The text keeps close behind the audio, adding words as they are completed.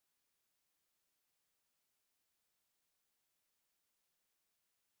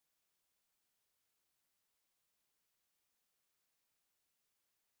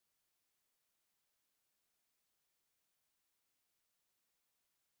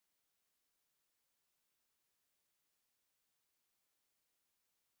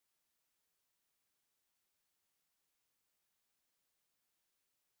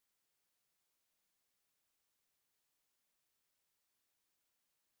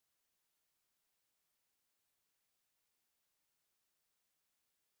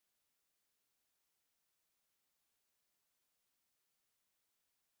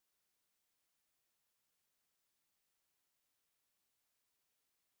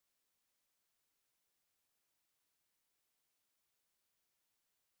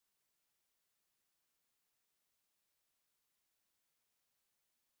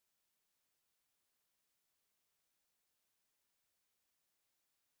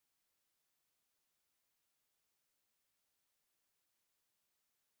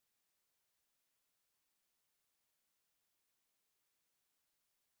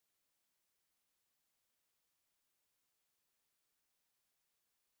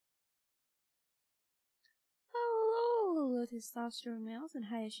low testosterone males and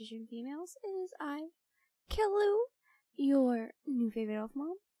high estrogen females. It is I, Kalu, your new favorite elf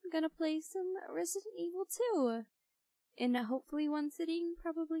mom. I'm gonna play some Resident Evil 2. In hopefully one sitting,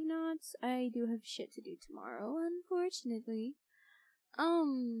 probably not. I do have shit to do tomorrow, unfortunately. I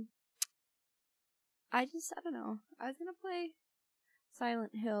don't know. I was gonna play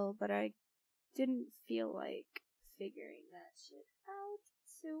Silent Hill, but I didn't feel like figuring that shit out,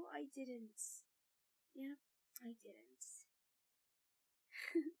 so I didn't. Yeah, I didn't.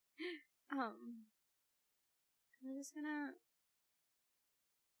 I'm just gonna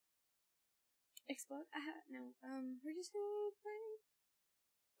explode. We're just gonna play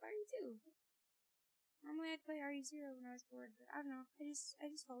RE2. Normally I'd play RE0 when I was bored, but I don't know. I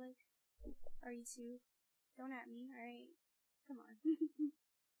just felt like RE2. Don't at me, alright? Come on.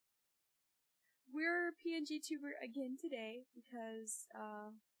 We're PNG tuber again today because,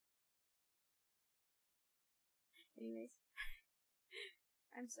 anyways.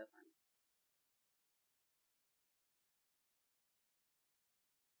 I'm so fun.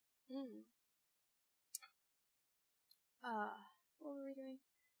 What were we doing?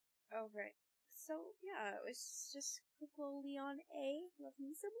 Oh, right. So, yeah, it was just cool Leon A. Love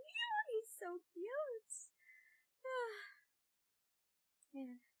me some Leon, he's so cute!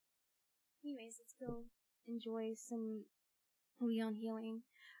 Yeah. Anyways, let's go enjoy some Leon healing.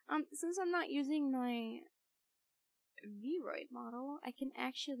 Since I'm not using my Vroid model, I can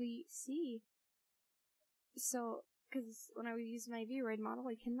actually see. So, because when I use my Vroid model,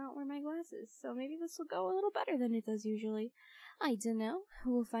 I cannot wear my glasses. So maybe this will go a little better than it does usually. I don't know.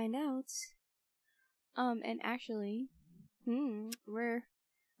 We'll find out. And actually, rare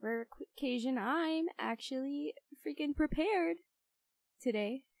occasion, I'm actually freaking prepared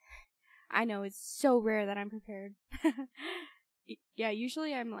today. I know, it's so rare that I'm prepared. Yeah,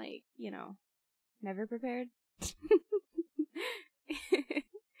 usually I'm like, never prepared.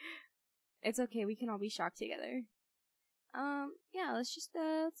 It's okay, we can all be shocked together. Yeah, let's just,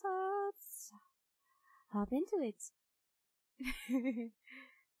 let's hop into it.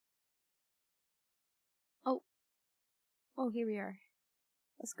 Oh, here we are.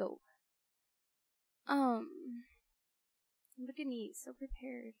 Let's go. Look at me, so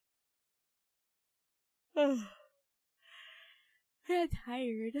prepared. I'm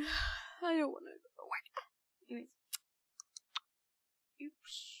tired. I don't want to go to work. Anyways.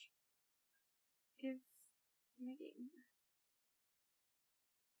 Oops. Give my game.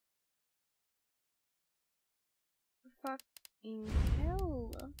 Fucking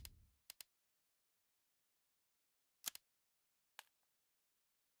hell.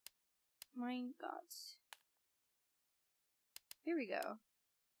 My god. Here we go.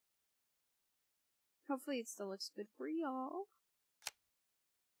 Hopefully it still looks good for y'all.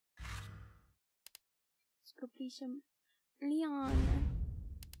 Let's go play some Leon.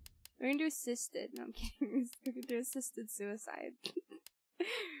 We're gonna do assisted. No, I'm kidding. We're gonna do assisted suicide.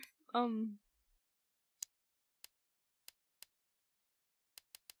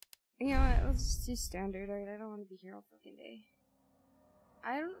 You know what? Let's just do standard, right? I don't want to be here all fucking day.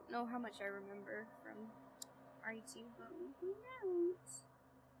 I don't know how much I remember from RE2, but who knows?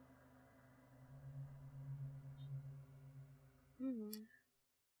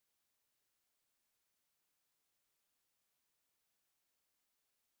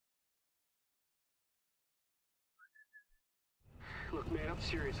 Look, man, I'm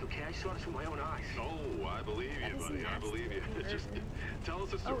serious, okay? I saw this with my own eyes. Oh, I believe you, buddy. I believe you. Just tell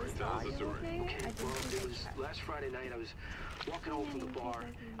us the story. Tell us the story. Okay, well, it was last Friday night. I was walking home from the bar,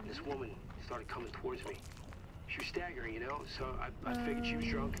 and this woman started coming towards me. She was staggering, so I figured she was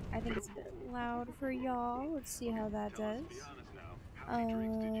drunk. I think it's a bit loud for y'all. Let's see how that does.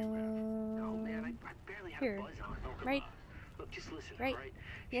 No, man, I barely had a buzz on. Right. Look, just listen, right. right?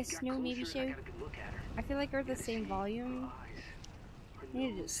 Yes, no, maybe show. I feel like we're the same volume. I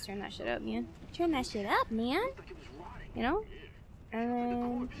need to just turn that shit up, man. Turn that shit up, man. And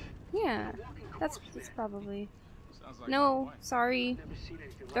then, yeah, that's probably. No, sorry.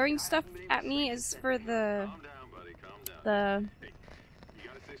 Throwing stuff at me is for the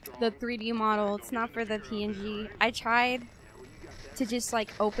 3D model. It's not for the PNG. I tried to just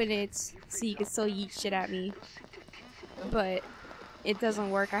like open it so you could still yeet shit at me, but it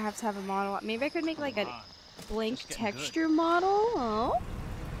doesn't work. I have to have a model. Maybe I could make like a blank texture model.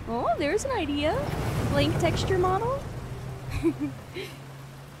 Oh, there's an idea. Blank texture model.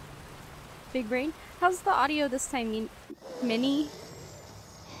 Big brain. How's the audio this time, Mini?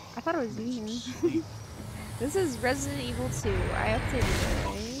 I thought it was me. This is Resident Evil 2. I updated it,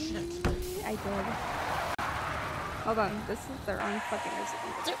 right? I did. Hold on, this is the wrong fucking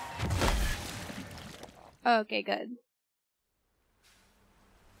Resident Evil 2. Okay, good.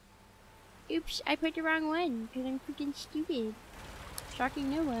 Oops, I put the wrong one because I'm freaking stupid. Shocking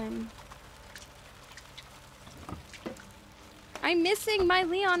no one. I'm missing my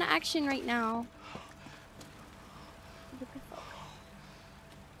Leon action right now. What the fuck?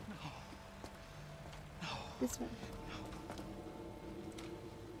 This one.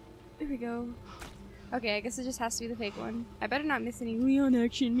 There we go. Okay, I guess it just has to be the fake one. I better not miss any Leon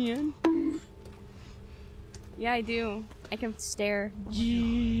action, man. Yeah, I do. I can stare.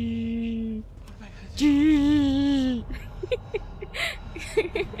 G. G.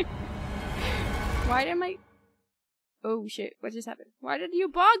 Why did my... Oh shit, what just happened? Why did you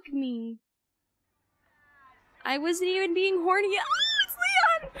bug me? I wasn't even being horny. Oh, it's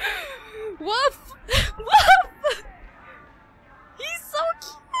Leon! Woof! Woof! He's so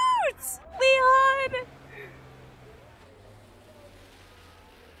cute! Leon!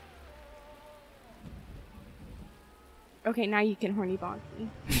 Okay, now you can horny bonk me.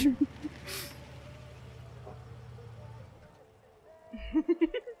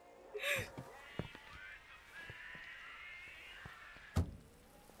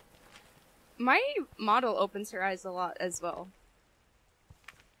 My model opens her eyes a lot as well.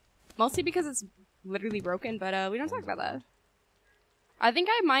 Mostly because it's literally broken, but we don't talk about that. I think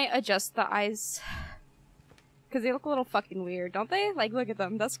I might adjust the eyes. Because they look a little fucking weird, don't they? Like, look at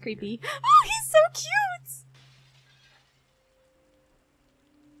them. That's creepy. Oh, he's so cute!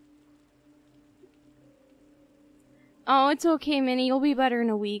 Oh, it's okay, Minnie. You'll be better in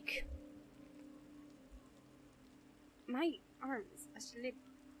a week. My arms asleep.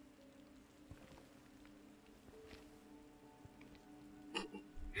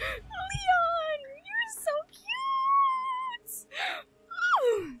 Leon, you're so cute!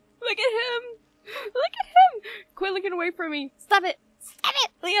 Oh, look at him! Look at him! Quit looking away from me! Stop it! Stop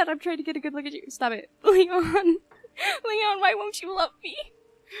it! Leon, I'm trying to get a good look at you. Stop it. Leon! Leon, why won't you love me?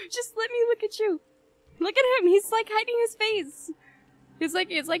 Just let me look at you. Look at him! He's like hiding his face! It's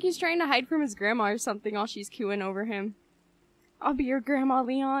like he's trying to hide from his grandma or something while she's cooing over him. I'll be your grandma,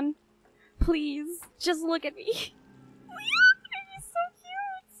 Leon. Please, just look at me. Leon, he's so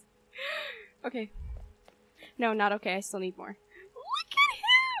cute! Okay. No, not okay. I still need more. Look at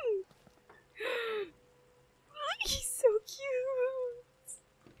him! Look, he's so cute!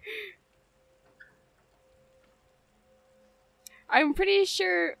 I'm pretty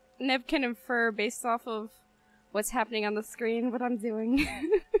sure Nev can infer based off of what's happening on the screen what I'm doing.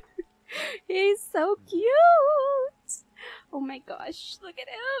 He's so cute! Oh my gosh, look at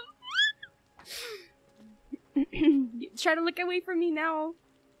him! Try to look away from me now.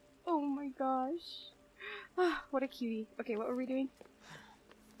 Oh my gosh. What a cutie. Okay, what were we doing?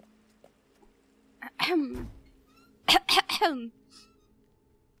 He's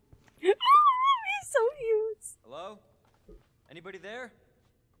so cute! Hello? Anybody there?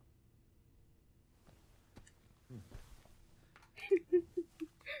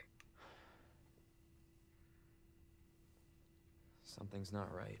 Something's not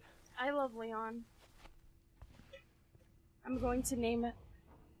right. I love Leon. I'm going to name it.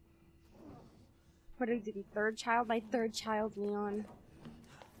 What did it be? Third child? My third child, Leon.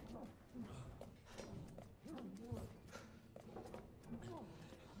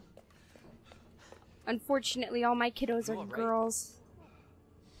 Unfortunately, all my kiddos are girls.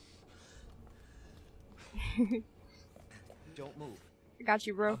 Don't move. I got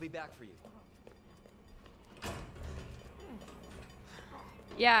you, bro. I'll be back for you.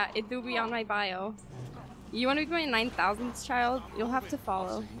 Yeah, it do be on my bio. You want to be my 9,000th child? You'll have to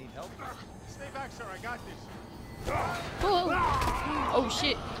follow. You need help? Stay back, sir. I got this. Whoa. Oh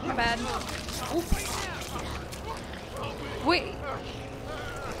shit, my bad. Oof. Wait.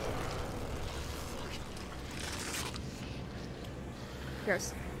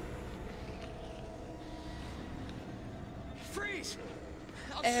 Gross. Freeze!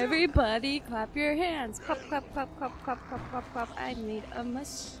 Everybody clap your hands. Clap, clap, clap, clap, clap, clap, clap, clap. I made a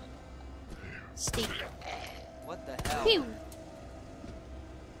mistake. What the hell? Pew!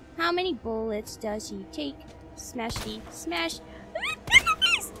 How many bullets does he take? Smash the smash.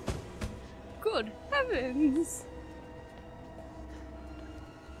 Good heavens!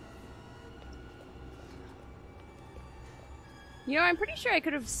 You know, I'm pretty sure I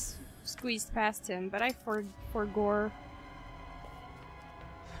could have squeezed past him, but I forgore.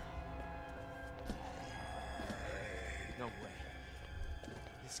 No way.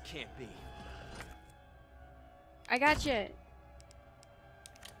 This can't be. I gotcha.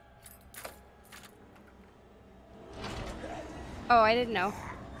 Oh, I didn't know.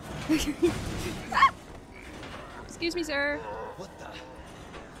 Excuse me, sir. What the?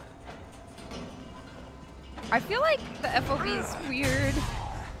 I feel like the FOV is weird.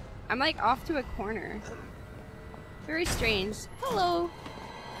 I'm like off to a corner. Very strange. Hello.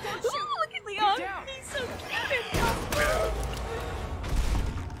 Don't shoot. Look at Leon. He's so cute.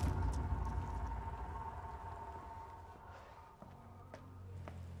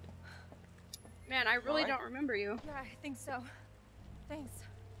 Man, I really don't remember you. Yeah, I think so. Thanks.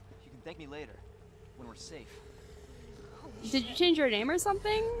 You can thank me later, when we're safe. Did you change your name or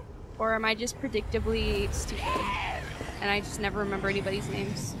something? Or am I just predictably stupid? And I just never remember anybody's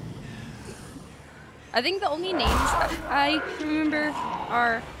names. I think the only names I remember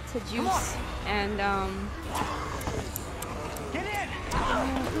are Tajus and, Get in!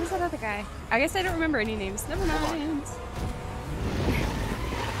 who's that other guy? I guess I don't remember any names. Never mind.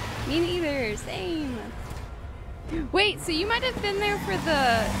 Me neither. Same. Wait, so you might have been there for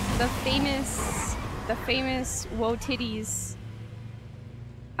the famous Whoa Titties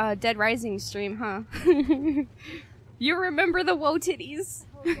Dead Rising stream, huh? You remember the Whoa Titties?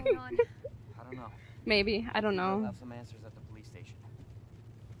 What's going on? I don't know. Maybe. I don't I'll know. have some answers at the police station.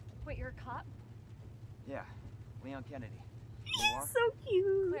 Wait, you're a cop? Yeah, Leon Kennedy. You are? So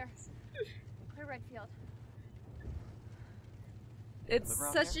cute. Claire Redfield. It's Live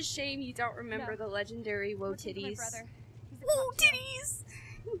around such here? a shame you don't remember the legendary Whoa Works with my Titties. brother. He's a Whoa cop too. Titties!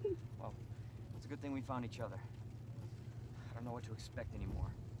 Well, it's a good thing we found each other. I don't know what to expect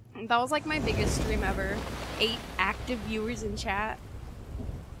anymore. That was like my biggest stream ever. 8 active viewers in chat.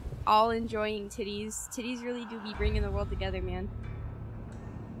 All enjoying titties. Titties really do be bringing the world together, man.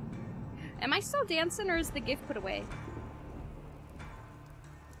 Am I still dancing or is the gift put away?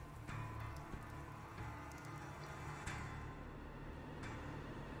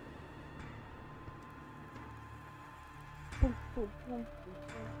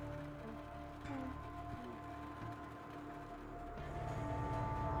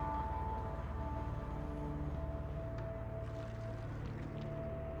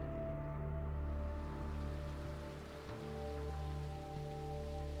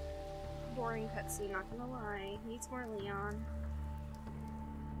 Boring cutscene, not gonna lie. Needs more Leon.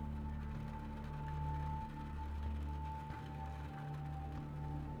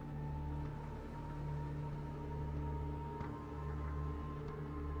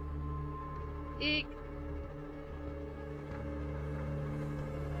 Eek.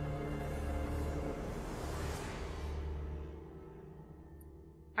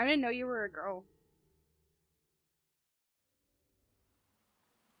 I didn't know you were a girl.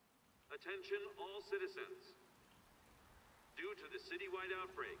 Attention all citizens. Due to the citywide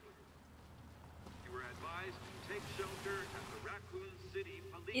outbreak, you are advised to take shelter at the Raccoon City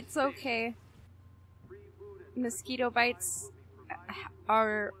Police It's Station. okay. Free food and Mosquito bites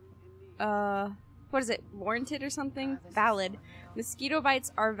are, what is it? Warranted or something? Valid. Mosquito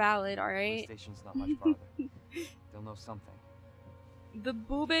bites are valid, The alright? station's not much farther. They'll know something. The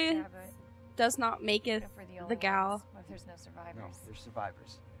booby Yeah, but does not make it if we're the the only gal. ones, what if there's no survivors? No, they're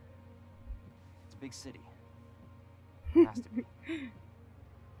survivors. It's a big city. It has to be.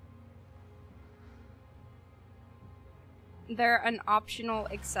 They're an optional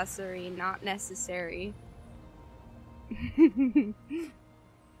accessory, not necessary.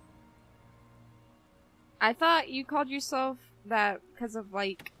 I thought you called yourself that because of,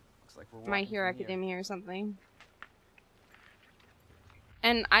 like, Looks like we're My walking Hero from here. Academia or something.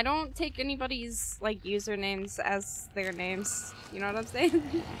 And I don't take anybody's, like, usernames as their names. You know what I'm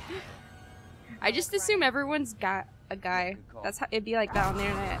saying? I just assume everyone's got a guy. That's how it'd be like that on the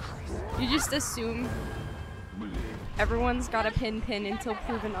internet. You just assume everyone's got a pin until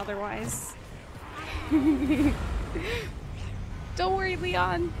proven otherwise. Don't worry,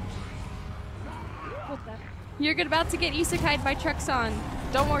 Leon. You're about to get isekai'd by Truxon.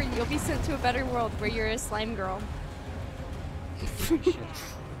 Don't worry, you'll be sent to a better world where you're a slime girl. Shit.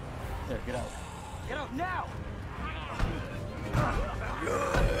 There, get out. Get out now!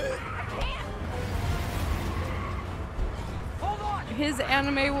 Hold on! His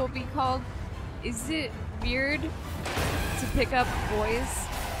anime will be called Is It Weird to Pick Up Boys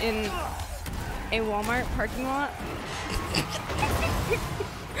in a Walmart Parking Lot?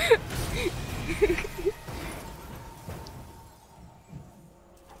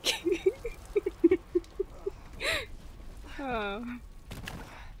 Oh.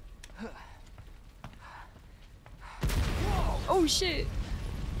 Oh shit!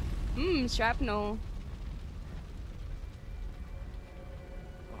 Shrapnel.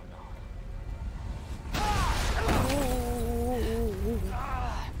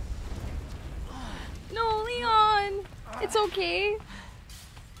 No, Leon! It's okay.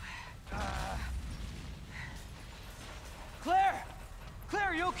 Claire! Claire,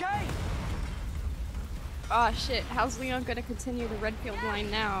 are you okay? Oh shit, how's Leon gonna continue the Redfield line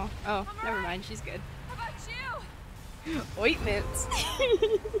now? Oh, never mind, she's good. How about you? Ointments.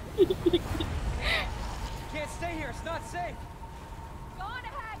 Can't stay here, it's not safe. Go on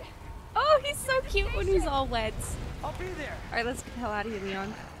ahead. Oh, he's so cute when he's all wet. I'll be there. Alright, let's get the hell out of here,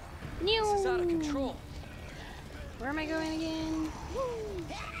 Leon. This is out of control. Where am I going again?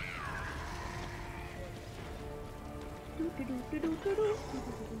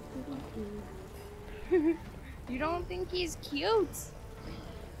 You don't think he's cute?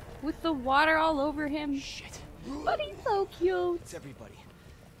 With the water all over him. Shit. But he's so cute. It's everybody.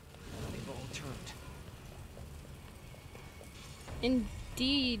 They've all turned.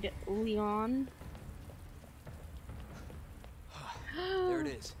 Indeed, Leon. There it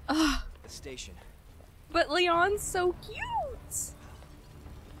is. Ugh. The station. But Leon's so cute.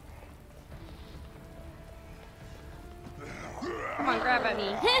 Come on, grab at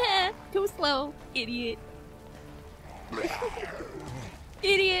me. Too slow, idiot.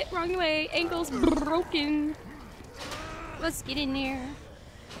 Idiot, wrong way. Ankles broken. Let's get in there.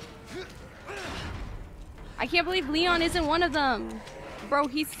 I can't believe Leon isn't one of them. Bro,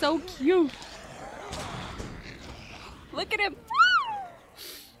 he's so cute. Look at him.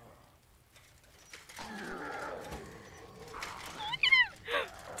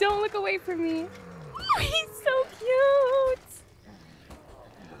 Don't look away from me. He's so cute.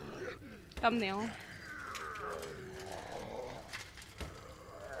 Thumbnail.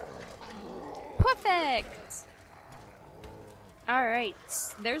 Perfect. Alright.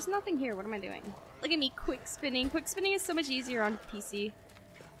 There's nothing here. What am I doing? Look at me quick spinning. Quick spinning is so much easier on PC.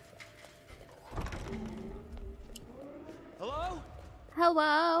 Hello?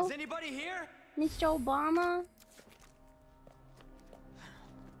 Hello? Is anybody here? Mr. Obama?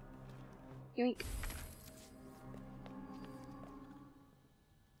 Yoink.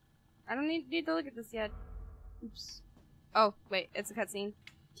 I don't need to look at this yet. Oops. Oh, wait, it's a cutscene.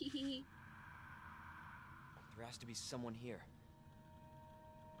 Teehee. There has to be someone here.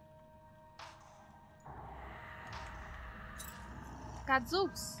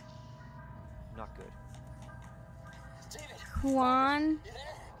 Gadzooks. Not good. Quan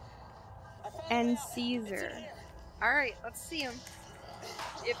and Caesar. Alright, let's see them.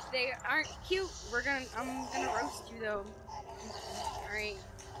 If they aren't cute, I'm gonna roast you though. Alright.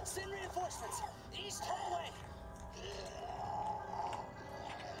 Send reinforcements. East hallway.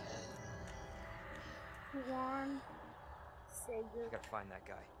 Quan, Caesar. I gotta find that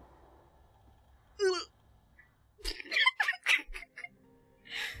guy.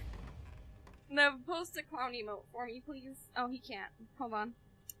 No, post a clown emote for me, please. Oh, he can't. Hold on.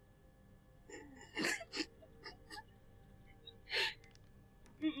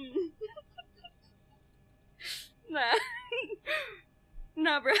 Nah.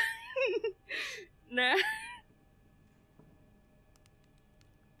 Nah, bro. Nah.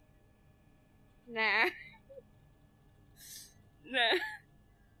 Nah. Nah.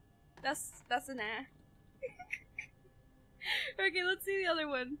 That's a nah. Okay, let's see the other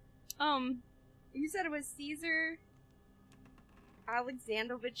one. You said it was Caesar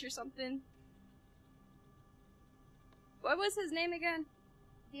Alexandrovich or something. What was his name again?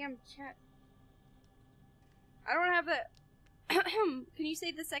 Damn chat. I don't have the. Can you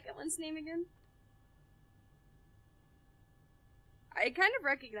say the second one's name again? I kind of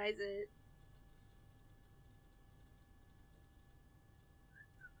recognize it.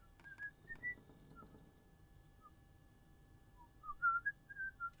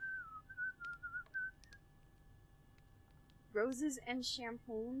 Roses and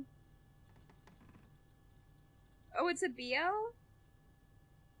champagne. Oh, it's a BL?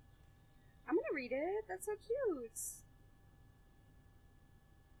 I'm gonna read it. That's so cute.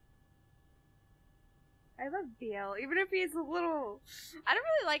 I love BL, even if he's a little. I don't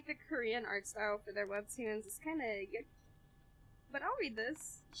really like the Korean art style for their webtoons. It's kind of yuck. But I'll read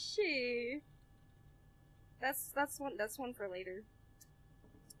this. She. That's one for later.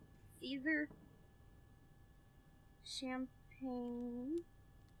 Caesar. Champagne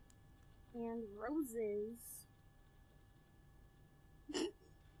and roses.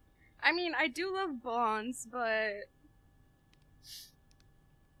 I mean, I do love blondes, but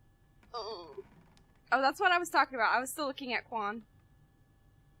oh, that's what I was talking about. I was still looking at Quan.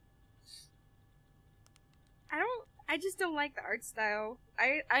 I just don't like the art style.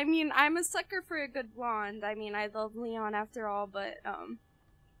 I mean, I'm a sucker for a good blonde. I mean, I love Leon after all, but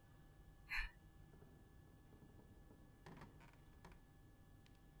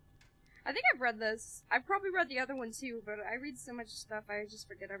I think I've read this. I've probably read the other one too, but I read so much stuff I just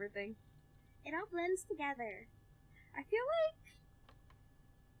forget everything. It all blends together. I feel like...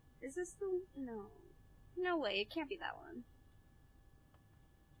 Is this the... No. No way, it can't be that one.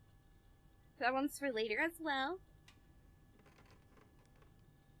 That one's for later as well.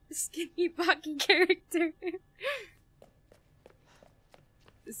 Skinny Baki character.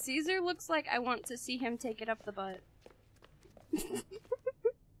 Caesar looks like I want to see him take it up the butt.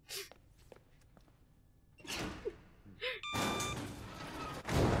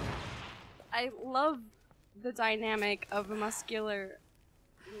 I love the dynamic of a muscular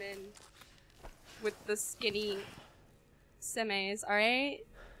men with the skinny semes, alright?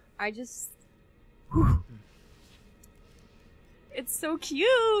 I just... Whew. It's so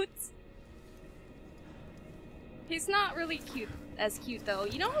cute! He's not really cute though.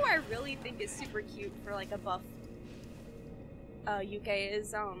 You know who I really think is super cute for like a buff UK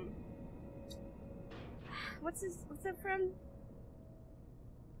is what's that from?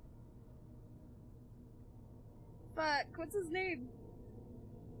 Fuck, what's his name?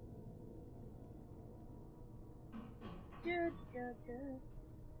 Good.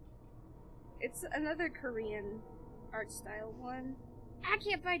 It's another Korean art style one. I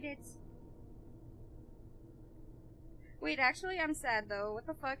can't find it. Wait, actually, I'm sad though. What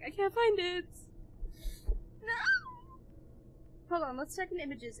the fuck? I can't find it. No! Hold on, let's check in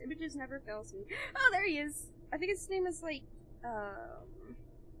images. Images never fails me. Oh, there he is. I think his name is like,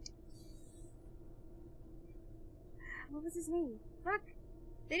 what was his name? Fuck!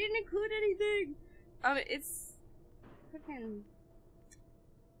 They didn't include anything! It's fucking...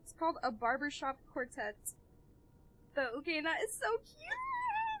 It's called A Barbershop Quartet. Okay, that is so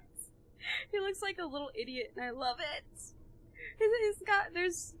cute! He looks like a little idiot and I love it!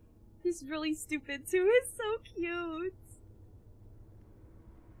 He's really stupid too, he's so cute!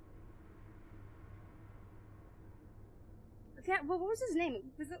 Okay, well, what was his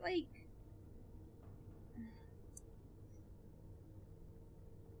name? Was it like...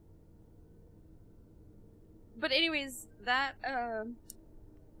 But anyways, that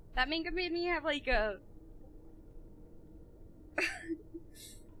manga made me have like a...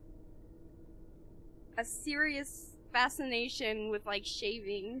 a serious fascination with like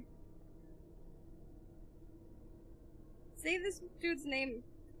shaving. Say this dude's name.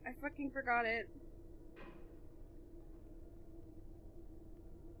 I fucking forgot it.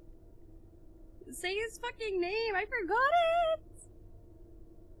 Say his fucking name. I forgot it.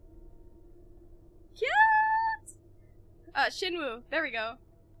 Cute. Shinwoo. There we go.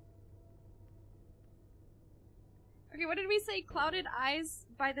 Okay, what did we say? Clouded Eyes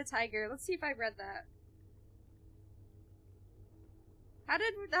by the Tiger. Let's see if I read that. How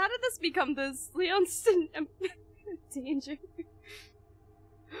did this become this? Leon's in danger.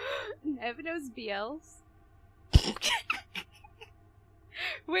 Never knows BLs.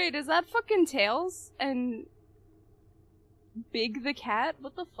 Wait, is that fucking Tails and Big the cat?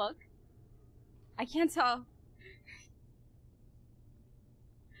 What the fuck? I can't tell.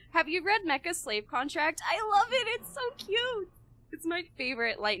 Have you read Mecha Slave Contract? I love it! It's so cute! It's my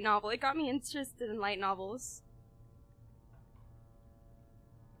favorite light novel. It got me interested in light novels.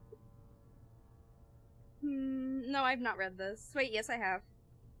 No, I've not read this. Wait, yes I have.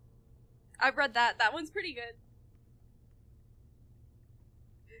 I've read that. That one's pretty good.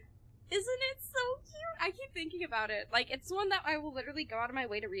 Isn't it so cute? I keep thinking about it. Like, it's one that I will literally go out of my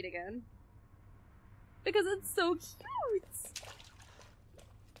way to read again. Because it's so cute!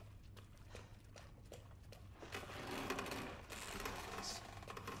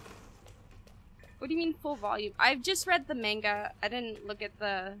 What do you mean full volume? I've just read the manga. I didn't look at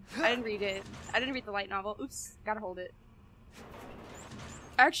the... I didn't read it. I didn't read the light novel. Oops. Gotta hold it.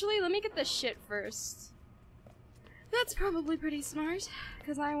 Actually, let me get the shit first. That's probably pretty smart,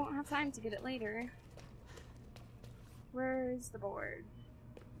 because I won't have time to get it later. Where's the board?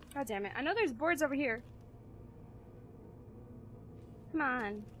 God damn it. I know there's boards over here. Come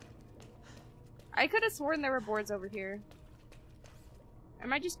on. I could have sworn there were boards over here.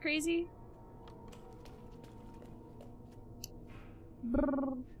 Am I just crazy?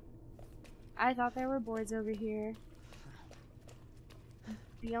 Brrr. I thought there were boards over here.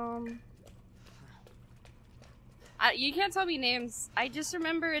 You can't tell me names. I just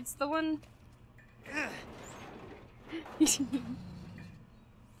remember it's the one...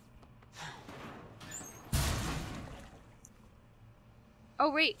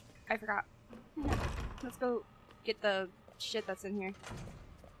 Oh wait, I forgot. Let's go get the shit that's in here.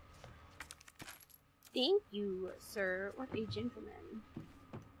 Thank you, sir. What a gentleman.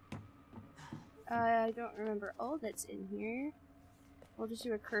 I don't remember all that's in here. We'll just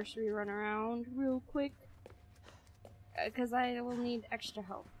do a cursory run around real quick. Because I will need extra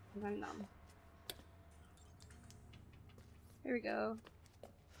help. Because I'm numb. Here we go.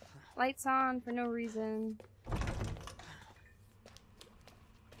 Lights on for no reason.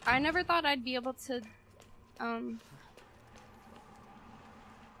 I never thought I'd be able to,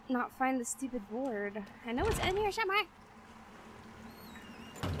 not find the stupid board. I know it's in here somewhere.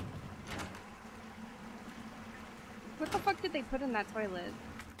 What the fuck did they put in that toilet?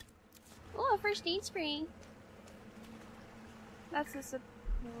 Oh, a first aid spray. That's a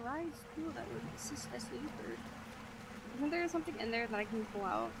surprise too. That would assist us later. Isn't there something in there that I can pull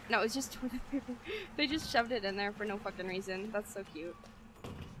out? No, it's just toilet paper. They just shoved it in there for no fucking reason. That's so cute.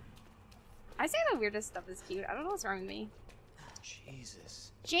 I say the weirdest stuff is cute. I don't know what's wrong with me.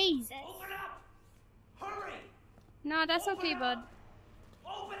 Jesus. Jesus. Open up! Hurry! No, that's okay, bud.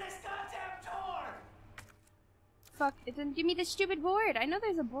 Open this goddamn door! Fuck, it didn't give me the stupid board. I know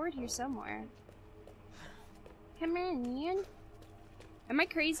there's a board here somewhere. Come on, man. Am I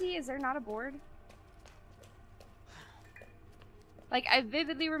crazy? Is there not a board? Like, I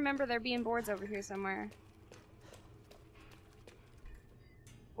vividly remember there being boards over here somewhere.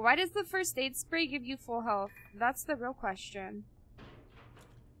 Why does the first aid spray give you full health? That's the real question.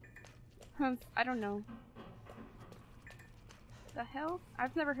 I don't know. The hell?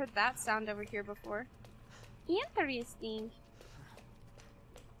 I've never heard that sound over here before. Interesting.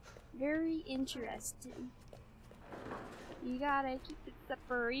 Very interesting. You gotta keep it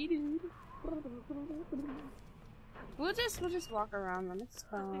separated. We'll just walk around them. It's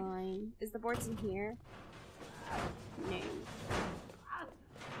fine. Is the boards in here? No.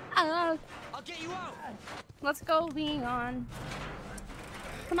 I'll get you out! Let's go, Leon.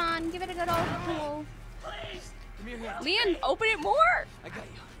 Come on, give it a good old pull. Please! Come here. Leon, open it more! I got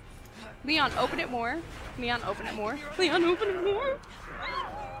you. Leon, open it more. Leon, open it more. Leon, open it more.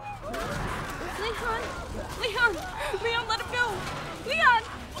 Leon! Leon! Leon, let him go! Leon!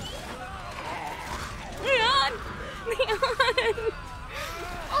 Leon! Leon!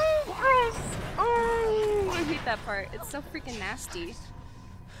 Oh, gross! Oh, I hate that part. It's so freaking nasty.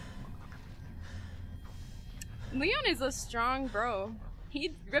 Leon is a strong bro.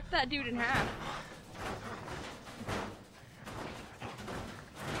 He'd rip that dude in half.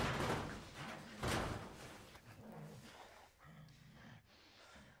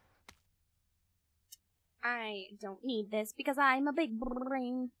 I don't need this because I'm a big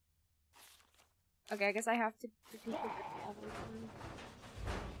brain. Okay, I guess I have to freaking figure it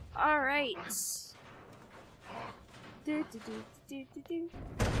out. Alright.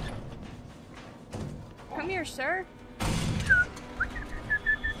 Come here, sir.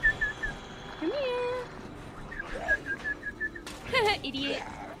 Come here. Idiot.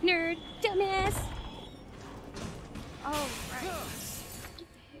 Nerd. Dumbass. Oh, right.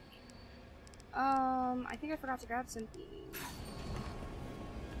 I think I forgot to grab something.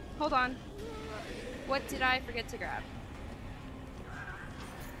 Hold on. What did I forget to grab?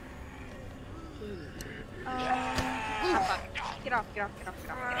 Ah, fuck. Get off, get off, get off,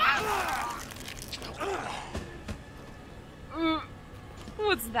 get off, get off.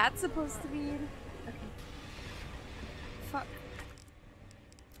 What's that supposed to be? Okay. Fuck.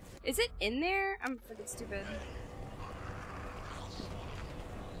 Is it in there? I'm freaking stupid.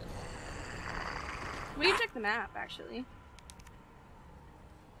 We can check the map, actually.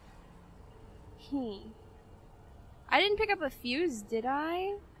 I didn't pick up a fuse, did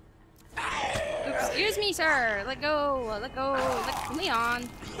I? Oops, excuse me, sir. Let go. Let go. Let Leon.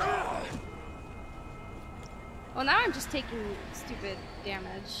 Well, now I'm just taking stupid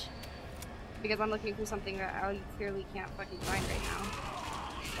damage. Because I'm looking for something that I clearly can't fucking find right now.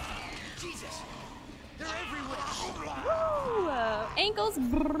 Jesus! They're everywhere! Woo! Ankles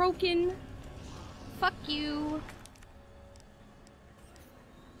broken. Fuck you.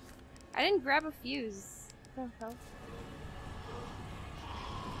 I didn't grab a fuse. What the hell?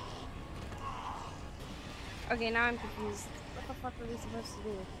 Okay, now I'm confused. What the fuck are we supposed to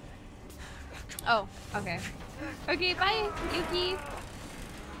do? Oh, okay. Okay, bye, Yuki.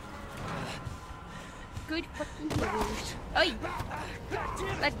 Good fucking healing. Oi!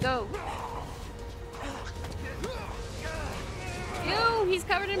 Let go. Ew, he's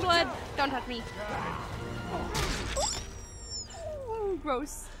covered in blood. Don't touch me. Ooh,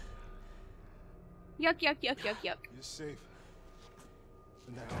 gross. Yuck, yuck, yuck, yuck, yuck. You're safe.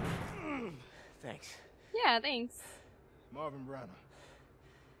 For now. Thanks. Yeah, thanks. Marvin Browner.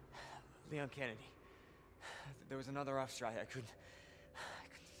 Leon Kennedy. There was another off strike. I couldn't.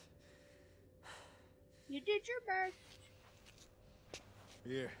 You did your best.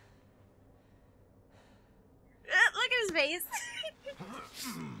 Here. Look at his face.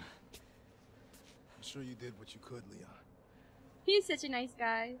 I'm sure you did what you could, Leon. He's such a nice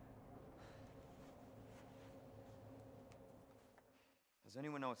guy. Does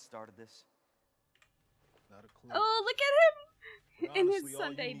anyone know what started this? Not a clue. Oh, look at him But in honestly, his all you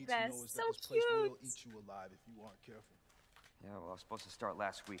Sunday need to know best. is So that this place will cute. eat you alive if you aren't careful. Yeah, well, I was supposed to start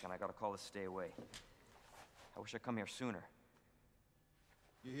last week, and I got a call to stay away. I wish I'd come here sooner.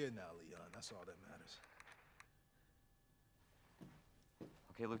 You're here now, Leon. That's all that matters.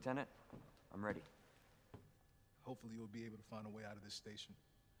 Okay, Lieutenant? I'm ready. Hopefully you'll be able to find a way out of this station.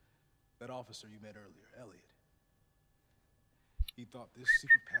 That officer you met earlier, Elliot. He thought this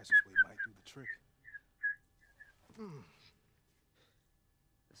secret passageway might do the trick.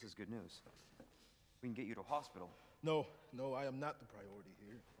 This is good news. We can get you to a hospital. No, I am not the priority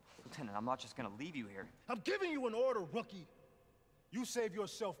here. Lieutenant, I'm not just gonna leave you here. I'm giving you an order, rookie. You save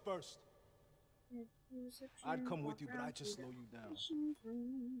yourself first. I'd come with you, but I'd just slow you down.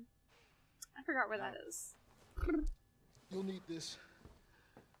 I forgot where that is. You'll need this.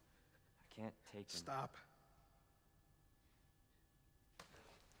 I can't take him. Stop.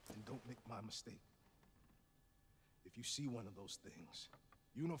 And don't make my mistake. If you see one of those things,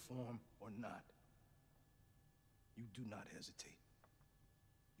 uniform or not, you do not hesitate.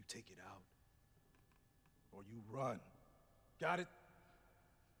 You take it out, or you run. Got it?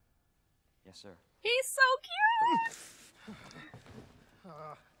 Yes, sir. He's so cute!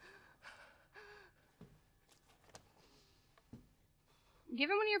 Give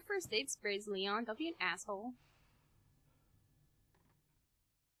him one of your first date sprays, Leon. Don't be an asshole.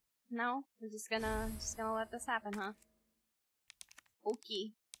 No? We're just gonna let this happen, huh?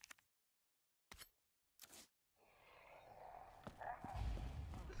 Okay.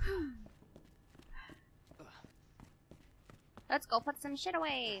 Let's go put some shit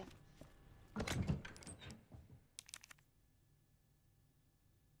away.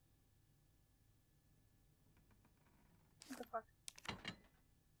 What the fuck?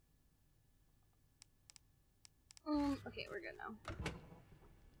 Okay, we're good now.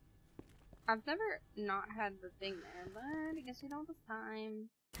 I've never not had the thing there, but I guess we don't have time.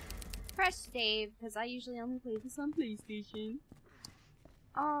 Press save, because I usually only play this on PlayStation.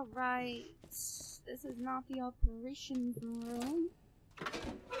 Alright. This is not the operations room.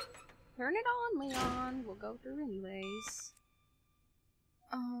 Turn it on, Leon. We'll go through anyways.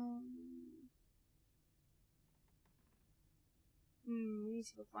 We need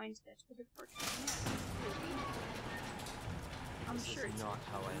to go find Sketchbook for I'm sure This is not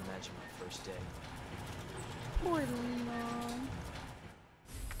how I imagined my first day. Poor Leon.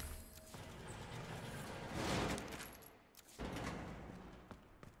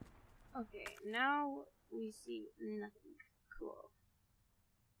 Okay, now we see nothing cool.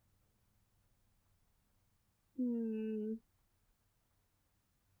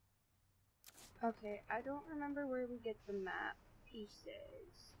 Okay, I don't remember where we get the map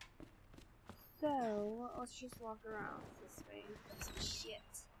pieces. So, let's just walk around this way and put some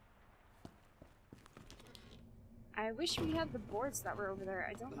shit. I wish we had the boards that were over there.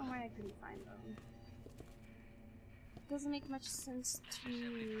 I don't know why I couldn't find them. Doesn't make much sense to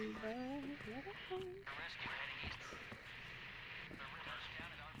me, but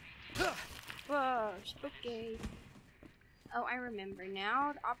whoa, spooky. Oh, I remember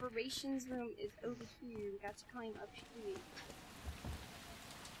now. The operations room is over here. We got to climb up here.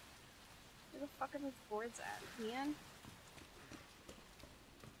 Where the fuck are those boards at, man?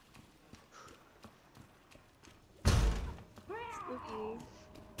 Spooky.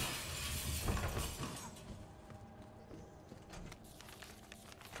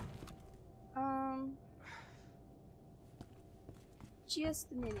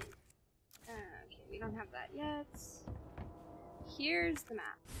 Just a minute. Okay, we don't have that yet. Here's the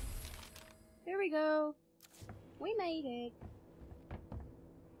map. There we go. We made it.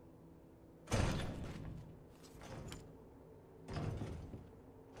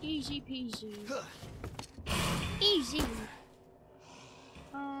 Easy peasy. Easy.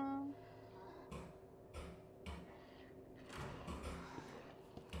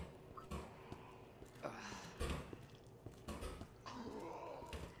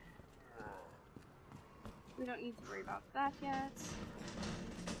 We don't need to worry about that yet.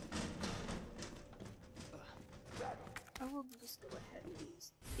 Oh, we'll just go ahead and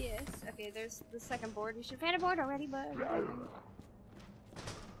use this. Okay, there's the second board. We should have had a board already, but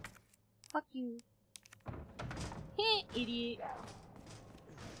fuck you. Heh, idiot.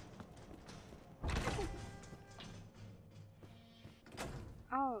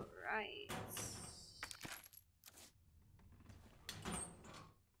 Alright.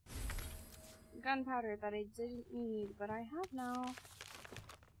 Gunpowder that I didn't need, but I have now.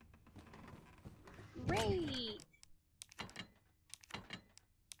 Great!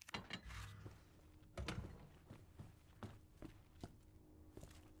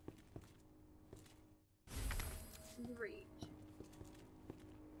 Great.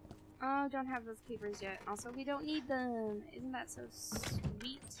 Oh, don't have those papers yet. Also, we don't need them. Isn't that so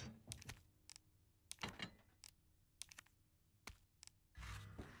sweet?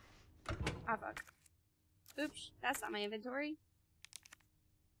 Ah, fuck. Oops, that's not my inventory.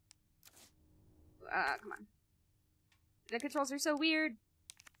 Come on. The controls are so weird.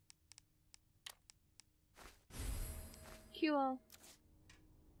 Cool.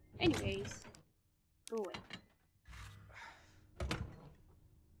 Anyways, go away.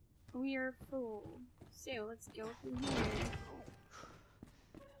 We're full. So let's go through here.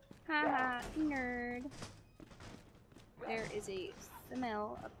 Haha, nerd. There is a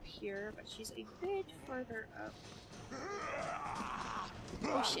smell up here, but she's a bit further up.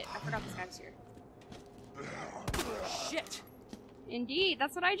 Oh shit, I forgot this guy was here. Shit! Indeed,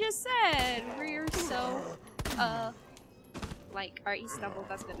 that's what I just said! We're so, like, alright, he stumbled,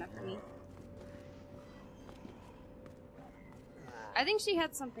 that's good enough for me. I think she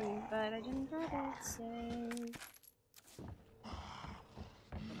had something, but I didn't grab it, so...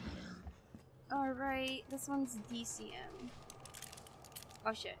 Alright, this one's DCM.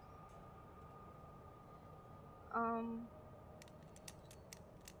 Oh shit.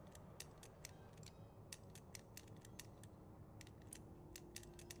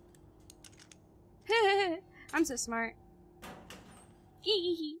 I'm so smart.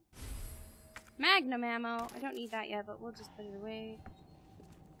 Magnum ammo. I don't need that yet, but we'll just put it away.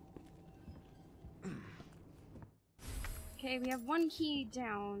 Okay, we have one key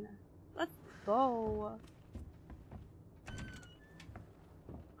down. Let's go.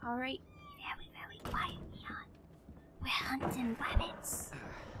 Alright. Very quiet, Leon. We're hunting rabbits.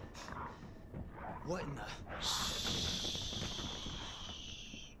 What in the...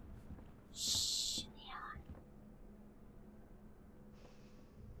 Shh, Leon.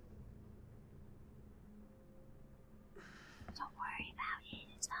 Don't worry about it,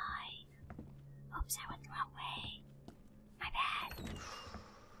 it's fine. Oops, I went the wrong way. My bad.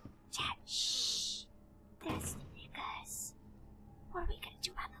 Chat, shh. There's the lickers. What are we gonna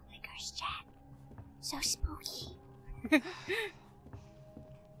do about the lickers, chat? So spooky.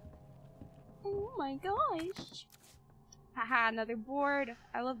 Oh my gosh. Haha, another board.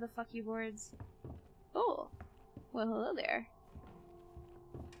 I love the fuck you boards. Oh. Well, hello there.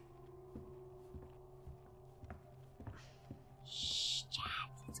 Shh, chat,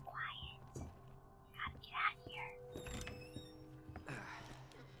 it's quiet. Gotta get out of here.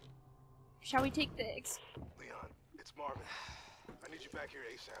 Shall we take the Leon, it's Marvin. I need you back here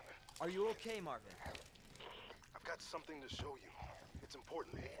ASAP. Are you okay, Marvin? I've got something to show you. It's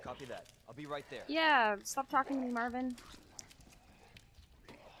important. Copy that. I'll be right there. Yeah, stop talking to me, Marvin.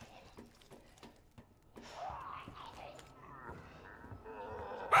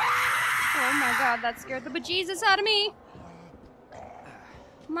 Oh my god, that scared the bejesus out of me!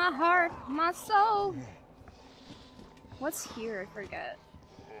 My heart, my soul! What's here? I forget.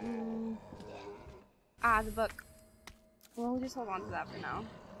 Ah, the book. Well, we'll just hold on to that for now.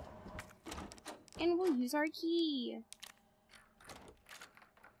 And we'll use our key.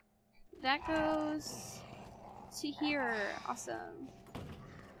 That goes to here. Awesome.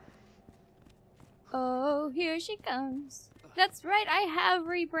 Oh, here she comes. That's right, I have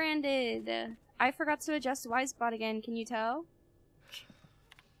rebranded. I forgot to adjust Y spot again, can you tell?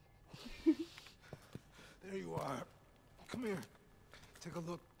 There you are. Come here. Take a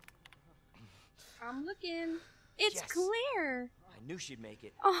look. I'm looking. It's Yes. Claire. I knew she'd make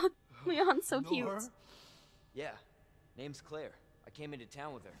it. Oh, Leon's so Know cute. her? Yeah. Name's Claire. I came into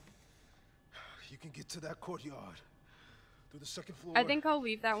town with her. You can get to that courtyard. Through the second floor. I think I'll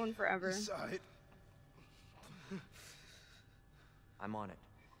leave that one forever. East side. I'm on it,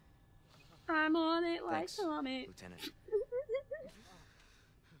 I'm on it like Thanks, Summit. Lieutenant.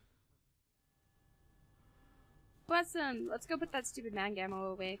 Awesome. Let's go put that stupid mag ammo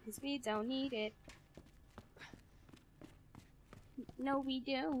away, because we don't need it. No, we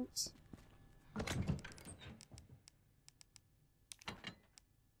don't.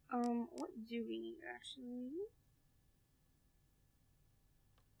 What do we need, actually?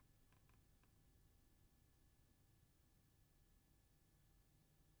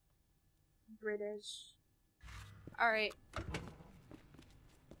 British. Alright.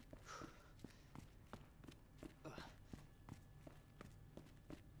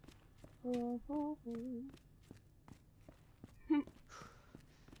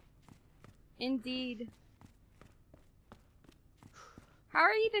 Indeed. How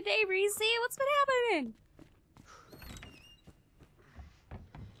are you today, Reese? What's been happening?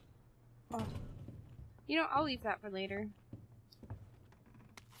 Oh. You know, I'll leave that for later.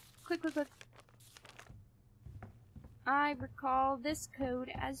 Click, click, click. I recall this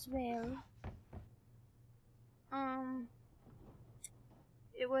code as well.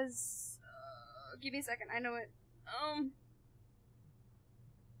 It was, give me a second, I know it.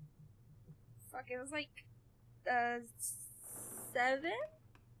 Fuck, it was like, 7?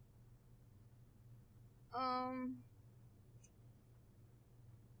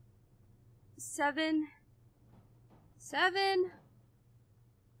 7?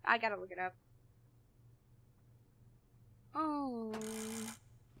 I gotta look it up. Oh.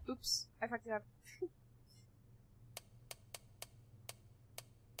 Oops, I fucked it up.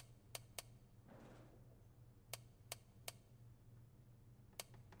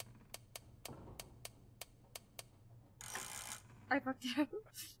 I fucked it up.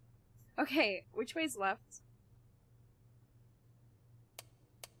 Okay, which way's left?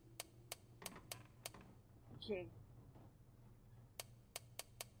 Okay.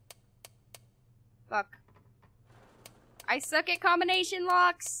 Fuck. I suck at combination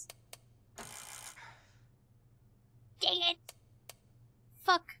locks! Dang it!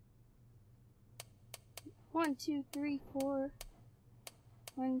 Fuck. 1, 2, 3, 4.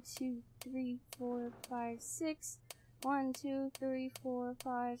 1, 2, 3, 4, 5, 6. 1, 2, 3, 4,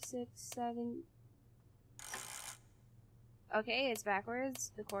 5, 6, 7. Okay, it's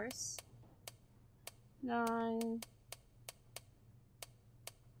backwards, of course. 9.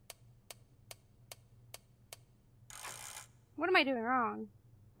 What am I doing wrong?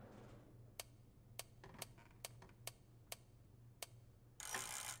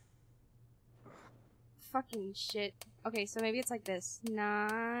 Fucking shit. Okay, so maybe it's like this.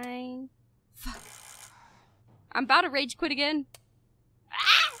 9. Fuck. I'm about to rage quit again.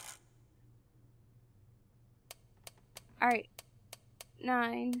 Ah! Alright.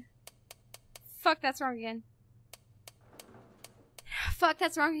 9. Fuck, that's wrong again. Fuck,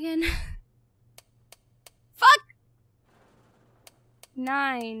 that's wrong again. Fuck!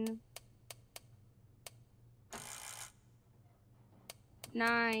 9.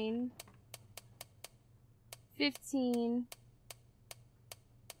 9. 15.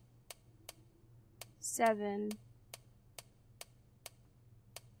 7.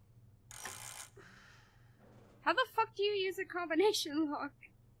 How the fuck do you use a combination lock?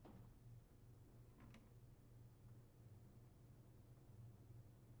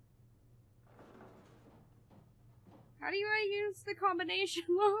 How do I use the combination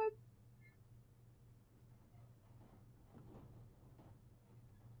lock?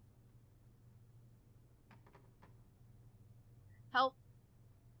 Help.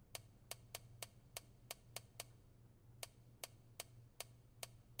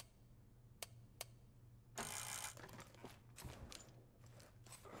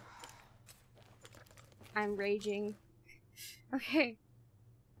 I'm raging. Okay.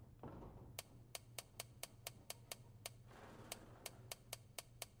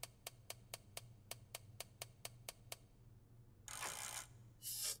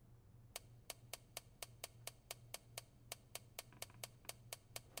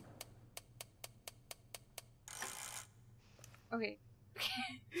 Okay.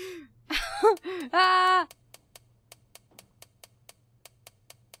 Ah!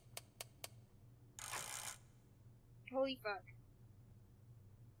 Holy fuck.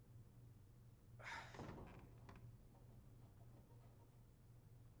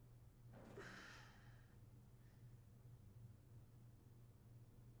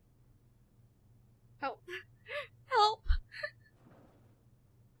 Help. Help.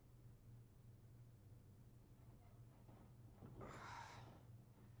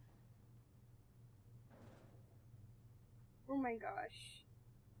 Oh my gosh.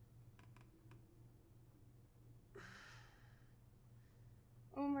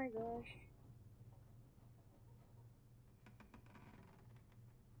 Oh my gosh.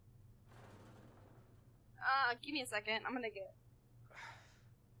 Give me a second. I'm gonna get.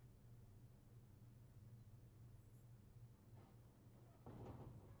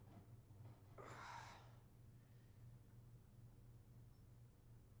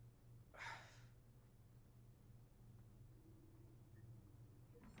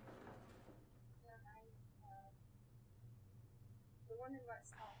 The one in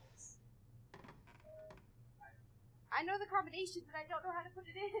West Office. I know the combination, but I don't know how to put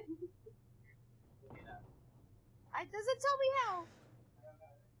it in. It doesn't tell me how.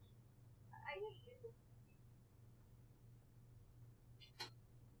 I hate it.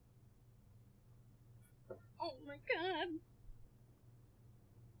 Oh my god.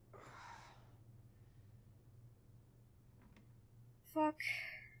 Fuck.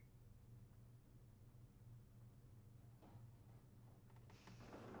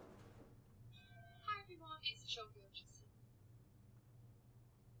 Hi everyone, it's Shogyo. Just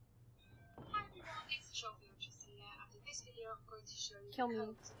it's LeonLeonLeon here, and in this video I'm going to show you Kill the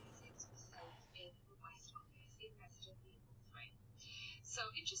me. code to get into the safe in the West Office in Resident Evil 3. So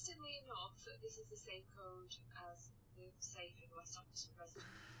interestingly enough, this is the same code as the safe in the West Office for Resident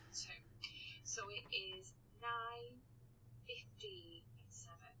Evil 2. So it is 9, 15 and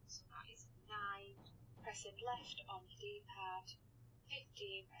 7. So that is 9 pressing left on the D-pad,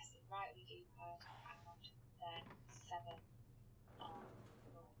 15 pressing right on the D-pad, and then 7 on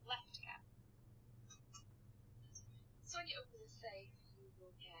your left again. So when you open the safe, you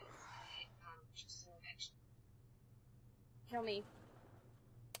will get a hit pouch, so an extra. Kill me.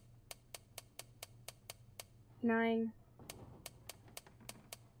 9.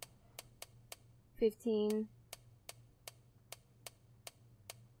 15.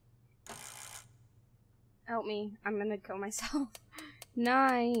 Help me. I'm gonna kill myself.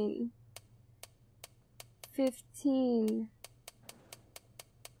 9. 15.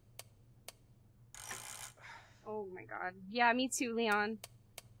 Oh my god. Yeah, me too, Leon.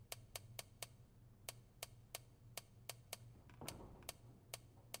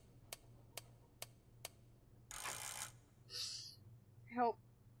 Help.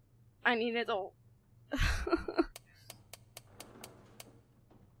 I need it all.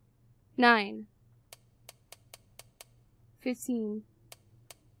 9. 15.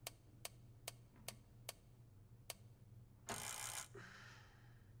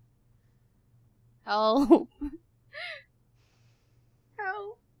 Help.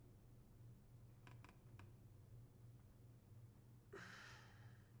 Help.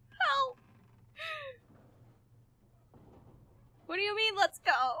 Help. What do you mean, let's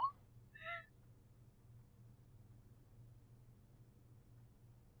go?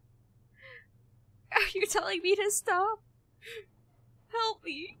 Are you telling me to stop? Help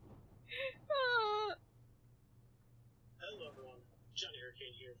me. Hello everyone, Johnny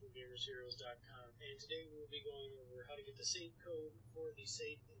Hurricane here from GamersHeroes.com, and today we will be going over how to get the safe code for the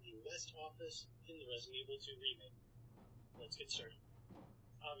safe in the West Office in the Resident Evil 2 remake. Let's get started.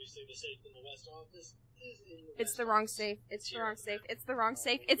 Obviously the safe in the West Office is in the It's the wrong safe. It's the wrong safe. It's the wrong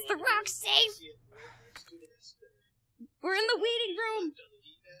safe. It's the wrong safe! We're in the waiting room!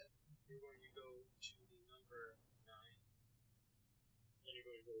 You're going to go to the number 9. And you're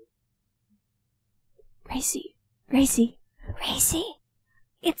going to go... Racy. Racy. Racy.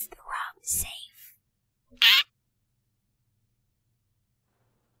 It's the wrong safe.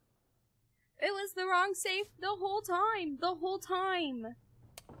 It was the wrong safe the whole time. The whole time.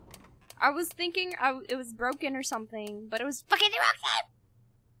 I was thinking it was broken or something, but it was fucking the wrong safe.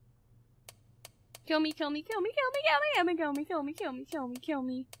 Kill me, kill me, kill me, kill me, kill me, kill me, kill me, kill me, kill me, kill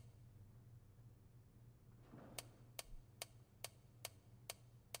me.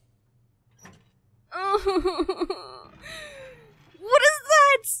 Oh. What is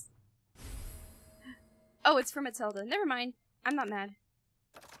that? Oh, it's from Matilda. Never mind. I'm not mad.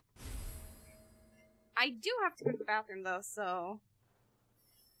 I do have to go to the bathroom though, so.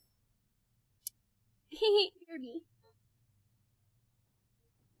 Hear me.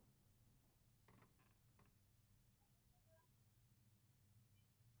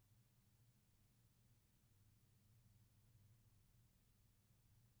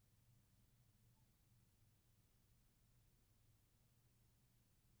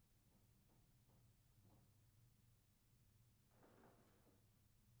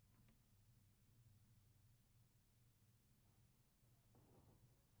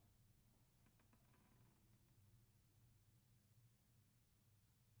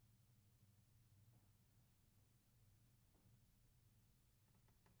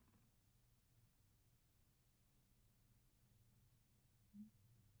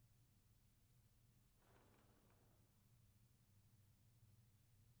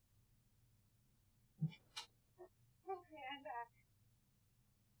 Okay, I'm back.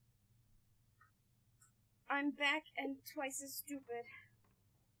 I'm back and twice as stupid.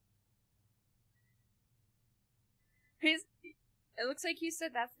 It looks like you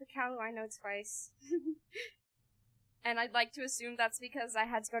said that's the cow I know twice. And I'd like to assume that's because I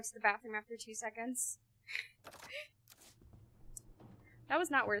had to go to the bathroom after 2 seconds. That was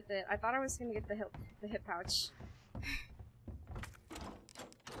not worth it. I thought I was gonna get the hip pouch.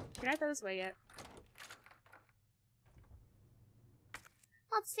 Can I throw this away yet?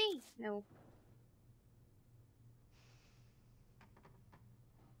 Let's see. No.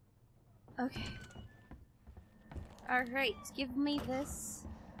 Okay. Alright, give me this.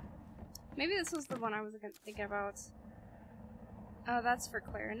 Maybe this was the one I was thinking about. Oh, that's for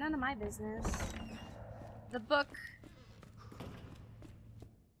Claire. None of my business. The book.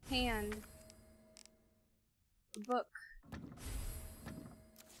 Hand. Book.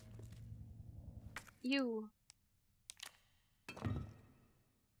 You.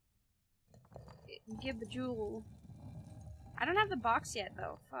 Give the jewel. I don't have the box yet,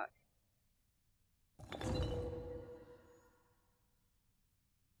 though. Fuck.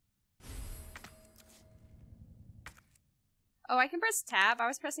 Oh, I can press tab. I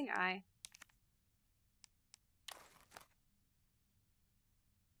was pressing I.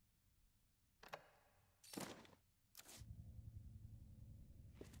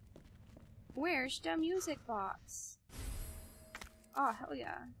 Where's the music box? Oh, hell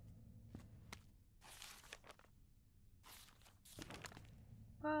yeah.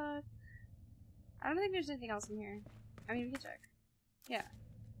 Fuck. I don't think there's anything else in here. I mean, we can check. Yeah.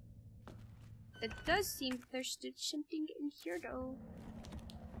 It does seem that there's still something in here, though.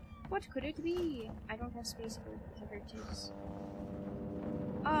 What could it be? I don't have space for whatever it is.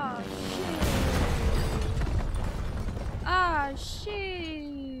 Ah, shit. Ah,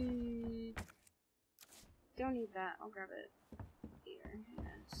 shit. Don't need that. I'll grab it. Here.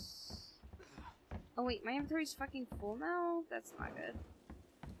 Yes. Oh, wait. My inventory's fucking full now? That's not good.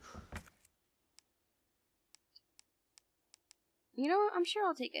 You know what? I'm sure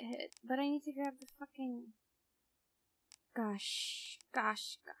I'll take a hit, but I need to grab the fucking... Gosh.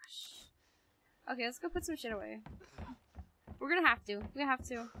 Okay, let's go put some shit away. We're gonna have to. We have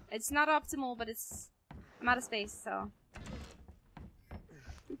to. It's not optimal, but it's... I'm out of space, so...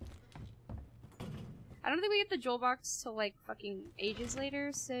 I don't think we get the jewel box till, like, fucking ages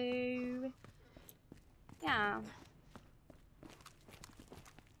later, so... Yeah.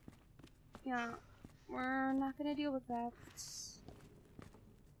 Yeah. We're not gonna deal with that.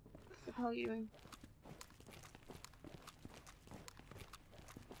 What the hell are you doing?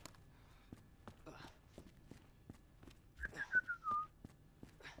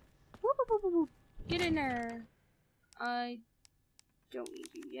 Whoop, whoop, whoop, whoop. Get in there. I don't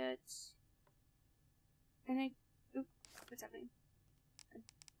need you yet. And I... Oop, what's happening?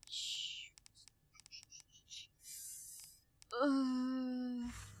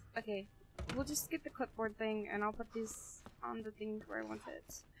 Okay. We'll just get the clipboard thing, and I'll put these on the thing where I want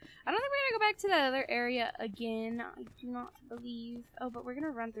it. I don't think we're gonna go back to that other area again. I do not believe. Oh, but we're gonna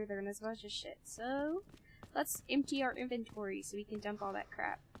run through there, and there's a bunch of shit. So, let's empty our inventory so we can dump all that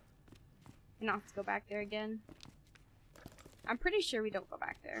crap. And not have to go back there again. I'm pretty sure we don't go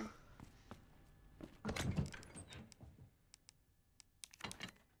back there.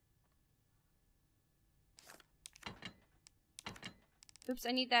 Oops,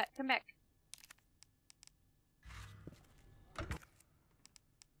 I need that. Come back.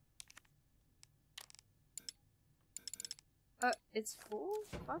 It's full?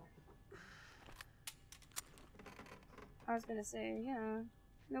 Fuck. I was gonna say, yeah.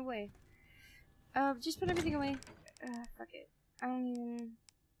 No way. Just put everything away. Fuck it. I don't even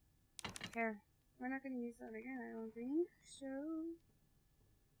care. We're not gonna use that again, I don't think. So...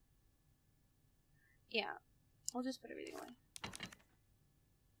 yeah. I'll just put everything away.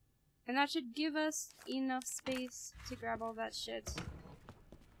 And that should give us enough space to grab all that shit.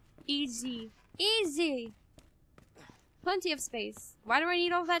 Easy. Easy! Plenty of space. Why do I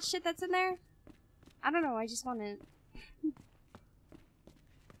need all that shit that's in there? I don't know, I just want it.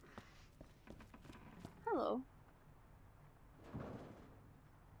 Hello.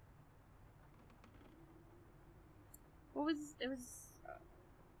 What was... it was...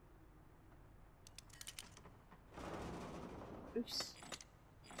 oops.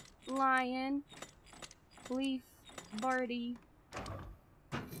 Lion. Leaf. Barty.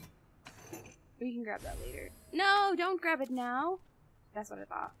 We can grab that later. No, don't grab it now. That's what I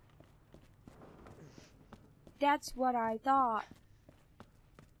thought. That's what I thought.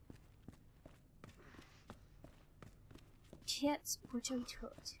 That's what I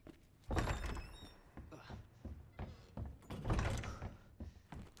thought.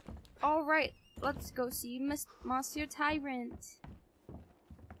 Alright, let's go see Monsieur Tyrant.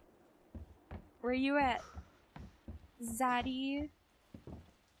 Where you at? Zaddy?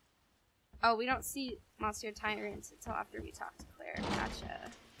 Oh, we don't see Monsieur Tyrant until after we talk to Claire.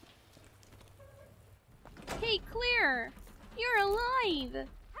 Gotcha. Hey, Claire! You're alive!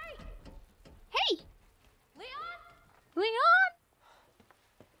 Hey! Hey! Leon? Leon?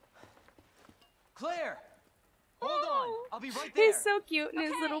 Claire! Hold on! I'll be right there! He's so cute in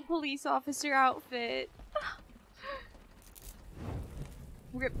his little police officer outfit.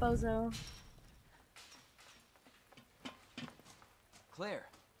 Rip Bozo. Claire.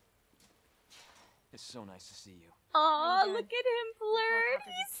 It's so nice to see you. Aw, look at him flirt.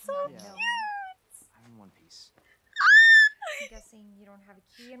 He's so cute. I'm in one piece. I'm guessing you don't have a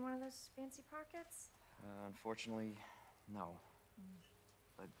key in one of those fancy pockets? Unfortunately, no.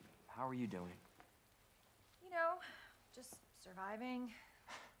 But how are you doing? You know, just surviving.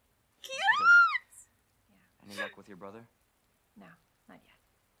 Any luck with your brother? No, not yet.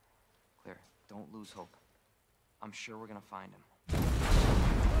 Claire, don't lose hope. I'm sure we're gonna find him.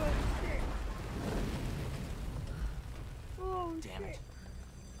 Oh, Damn it.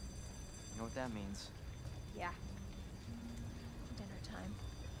 You know what that means? Yeah. Dinner time.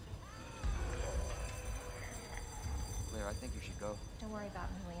 Claire, I think you should go. Don't worry about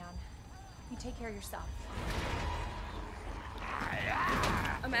me, Leon. You take care of yourself.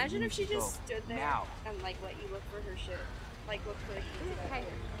 Imagine if she Go. just stood there Now. and like let you look for her shit. Like look for the keys. Okay,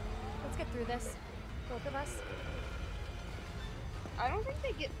 let's get through this. Both of us. I don't think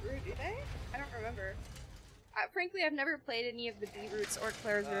they get through, do they? I don't remember. Frankly, I've never played any of the B routes or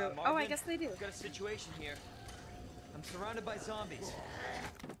Claire's route. Oh, I guess they do. Got a situation here. I'm surrounded by zombies.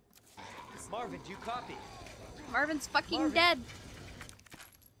 Marvin, do you copy? Marvin's fucking dead.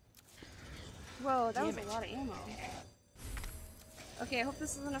 Whoa, that was a lot of ammo. Okay, I hope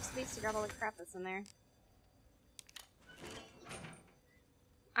this is enough space to grab all the crap that's in there.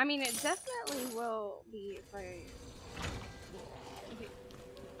 I mean, it definitely will be if I... Okay.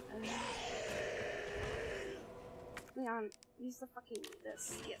 Leon, use the fucking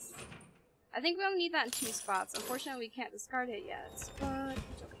this. Yes. I think we'll need that in 2 spots. Unfortunately, we can't discard it yet, but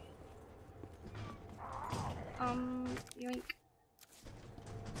it's okay. Yoink.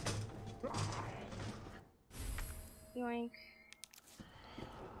 Yoink.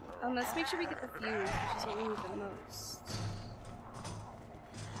 Let's make sure we get the fuse, which is what we need the most.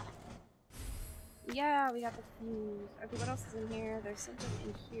 Yeah, we got the fuse. Okay, what else is in here? There's something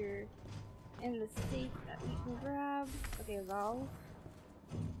in here. In the safe that we can grab. Okay, valve.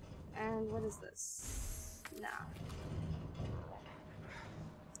 And what is this? Nah.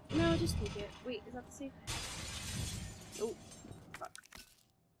 No, just take it. Wait, is that the safe? Oh, fuck.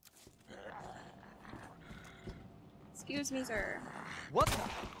 Excuse me, sir. What the?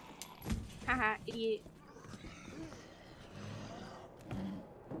 Haha, idiot.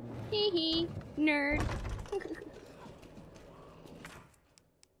 Hee hee, nerd.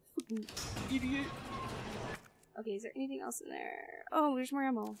 Idiot. Okay, is there anything else in there? Oh, there's more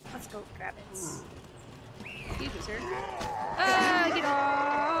ammo. Let's go grab it. Excuse me, sir. Ah, get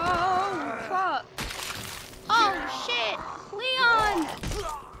off! Fuck! Oh shit! Leon!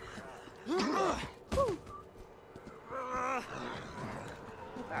 Oh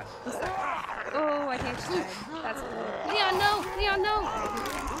god, what's that? Oh, I can't just die. That's Leon, no! Leon, no!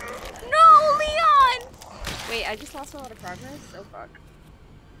 No, Leon! Wait, I just lost a lot of progress? Oh fuck.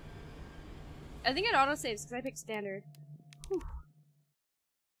 I think it autosaves because I picked standard. Whew.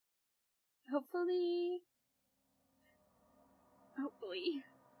 Hopefully.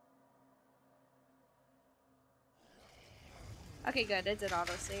 Okay, good. It did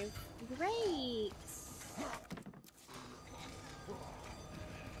autosave. Great!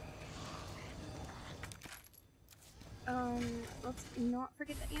 Let's not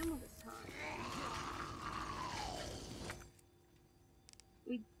forget the ammo this time.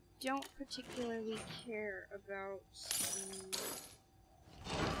 We don't particularly care about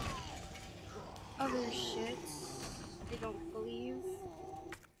other shit. I don't believe.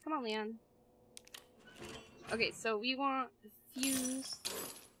 Come on, Leon. Okay, so we want the fuse.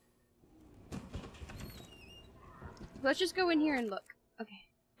 Let's just go in here and look. Okay.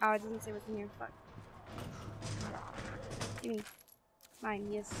 Oh, it doesn't say what's in here. Fuck. Give me.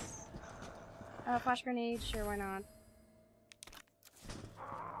 Mine, yes. Flash grenade, sure, why not?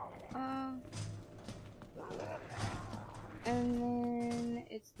 And then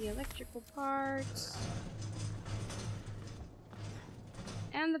it's the electrical parts.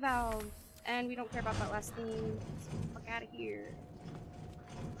 And the valve. And we don't care about that last thing. Let's get the fuck out of here.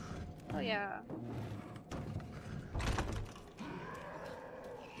 Oh yeah.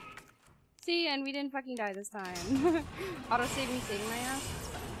 See, and we didn't fucking die this time. Auto-saving saving my ass.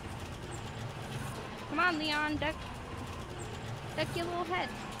 Come on, Leon, duck. Duck your little head.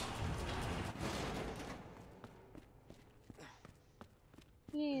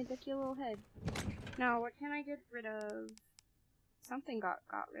 Yeah, duck your little head. Now, what can I get rid of? Something got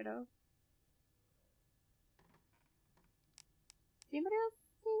rid of. Anybody else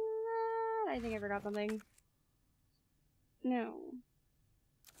seen that? I think I forgot something. No.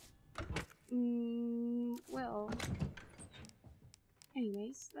 Well.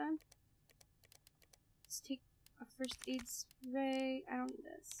 Anyways, then. Let's take a first aid spray. I don't need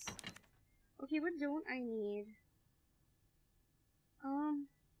this. Okay, what don't I need?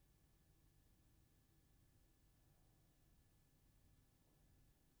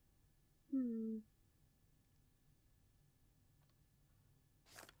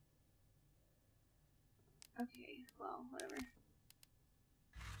 Okay, well, whatever.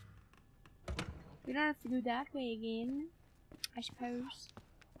 We don't have to go that way again, I suppose.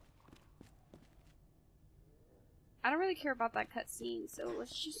 I don't really care about that cutscene, so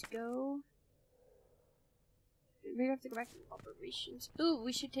let's just go. We have to go back to the operations. Ooh,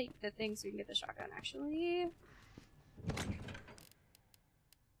 we should take the thing so we can get the shotgun, actually.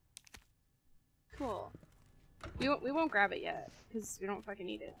 Cool. We won't grab it yet, because we don't fucking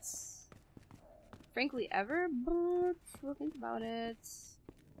need it. Frankly, ever, but we'll think about it.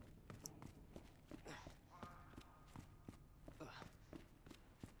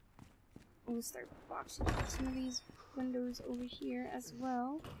 We'll start boxing up some of these windows over here as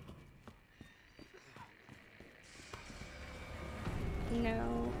well.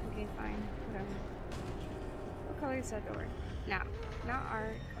 No. Okay, fine. Whatever. What color is that door? No. Not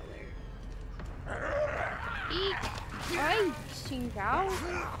our color. Eek! Ay! Chingao!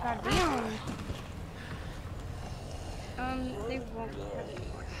 Goddamn! They won't have any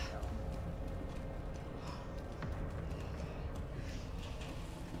more.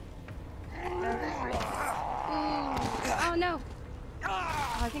 Oh no! Oh,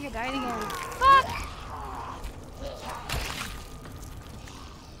 I think I died again. Fuck!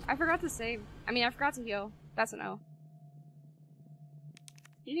 I forgot to save. I mean, I forgot to heal. That's an O.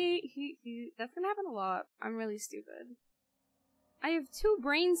 That's gonna happen a lot. I'm really stupid. I have 2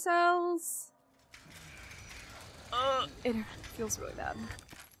 brain cells. It feels really bad.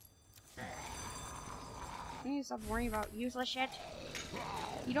 I need to stop worrying about useless shit.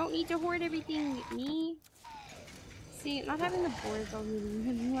 You don't need to hoard everything, me. See, not having the boards all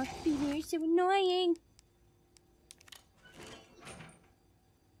must be so annoying.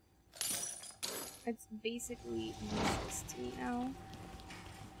 It's basically useless to me now.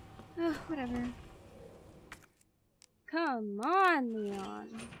 Ugh, whatever. Come on, Leon.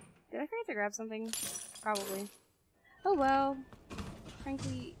 Did I forget to grab something? Probably. Oh well.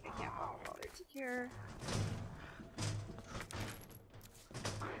 Frankly, I can't bother to care.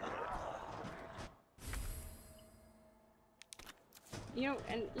 You know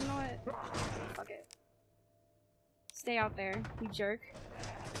what? Fuck it. Stay out there, you jerk.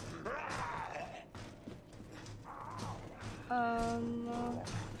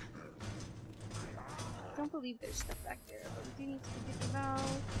 Don't believe there's stuff back there, but we do need to get the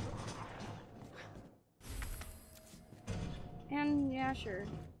valve. And yeah, sure.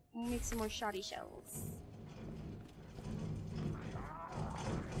 We'll make some more shoddy shells.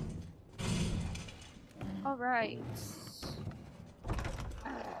 Alright.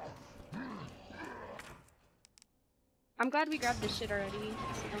 I'm glad we grabbed this shit already,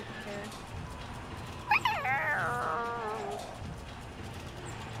 so I don't care.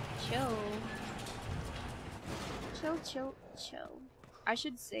 Chill. Chill, chill, chill. I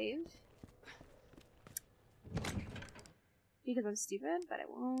should save. Because I'm stupid, but I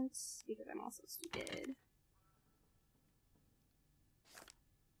won't. Because I'm also stupid.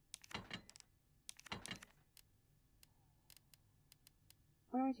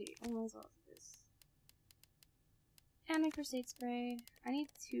 What do I do? I might as well do this. And my first aid spray. I need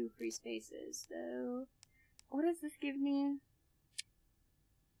 2 free spaces, though. What does this give me?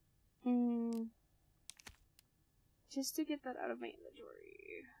 Just to get that out of my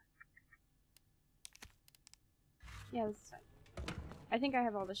inventory. Yeah, this is fine. I think I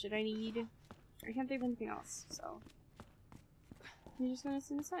have all the shit I need. I can't think of anything else, so I'm just gonna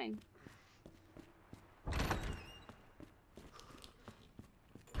assume it's fine.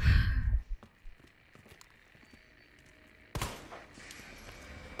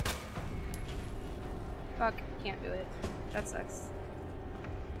 Fuck, can't do it. That sucks.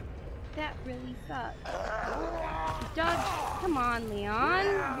 That really sucks. Doug, come on, Leon.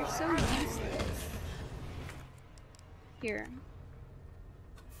 You're so useless. Here.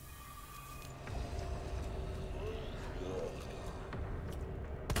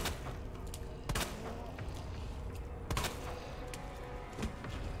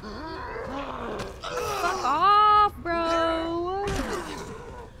 Fuck off, bro!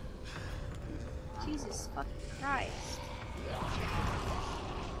 Jesus fucking Christ.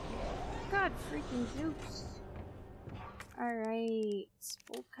 God freaking Zeus. Alright.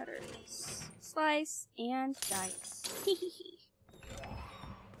 Bolt cutters. Slice and dice.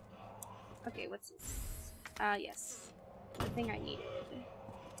 Okay, what's this? Yes. The thing I needed.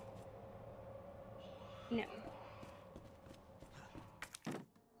 No.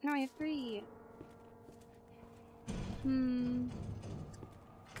 No, I have 3.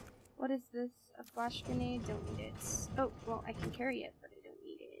 What is this? A flash grenade? Don't need it. Oh, well, I can carry it, but I don't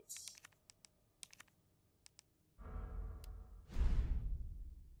need it.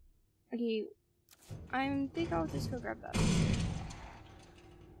 Okay, I think I'll just go grab that.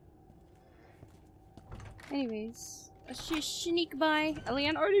 Anyways, let's just sneak by.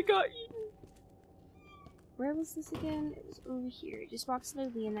 Leon already got eaten. Where was this again? It was over here. Just walk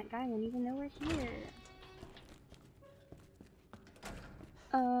slowly and that guy won't even know we're here.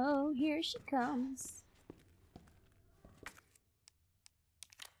 Oh, here she comes.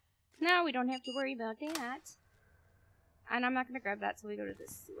 Now we don't have to worry about that. And I'm not gonna grab that till we go to the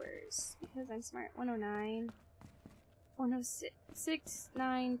sewers. Because I'm smart. 109. 106.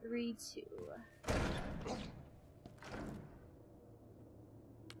 6932.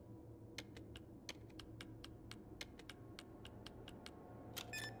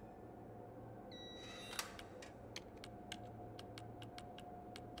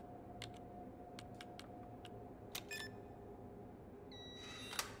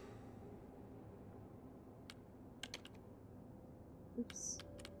 Oops.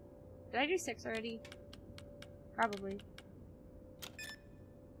 Did I do 6 already? Probably.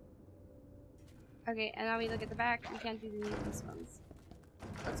 Okay, and now we look at the back. We can't do these ones.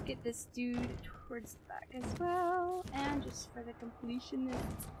 Let's get this dude towards the back as well. And just for the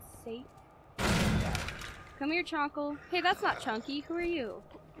completionist's sake. Come here, Chonkle. Hey, that's not Chunky. Who are you?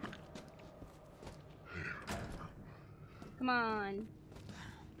 Come on.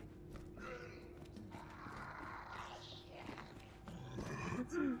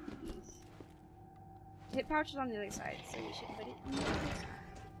 What's in these? Hit pouch is on the other side, so we should put it in the other side.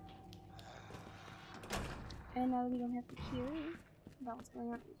 And now we don't have to hear about what's going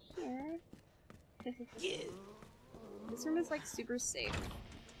on in here. This room is like super safe.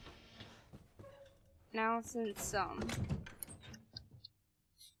 Now since what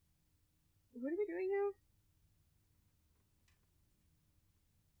are we doing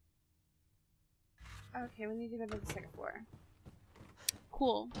now? Okay, we need to go to the second floor.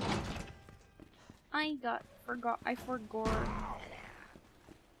 Cool. I forgot.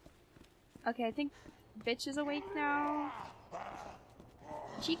 Okay, I think bitch is awake now.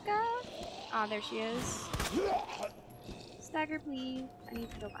 Chica? Ah, there she is. Stagger, please. I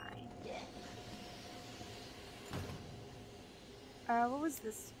need to go by. What was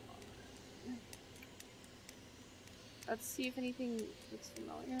this? Let's see if anything looks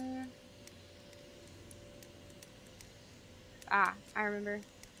familiar. Ah, I remember.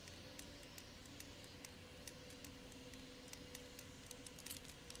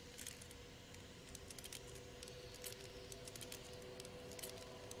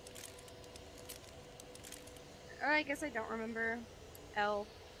 I guess I don't remember. L.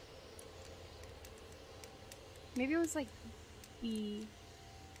 Maybe it was like B.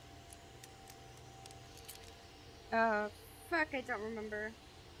 Fuck, I don't remember.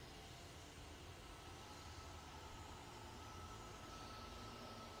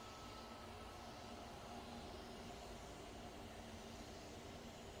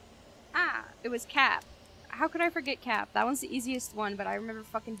 Ah, it was Cap. How could I forget Cap? That one's the easiest one, but I remember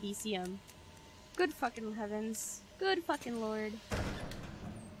fucking BCM. Good fucking heavens. Good fucking lord. What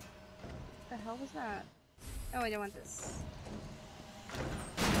the hell was that? Oh, I don't want this.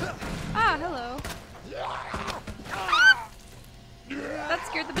 Ah, hello. That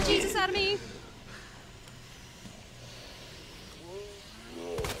scared the bejesus out of me.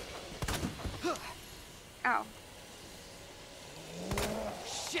 Ow.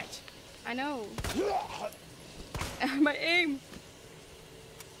 Shit! I know. My aim.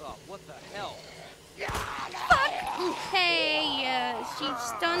 Oh, what the hell? Fuck! Hey, she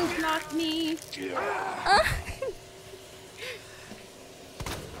stun blocked me.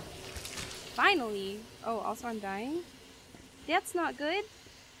 Finally. Oh, also I'm dying? That's not good.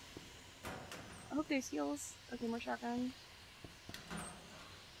 I hope there's heals. Okay, more shotgun.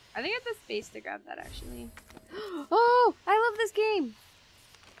 I think I have the space to grab that, actually. Oh! I love this game!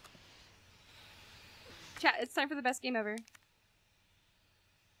 Chat, it's time for the best game ever.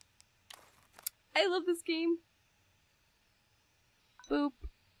 I love this game. Boop.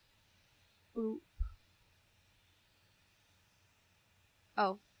 Boop.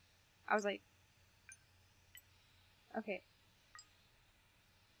 Oh. I was like... Okay.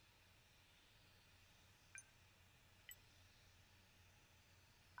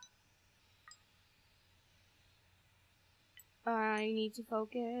 I need to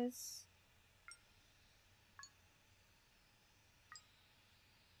focus.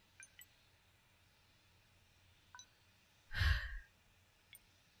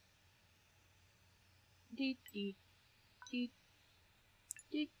 Deet deet deet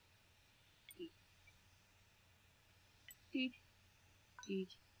deet deet deet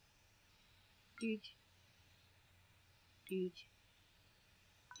deet deet deet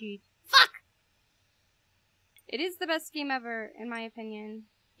deet. Fuck! It is the best game ever, in my opinion.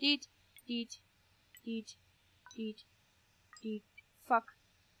 Deet, deet, deet, deet, deet. Fuck.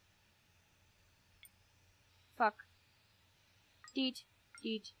 Fuck. Deet,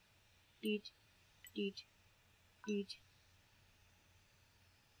 deet, deet, deet, deet,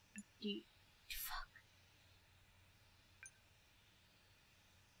 deet. Fuck.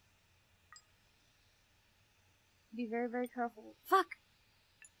 Be very, very careful. Fuck!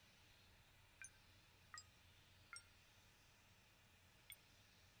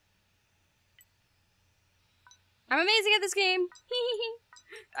 I'm amazing at this game!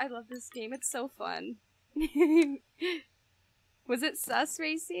 I love this game, it's so fun. Was it sus,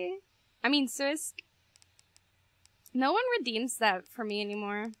 Racy? I mean, sus. No one redeems that for me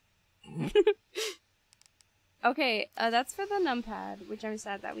anymore. Okay, that's for the numpad, which I'm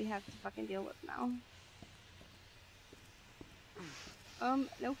sad that we have to fucking deal with now.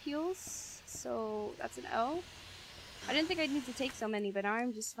 No heals, so that's an L. I didn't think I'd need to take so many, but now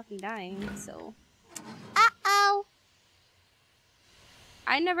I'm just fucking dying, so... Uh-oh!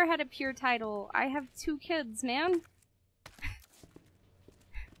 I never had a pure title. I have 2 kids, man.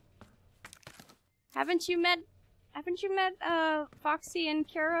 Haven't you met Foxy and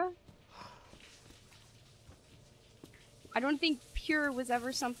Kara? I don't think pure was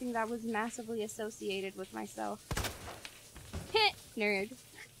ever something that was massively associated with myself. Heh, nerd.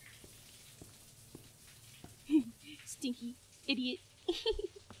 Stinky idiot.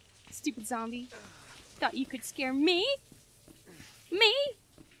 Stupid zombie. Thought you could scare me? Me?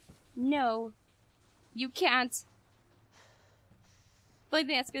 No. You can't. The only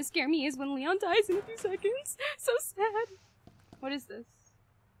thing that's gonna scare me is when Leon dies in a few seconds. So sad. What is this?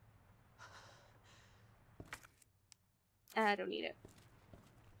 I don't need it.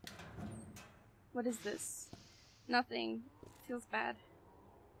 What is this? Nothing. Feels bad.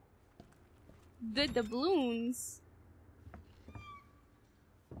 The doubloons.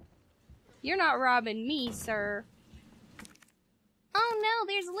 You're not robbing me, sir. Oh no,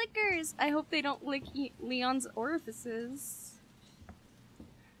 there's lickers! I hope they don't lick Leon's orifices.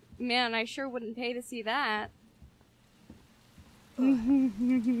 Man, I sure wouldn't pay to see that.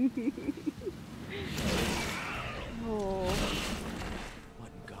 Oh.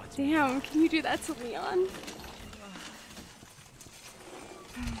 Damn, can you do that to Leon?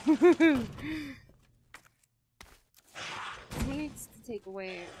 Someone needs to take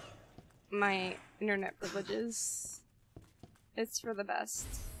away my internet privileges. It's for the best.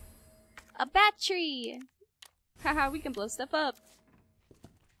 A battery! Haha, we can blow stuff up.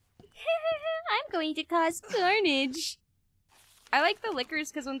 I'm going to cause carnage. I like the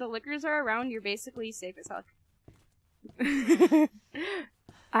lickers because when the lickers are around, you're basically safe as fuck.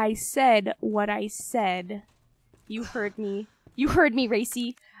 I said what I said. You heard me. You heard me,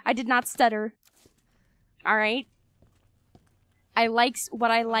 Racy. I did not stutter. Alright? I likes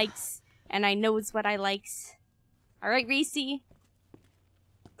what I likes, and I knows what I likes. Alright, Racy?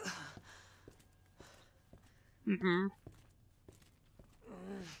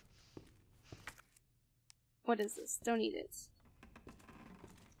 What is this? Don't eat it.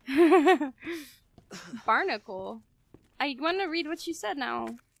 Barnacle. I want to read what you said now.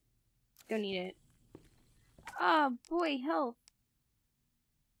 Don't eat it. Oh, boy, help.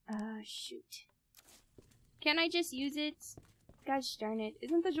 Shoot. Can I just use it? Gosh darn it.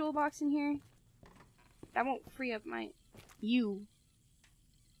 Isn't the jewel box in here? That won't free up my... You.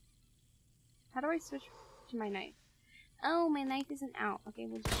 How do I switch to my knife? Oh, my knife isn't out. Okay,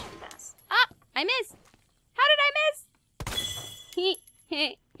 we'll just shoot this. Ah! I missed! How did I miss?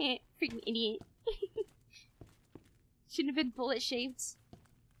 Freaking idiot. Shouldn't have been bullet shaped.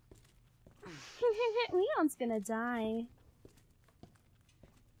 Leon's gonna die.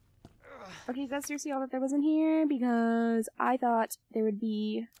 Okay, is that seriously all that there was in here? Because I thought there would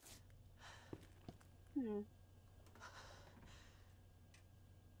be...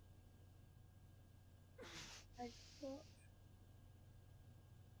 I thought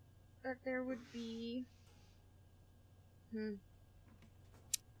that there would be...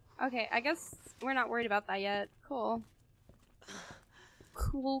 Okay, I guess we're not worried about that yet. Cool.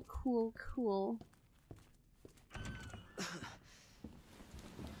 Cool, cool, cool.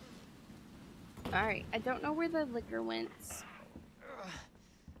 Alright, I don't know where the liquor went.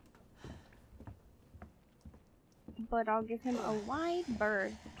 But I'll give him a wide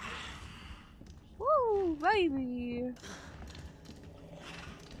berth. Woo, baby!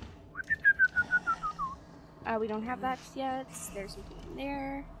 We don't have that yet. There's something in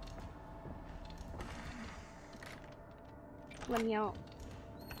there. Let me out.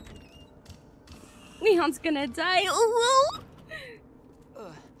 Leon's gonna die. Ooh.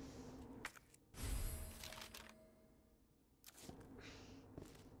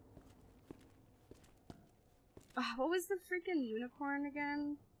 What was the freaking unicorn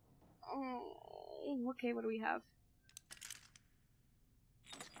again? Oh, okay, what do we have?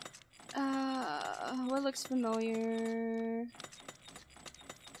 What looks familiar?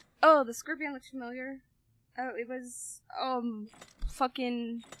 Oh, the scorpion looks familiar. Oh, it was,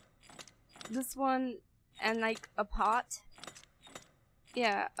 fucking this one and like a pot.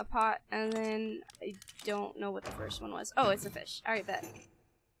 Yeah, a pot, and then I don't know what the first one was. Oh, it's a fish. Alright, bet.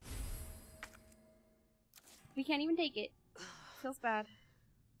 We can't even take it. Feels bad.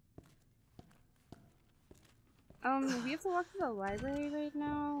 We have to walk to the library right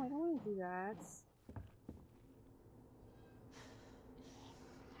now. I don't want to do that.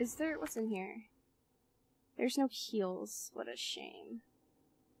 Is there... what's in here? There's no heals. What a shame.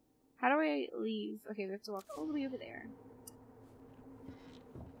 How do I leave? Okay, we have to walk all the way over there.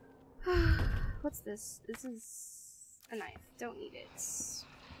 What's this? This is a knife. Don't need it.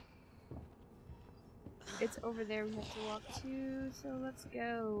 It's over there we have to walk to, so let's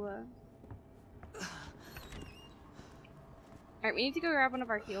go. Alright, we need to go grab one of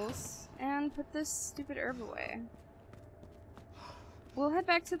our heals and put this stupid herb away. We'll head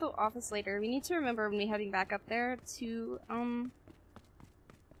back to the office later. We need to remember when we're heading back up there to,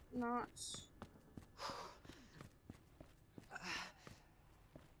 not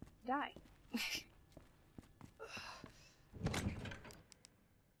die.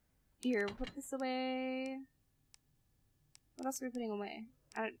 Here, we'll put this away. What else are we putting away?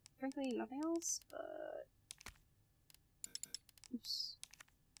 Frankly, nothing else, but... oops.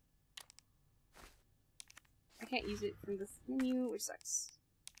 I can't use it from this menu, which sucks.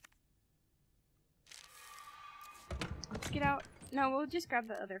 Let's get out. No, we'll just grab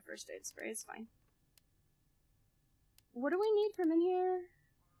the other first aid spray, it's fine. What do we need from in here?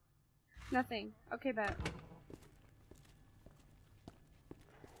 Nothing. Okay, bet.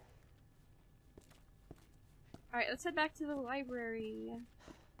 Alright, let's head back to the library.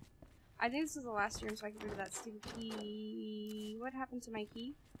 I think this is the last room so I can rid of that stupid key. What happened to my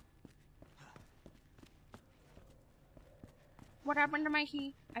key? What happened to my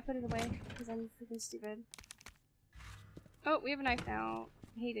key? I put it away because I'm freaking stupid. Oh, we have a knife now.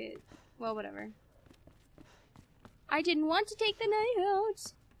 Hate it. Well, whatever. I didn't want to take the knife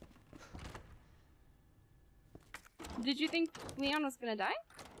out. Did you think Leon was gonna die?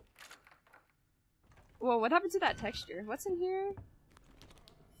 Whoa, what happened to that texture? What's in here?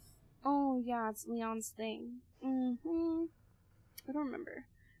 Oh, yeah, it's Leon's thing. I don't remember.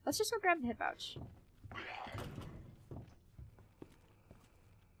 Let's just go grab the hip pouch.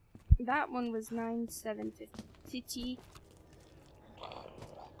 That one was 9,750.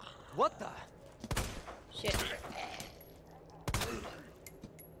 What the? Shit.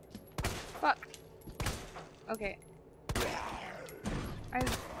 Fuck. Okay. I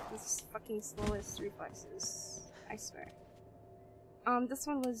have the fucking slowest reflexes. I swear. This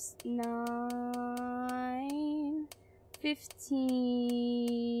one was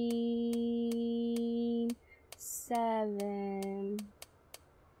 9,15, 7.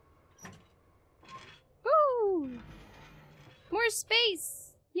 Woo! More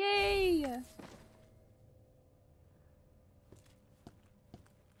space! Yay!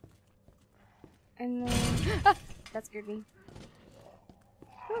 And then... ah! That scared me.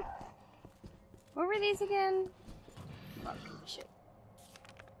 Whew. What were these again? Fuck. Shit.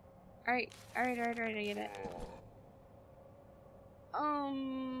 Alright, I get it.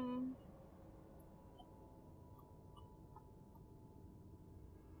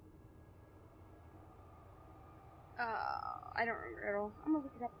 I don't remember at all. I'm gonna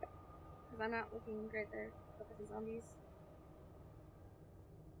look it up. Because I'm not looking great there. Look at the zombies.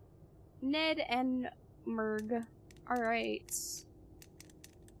 Ned and Merg. Alright.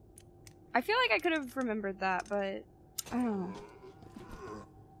 I feel like I could have remembered that, but I don't know.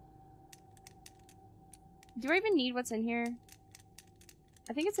 Do I even need what's in here?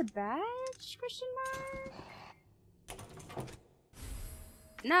 I think it's a badge? Question mark?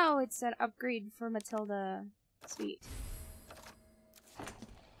 No, it's an upgrade for Matilda. Sweet.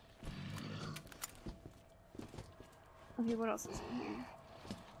 Okay, what else is in here?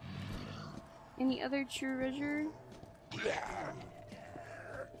 Any other treasure?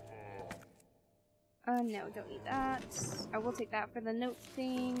 No, don't need that. I will take that for the note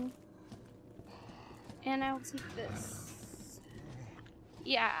thing. And I will take this.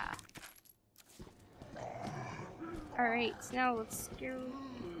 Yeah. Alright, now let's go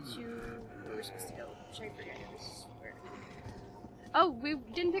to where we're supposed to go. Should I forget this? Where? Oh, we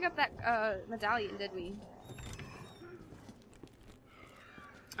didn't pick up that medallion, did we?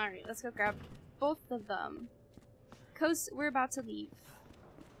 Alright, let's go grab both of them. Coast, we're about to leave.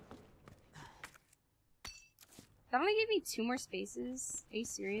 That only gave me 2 more spaces. Are you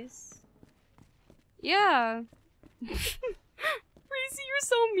serious? Yeah. Reese, you're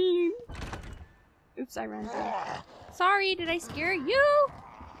so mean. Oops, I ran through. Sorry, did I scare you?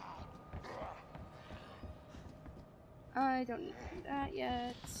 I don't need to do that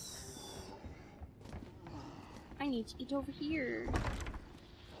yet. I need to get over here.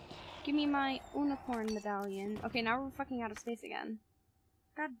 Give me my unicorn medallion. Okay, now we're fucking out of space again.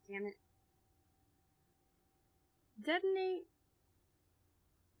 God damn it. Detonate.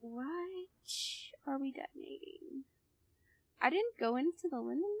 What are we detonating? I didn't go into the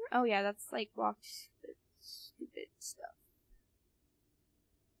linen room? Oh yeah, that's like locked stupid stuff.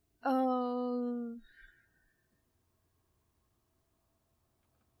 Oh.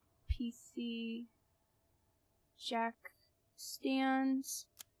 PC. Jack stands.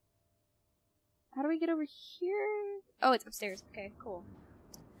 How do we get over here? Oh, it's upstairs. Okay, cool.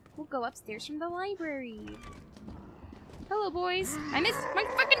 We'll go upstairs from the library. Hello, boys. I missed my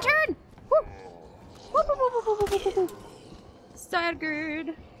fucking turn! Woo! Woo, woo, woo, woo, woo, woo, woo, woo. Staggered.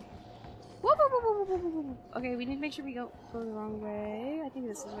 Woo, woo, woo, woo, woo, woo, woo. Okay, we need to make sure we go the wrong way. I think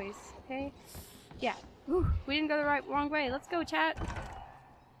this is the way. Okay. Yeah. Whew. We didn't go the wrong way. Let's go, chat.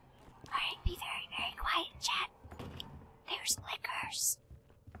 Alright, be very, very quiet, chat. There's liquors.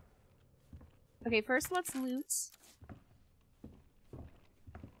 Okay, first let's loot.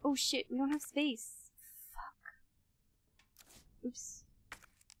 Oh shit, we don't have space. Fuck. Oops.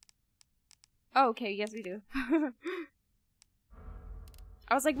 Oh, okay, yes we do.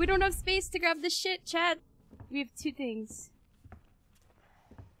 I was like, we don't have space to grab this shit, chat. We have 2 things.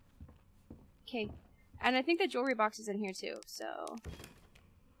 Okay. And I think the jewelry box is in here too, so...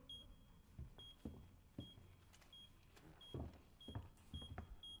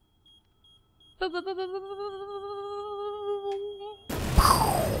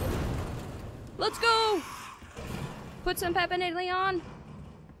 Let's go! Put some pep in it, Leon!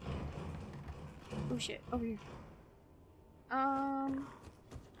 Oh shit, over here.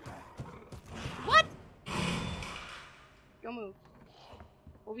 What? Don't move.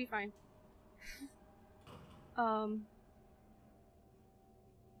 We'll be fine.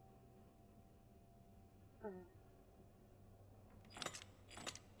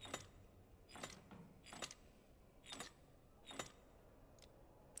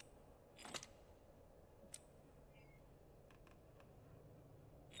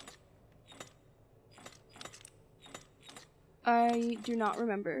 I do not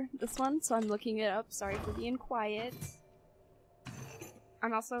remember this one, so I'm looking it up. Sorry for being quiet.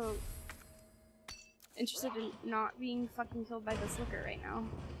 I'm also interested in not being fucking killed by this liquor right now.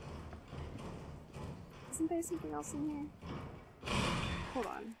 Isn't there something else in here? Hold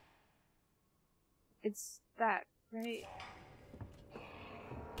on. It's that, right?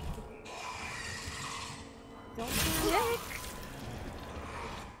 Don't panic!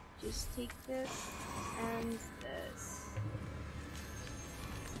 Just take this and this.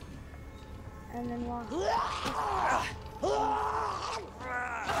 And then walk. No!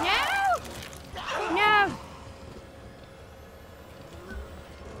 No!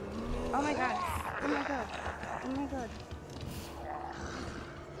 Oh my god. Oh my god. Oh my god.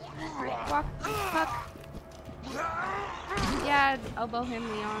 Alright, walk. Fuck. Yeah, elbow him,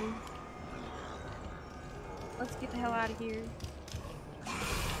 Leon. Let's get the hell out of here.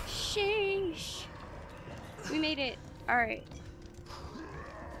 Sheesh. We made it. Alright.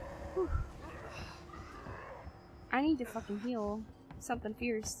 I need to fucking heal something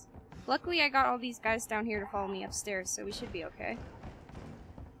fierce. Luckily, I got all these guys down here to follow me upstairs, so we should be okay.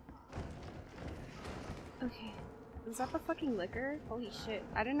 Okay. Was that the fucking liquor? Holy shit.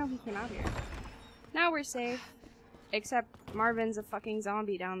 I didn't know he came out here. Now we're safe. Except Marvin's a fucking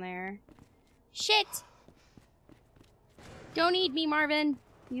zombie down there. Shit! Don't eat me, Marvin!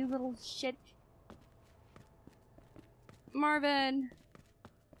 You little shit. Marvin!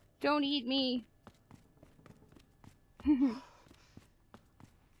 Don't eat me!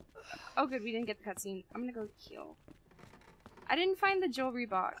 Oh good, we didn't get the cutscene. I'm gonna go heal. I didn't find the jewelry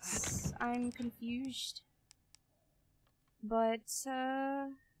box. I'm confused. But,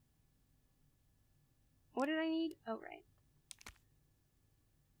 what did I need? Oh, right.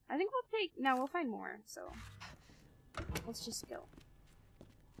 I think we'll take... No, we'll find more, so... Let's just go.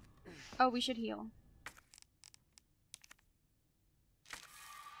 Oh, we should heal.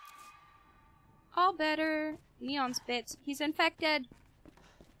 All better. Leon's bit. He's infected.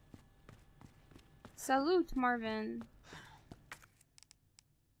 Salute, Marvin.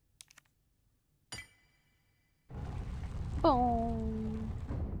 Boom.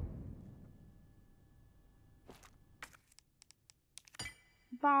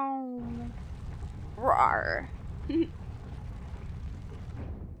 Boom. Roar. Boom.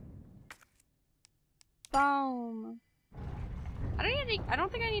 I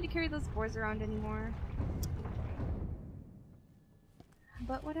don't think I need to carry those boards around anymore.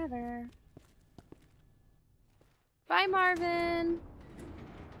 But whatever. Bye, Marvin.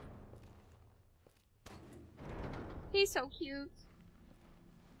 He's so cute.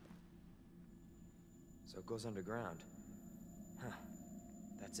 So it goes underground. Huh.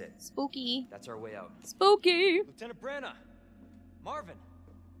 That's it. Spooky. That's our way out. Spooky. Lieutenant Branna! Marvin!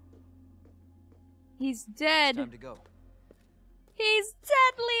 He's dead. It's time to go. He's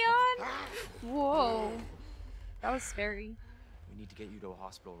dead, Leon! Whoa. That was scary. We need to get you to a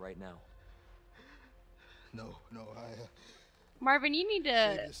hospital right now. No, I... Marvin, you need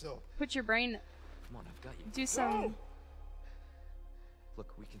Save to yourself. put your brain... Come on, I've got you. Do some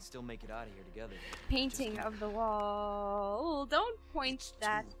Look, we can still make it out of here together. painting of the wall. Don't point It's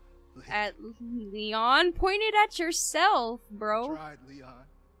that too late. at Leon. Point it at yourself, I bro. tried, Leon.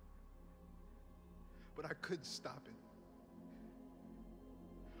 But I couldn't stop it.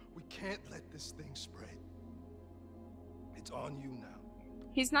 We can't let this thing spread. It's on you now.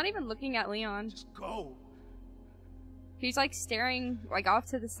 He's not even looking at Leon. Just go. He's like staring like off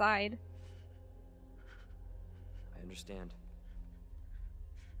to the side. I understand.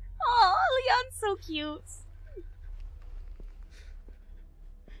 Oh, Leon's so cute.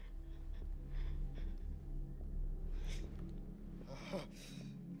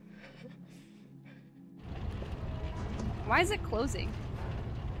 Why is it closing?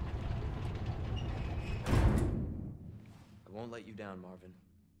 I won't let you down, Marvin.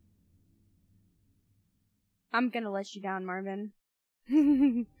 I'm gonna let you down, Marvin.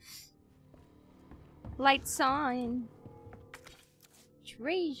 Lights on.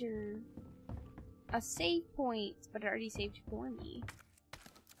 Treasure. A save point, but it already saved for me.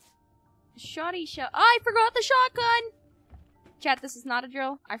 Shoddy shot. Oh, I forgot the shotgun! Chat, this is not a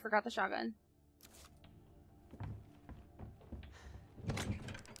drill. I forgot the shotgun.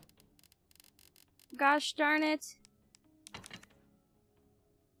 Gosh darn it.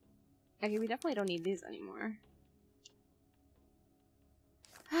 Okay, we definitely don't need these anymore.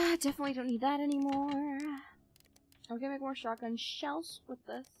 Definitely don't need that anymore. I'm gonna make more shotgun shells with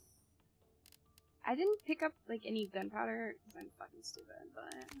this. I didn't pick up, like, any gunpowder, because I'm fucking stupid,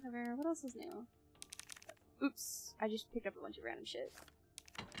 but whatever. What else is new? Oops. I just picked up a bunch of random shit.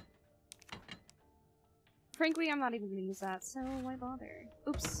 Frankly, I'm not even gonna use that, so why bother?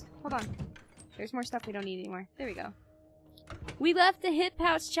 Oops. Hold on. There's more stuff we don't need anymore. There we go. We left the hip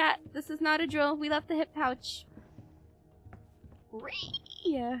pouch, chat. This is not a drill. We left the hip pouch.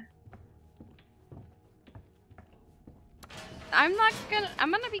 Yeah. I'm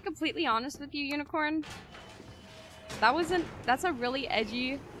gonna be completely honest with you, Unicorn. That's a really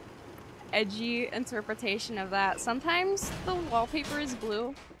edgy interpretation of that. Sometimes the wallpaper is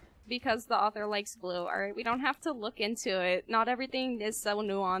blue because the author likes blue, alright? We don't have to look into it. Not everything is so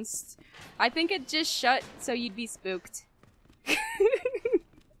nuanced. I think it just shut so you'd be spooked.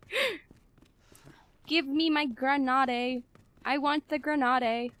 Give me my grenade. I want the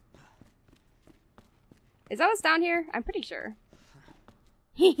grenade. Is that what's down here? I'm pretty sure.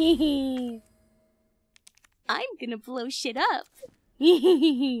 I'm gonna blow shit up.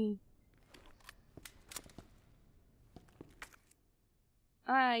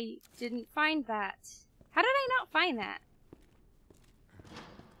 I didn't find that. How did I not find that?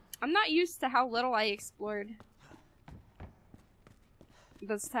 I'm not used to how little I explored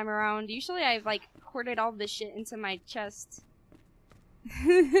this time around. Usually I've like hoarded all this shit into my chest.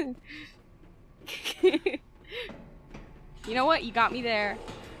 You know what? You got me there.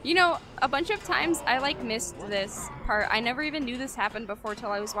 You know, a bunch of times I like missed this part. I never even knew this happened before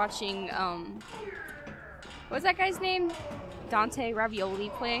till I was watching what's that guy's name? Dante Ravioli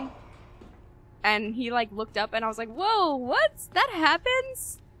play. And he like looked up and I was like, whoa, what? That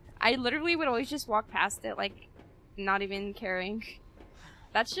happens? I literally would always just walk past it, like not even caring.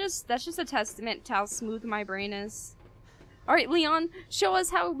 That's just a testament to how smooth my brain is. Alright, Leon, show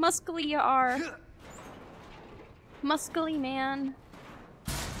us how muscly you are. Muscly man.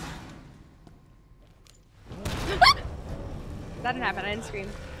 That didn't happen, I didn't scream.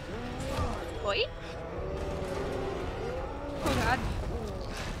 Boy? Oh god.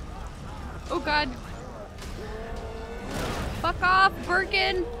 Oh god. Fuck off,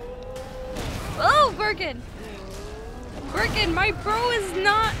 Birkin! Oh, Birkin! Birkin, my bro is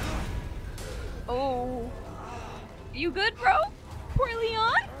not... Oh. You good, bro? Poor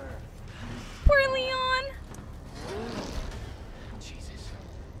Leon? Poor Leon? Jesus.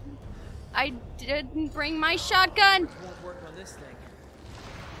 I didn't bring my shotgun! Won't work on this thing.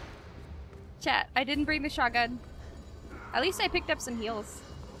 Chat, I didn't bring the shotgun. At least I picked up some heals.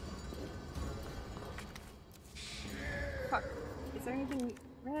 Fuck. Is there anything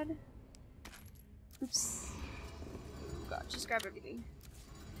red? Oops. Oh god, just grab everything.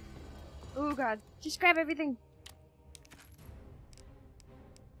 Oh god, just grab everything.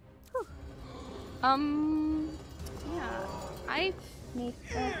 Whew. Yeah. I made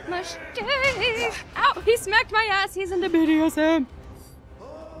a mistake. Ow! He smacked my ass. He's into BDSM.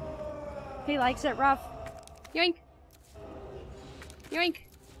 He likes it rough. Yoink. Yoink.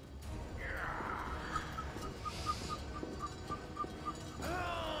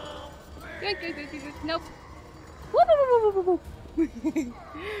 Yoink, yoink, yoink, yoink. Nope. Woo, woo, woo, woo, woo, woo.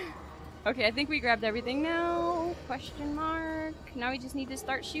 Okay, I think we grabbed everything now. Question mark. Now we just need to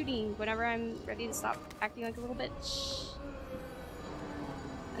start shooting whenever I'm ready to stop acting like a little bitch.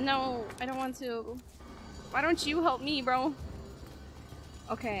 No, I don't want to. Why don't you help me, bro?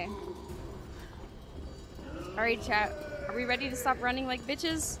 Okay. Alright, chat. Are we ready to stop running like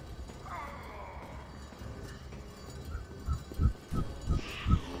bitches?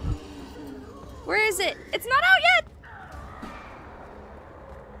 Where is it? It's not out yet!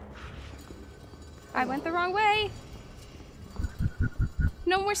 I went the wrong way.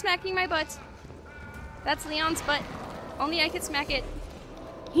 No more smacking my butt. That's Leon's butt. Only I can smack it.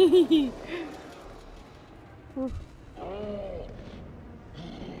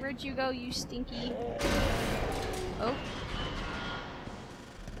 Where'd you go, you stinky? Oh.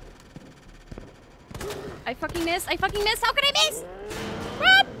 I fucking missed. I fucking missed. How could I miss?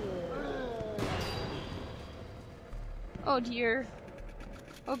 Run! Oh dear.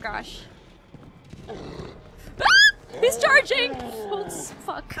 Oh gosh. Ah! He's charging! Oh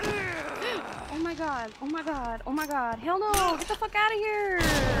fuck. Oh my god. Oh my god. Oh my god. Hell no! Get the fuck out of here!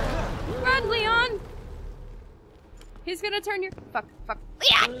 Run, Leon! He's gonna turn your fuck.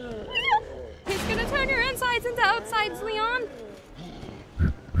 Leon! Leon! He's gonna turn your insides into outsides, Leon!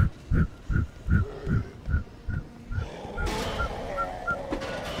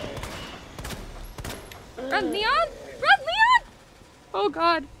 Run, Leon! Run, Leon! Oh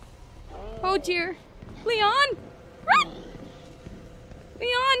god. Oh dear. Leon! Run!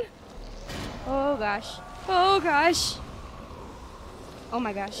 Leon! Oh gosh. Oh gosh. Oh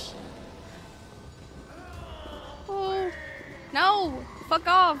my gosh. Oh. No! Fuck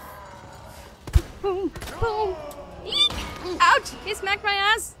off! Boom! Boom! Eek! Ouch! He smacked my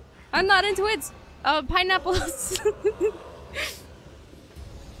ass! I'm not into it! Pineapples!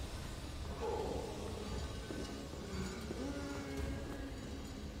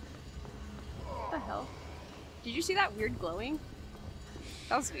 What the hell? Did you see that weird glowing?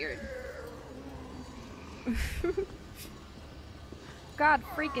 That was weird. God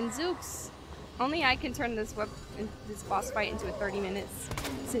freaking Zooks! Only I can turn this this boss fight into a 30-minute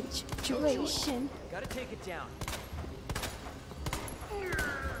situation. Gotta take it down.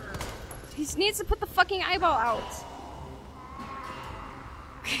 He needs to put the fucking eyeball out.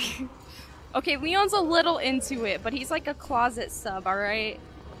 Okay, Leon's a little into it, but he's like a closet sub, alright?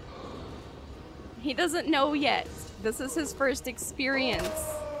 He doesn't know yet. This is his first experience.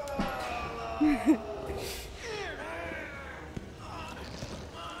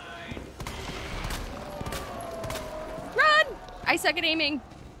 Run! I suck at aiming.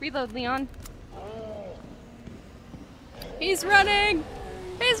 Reload, Leon. He's running!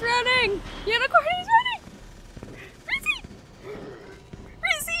 He's running! Unicorn, he's running! Rizzy!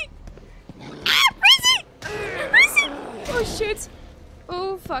 Rizzy! Ah! Rizzy! Rizzy! Oh shit!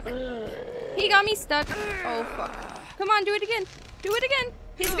 Oh fuck. He got me stuck. Oh fuck. Come on, do it again. Do it again.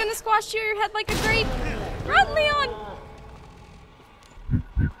 He's gonna squash your head like a grape. Run, Leon!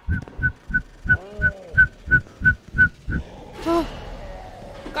 Oh.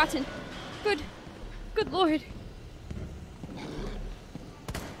 Gotten. Good. Good lord.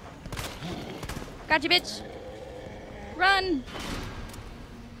 Gotcha, bitch. Run.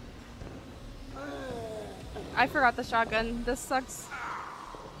 I forgot the shotgun. This sucks.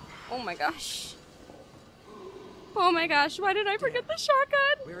 Oh my gosh. Oh my gosh, why did I forget the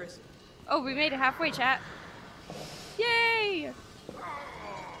shotgun? Where is it? Oh, we made it halfway, chat. Yay!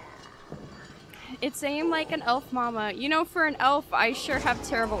 It's aimed like an elf mama. You know, for an elf, I sure have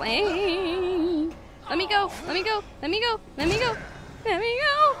terrible aim. Let me go, let me go, let me go, let me go, let me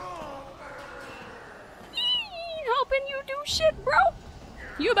go. Helping you do shit, bro.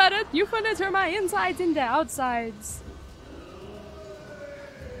 You finna turn my insides into outsides.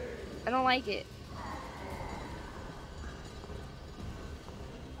 I don't like it.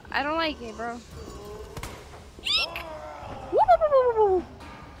 I don't like it, bro. Eek! Woo, woo, woo, woo, woo.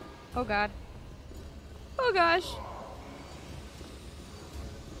 Oh god. Oh gosh.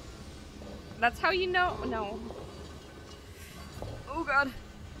 That's how you know. No. Oh god.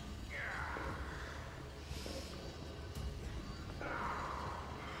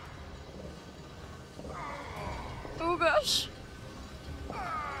 Oh gosh.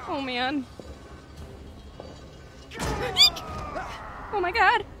 Oh man. Oh my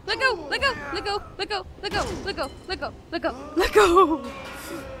god. Let go. Let go. Let go. Let go. Let go. Let go. Let go. Let go. Let go.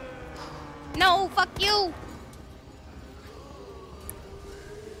 No, fuck you.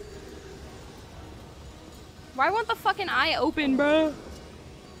 Why won't the fucking eye open, bro?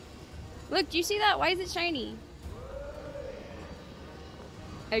 Look, do you see that? Why is it shiny?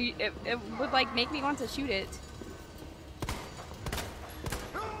 It would like make me want to shoot it.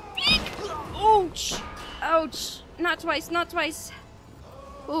 Ouch! Ouch! Not twice, not twice.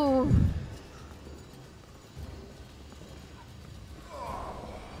 Ooh.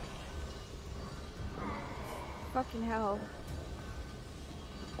 Fucking hell.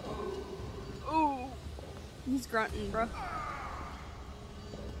 Ooh. He's grunting, bro.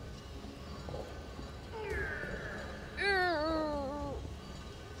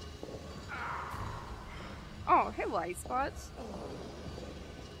 Oh, hey, light spots.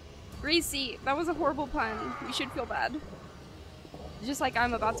 Reese, that was a horrible pun. You should feel bad. Just like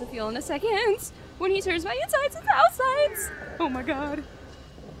I'm about to feel in a second when he turns my insides into outsides. Oh my god.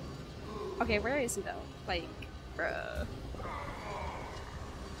 Okay, where is he though? Like, bruh.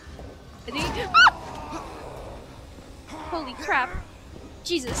 I think ah! Holy crap.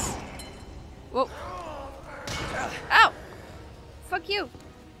 Jesus. Whoa. Ow! Fuck you.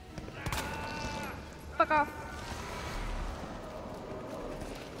 Fuck off.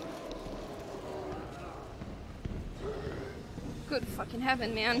 Good fucking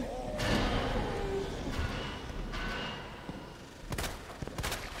heaven, man.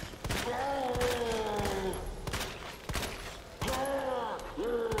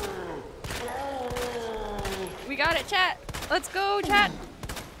 We got it, chat. Let's go, chat.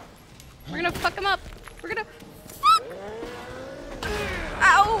 We're gonna fuck him up. We're gonna fuck.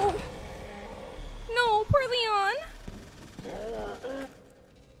 Ow! No, poor Leon.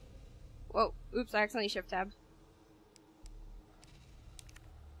 Whoa! Oops! I accidentally shift tabbed.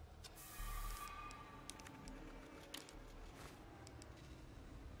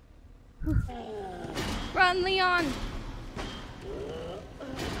 Run, Leon!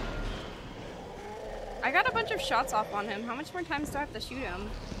 I got a bunch of shots off on him. How much more times do I have to shoot him?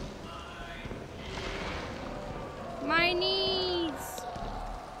 My knees!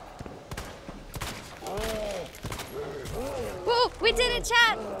 Whoa! We did it,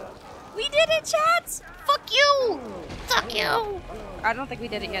 chat! We did it, chat! Fuck you! Fuck you! I don't think we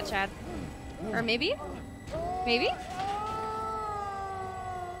did it yet, chat. Or maybe? Maybe?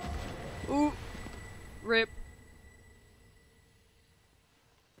 Ooh. Rip.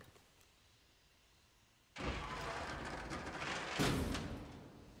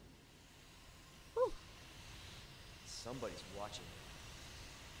 Ooh. Somebody's watching.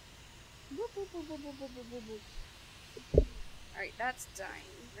 Alright, that's dying.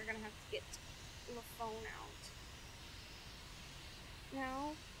 We're gonna have to get the phone out.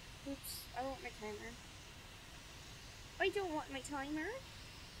 No. Oops, I want my timer. I don't want my timer.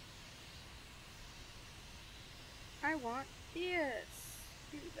 I want this.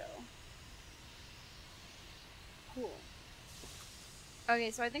 Here we go. Cool. Okay,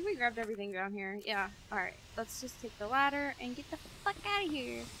 so I think we grabbed everything down here. Yeah, alright. Let's just take the ladder and get the fuck out of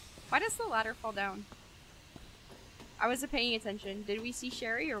here. Why does the ladder fall down? I wasn't paying attention. Did we see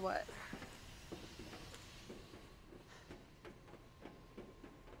Sherry or what?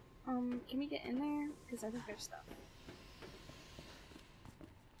 Can we get in there? Because I think there's stuff.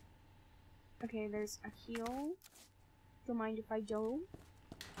 Okay, there's a heal. Don't mind if I don't.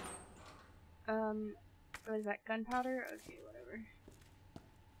 What is that? Gunpowder? Okay, whatever.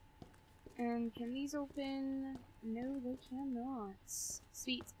 And can these open? No, they cannot.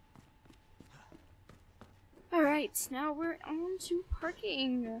 Sweet. Alright, now we're on to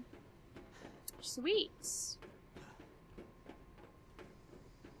parking. Sweet.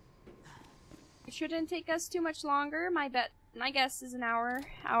 It shouldn't take us too much longer. My guess is an hour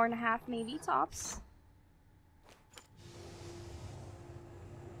and a half maybe, tops.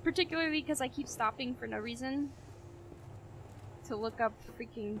 Particularly because I keep stopping for no reason. To look up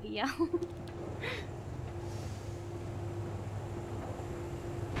freaking DL.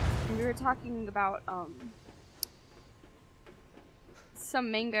 We were talking about,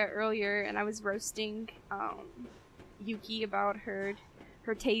 some manga earlier, and I was roasting, Yuki about her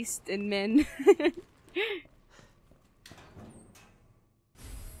taste in men. Ooh, we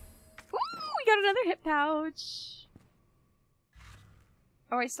got another hip pouch!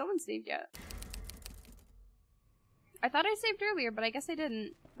 Oh, I still haven't saved yet. I thought I saved earlier, but I guess I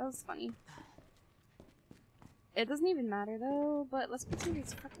didn't. That was funny. It doesn't even matter though, but let's put some of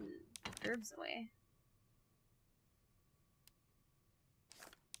these fucking herbs away.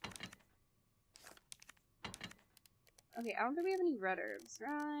 Okay, I don't think we have any red herbs,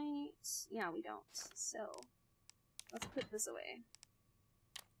 right? Yeah, we don't. So, let's put this away.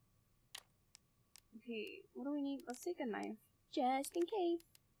 Okay, what do we need? Let's take a knife. Just in case.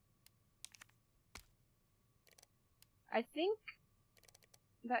 I think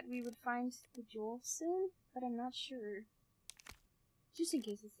that we would find the jewel soon, but I'm not sure. Just in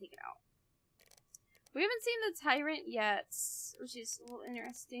case, let's take it out. We haven't seen the tyrant yet, which is a little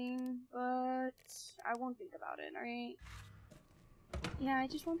interesting, but I won't think about it, alright? Yeah, I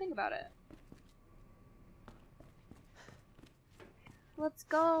just won't think about it. Let's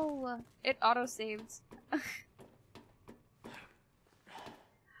go! It auto-saved.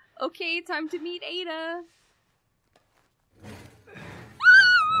 Okay, time to meet Ada!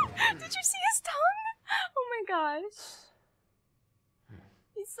 Did you see his tongue? Oh my gosh.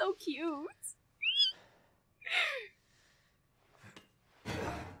 He's so cute.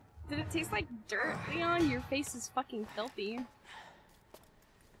 Did it taste like dirt, Leon? Your face is fucking filthy.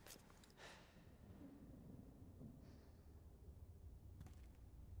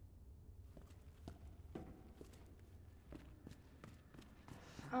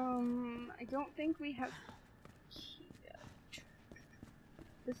 I don't think we have key yet.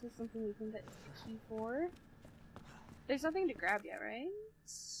 This is something we can get the key for. There's nothing to grab yet, right?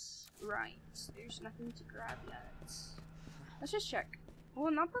 Right. There's nothing to grab yet. Let's just check.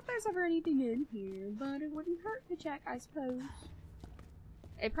 Well, not that there's ever anything in here, but it wouldn't hurt to check, I suppose.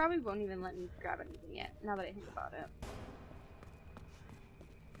 It probably won't even let me grab anything yet, now that I think about it.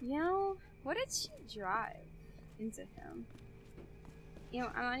 You know, what did she drive into him? You know,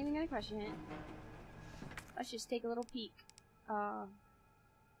 I'm not even gonna question it. Let's just take a little peek.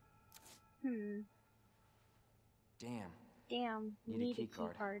 Damn, you need a key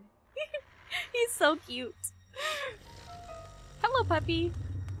card. He's so cute. Hello, puppy. You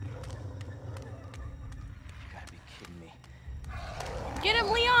gotta be kidding me. Get him,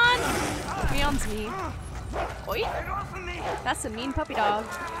 Leon! Leon's mean. Oi! That's a mean puppy dog.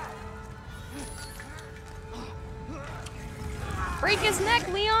 Break his neck,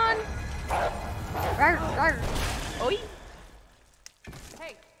 Leon! Rawr, rawr. Oi!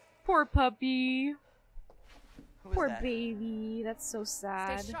 Hey! Poor puppy. Poor that? baby. That's so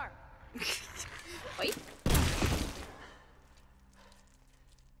sad. Stay sharp. Oi!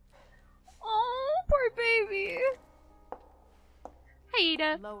 Oh, poor baby. Hey,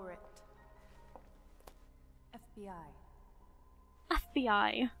 Ada. Lower it. FBI.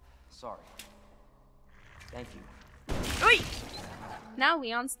 FBI. Sorry. Thank you. Oi! Now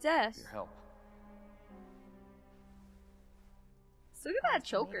Leon's dead. For your help. So look at that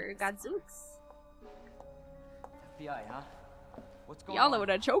choker. Gadzooks. FBI, huh? What's going Y'all on? know what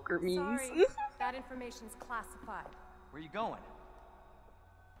a choker means. Sorry, that information's classified. Where you going?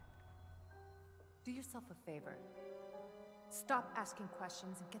 Do yourself a favor. Stop asking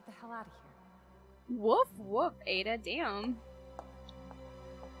questions and get the hell out of here. Woof woof, Ada. Damn.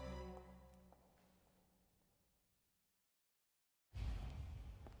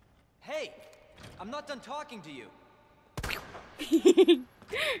 Hey! I'm not done talking to you.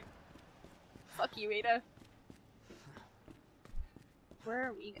 Fuck you, Ada. Where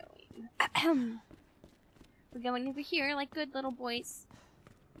are we going? We're going over here like good little boys.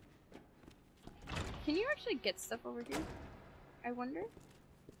 Can you actually get stuff over here? I wonder?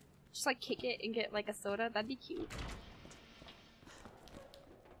 Just like kick it and get like a soda? That'd be cute.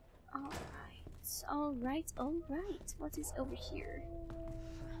 Alright, alright, alright. What is over here?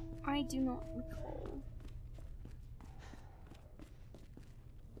 I do not recall.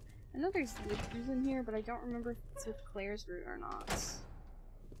 I know there's liquors in here, but I don't remember if it's with Claire's root or not.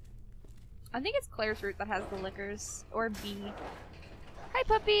 I think it's Claire's root that has the liquors. Or B. Hi,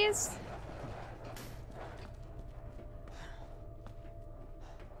 puppies!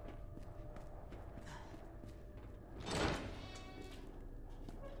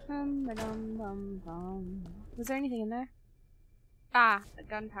 Was there anything in there? Ah, the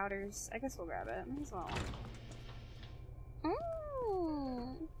gunpowders. I guess we'll grab it. Might as well.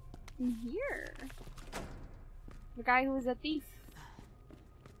 Oh, in here. The guy who was a thief.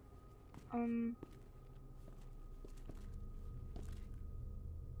 What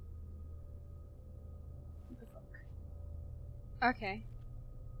the fuck? Okay.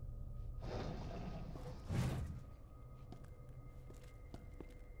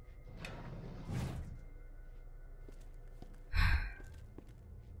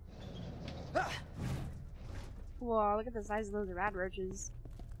 Whoa, look at the size of those rad roaches.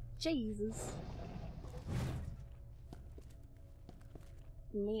 Jesus.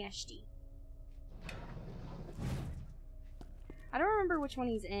 Nasty. I don't remember which one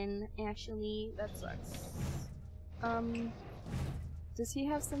he's in, actually. That sucks. Does he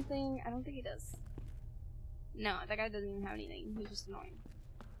have something? I don't think he does. No, that guy doesn't even have anything. He's just annoying.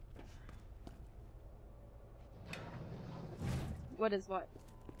 What is what?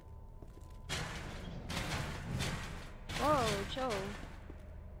 Whoa, chill.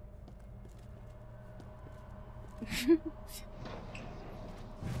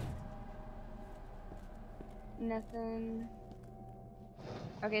 Nothing.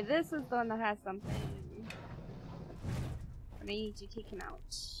 Okay, this is the one that has something. I need to take him out.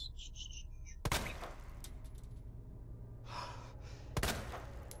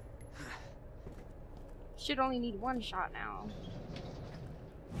 Should only need one shot now.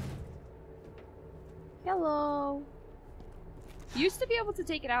 Hello. Used to be able to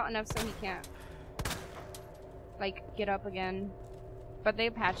take it out enough so he can't, like, get up again. But they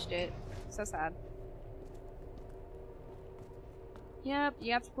patched it. So sad. Yep,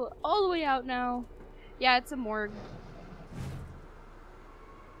 you have to pull it all the way out now. Yeah, it's a morgue.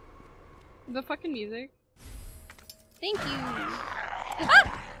 The fucking music. Thank you.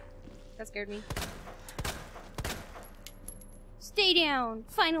 Ah! That scared me. Stay down.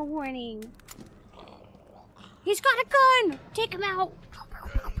 Final warning. He's got a gun! Take him out!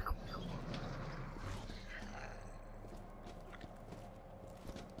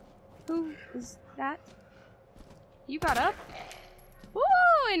 Who is that? You got up? Woo!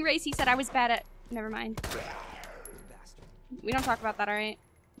 And Racy said I was bad at... Never mind. We don't talk about that, alright?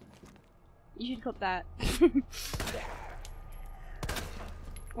 You should clip that.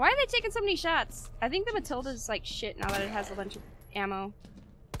 Why are they taking so many shots? I think the Matilda's like shit now that it has a bunch of ammo.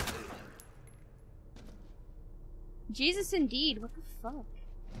 Jesus indeed, what the fuck?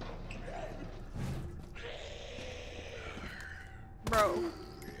 Bro.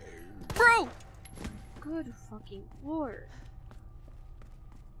 Bro! Good fucking lord.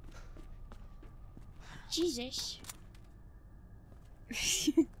 Jesus.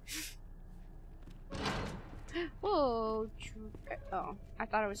 Whoa. Oh, I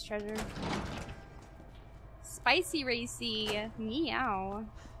thought it was treasure. Spicy Racy. Meow.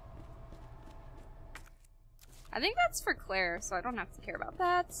 I think that's for Claire, so I don't have to care about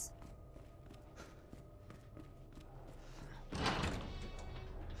that.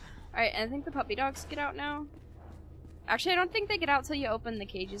 Alright, I think the puppy dogs get out now. Actually, I don't think they get out till you open the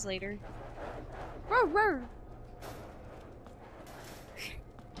cages later. Roar, roar.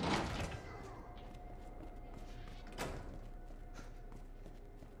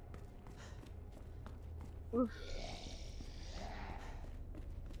 Oof.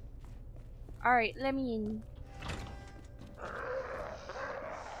 Alright, let me in.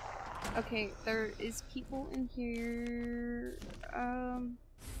 Okay, there is people in here.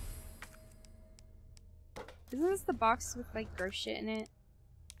 Isn't this the box with like gross shit in it?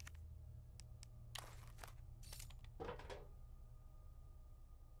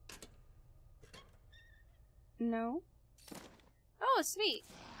 No? Oh, sweet.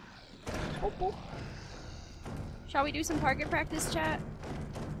 Oh, oh. Shall we do some target practice, chat?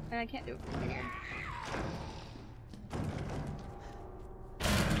 And I can't do it from here.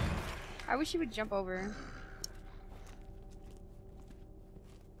 I wish you would jump over.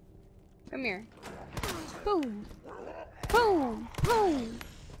 Come here. Boom. Boom. Boom.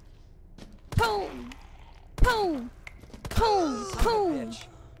 Boom. Boom. Boom. Boom.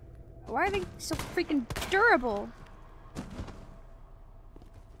 Why are they so freaking durable?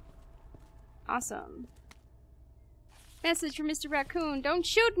 Awesome. Message from Mr. Raccoon. Don't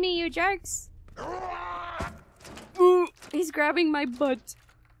shoot me, you jerks! Ooh, he's grabbing my butt.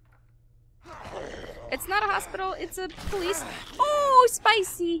 It's not a hospital, it's a police. Oh,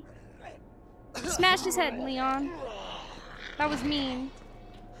 spicy! Smashed his head, Leon. That was mean.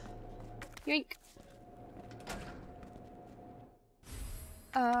 Yoink.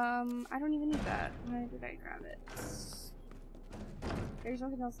 I don't even need that. Why did I grab it? There's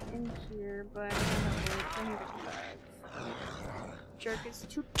nothing else in here, but I don't have it. Jerk is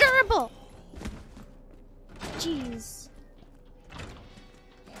too durable! Jeez.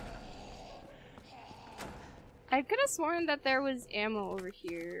 I could have sworn that there was ammo over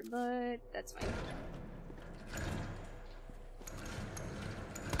here, but that's fine.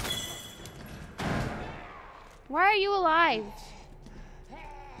 Why are you alive?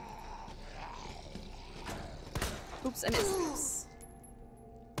 Oops, I missed.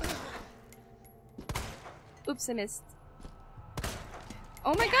 Oops, I missed.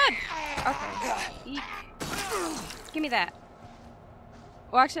 Oh my god! Okay. Eek. Give me that.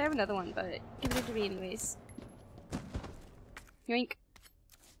 Well, actually, I have another one, but give it to me anyways. Yoink.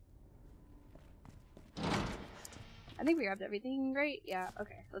 I think we grabbed everything, right? Yeah,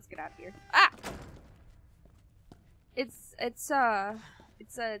 okay, let's get out of here. Ah! It's a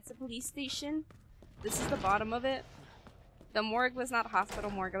police station. This is the bottom of it. The morgue was not a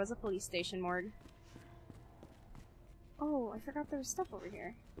hospital morgue, it was a police station morgue. Oh, I forgot there was stuff over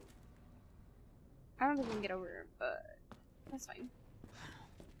here. I don't think we can get over it, but that's fine.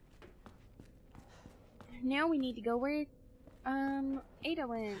 Now we need to go where Ada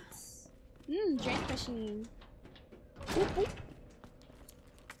went. Drink machine. Whoop, whoop.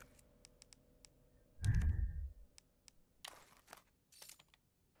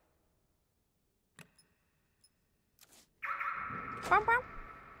 Bum, bum.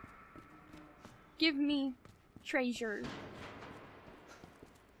 Give me treasure.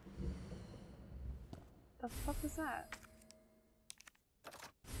 The fuck was that?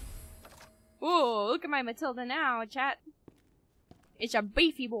 Ooh, look at my Matilda now, chat. It's a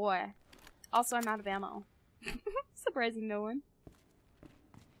beefy boy. Also, I'm out of ammo. Surprising no one.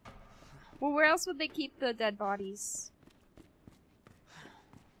 Well, where else would they keep the dead bodies?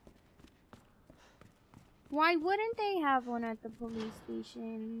 Why wouldn't they have one at the police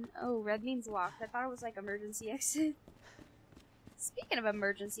station? Oh, red means locked. I thought it was like emergency exit. Speaking of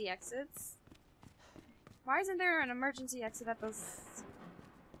emergency exits, why isn't there an emergency exit at this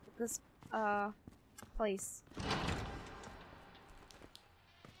place?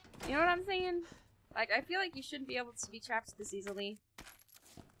 You know what I'm saying? Like, I feel like you shouldn't be able to be trapped this easily.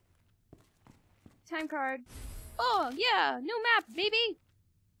 Time card. Oh, yeah! New map, baby!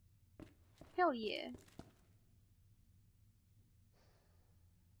 Hell yeah.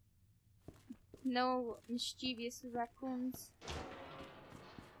 No mischievous raccoons.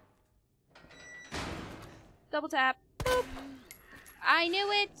 Double tap. Boop. I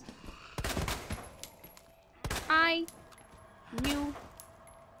knew it! I knew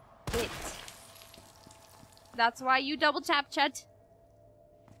it. That's why you double tap, Chet.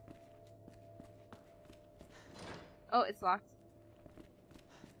 Oh, it's locked.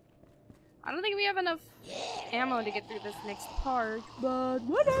 I don't think we have enough ammo to get through this next part, but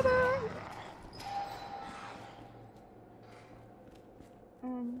whatever.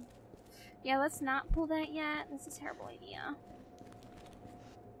 Yeah, let's not pull that yet. That's a terrible idea.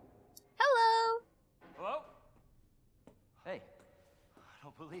 Hello! Hello? Hey. I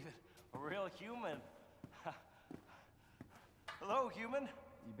don't believe it. A real human. Hello, human.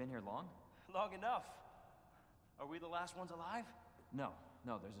 You been here long? Long enough. Are we the last ones alive? No,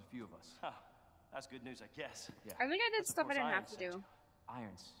 there's a few of us. Huh. That's good news, I guess. Yeah. I think I did stuff I didn't have to do.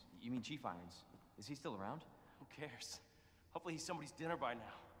 Irons. You mean Chief Irons? Is he still around? Who cares? Hopefully he's somebody's dinner by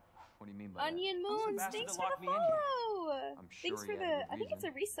now. What do you mean by Onion Moons, thanks for the follow! Thanks for the, I think it's a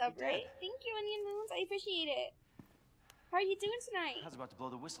resub, right? Thank you, Onion Moons, I appreciate it. How are you doing tonight? I was about to blow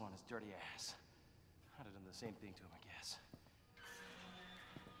the whistle on his dirty ass. I'd have done the same thing to him, I guess.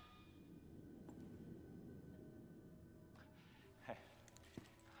 Hey,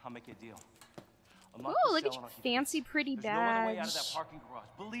 I'll make you a deal. Oh, look at your fancy, pretty badge. There's no other way out of that parking garage,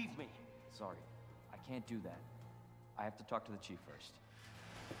 believe me. Sorry, I can't do that. I have to talk to the chief first.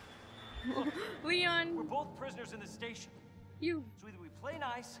 Leon. We're both prisoners in the station. You. So either we play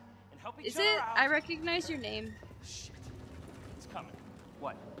nice and help each Is other it? out. I recognize your name. Shit. It's coming.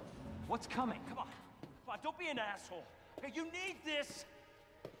 What? What's coming? Come on. Come on, don't be an asshole. Okay, you need this.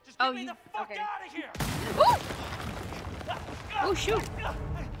 Just get me the fuck out of here. Ooh! Oh, shoot.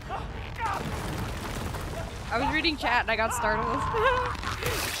 I was reading chat and I got startled.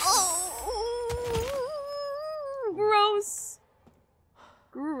 Oh, gross.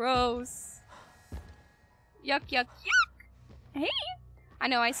 Gross. Yuck, yuck, yuck. Hey. I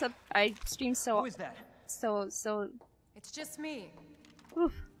know I stream so. Who is that? So. It's just me.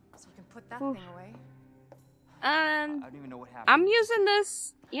 Oof. So you can put that thing away. I don't even know what happened. I'm using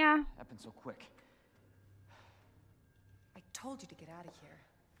this. Yeah. Happened so quick. I told you to get out of here.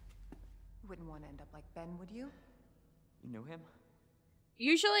 You wouldn't want to end up like Ben, would you? You knew him?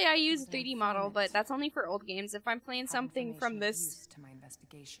 Usually I use 3D model, but that's only for old games. If I'm playing something from this to my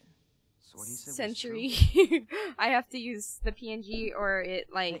investigation. So what he said century, I have to use the PNG or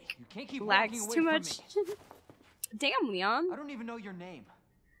it like you can't keep lags too much. Damn, Leon. I don't even know your name.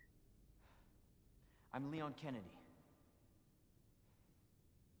 I'm Leon Kennedy.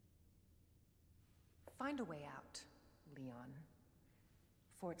 Find a way out, Leon.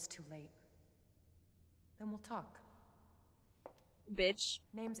 Before it's too late. Then we'll talk. Bitch.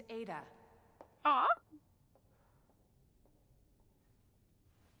 Name's Ada.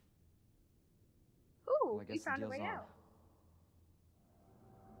 Oh, Well, I we guess the found a deal's way on. out.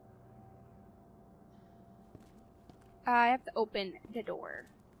 I have to open the door.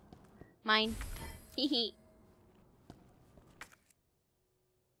 Mine. Hehe.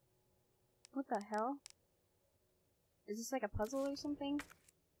 What the hell? Is this like a puzzle or something?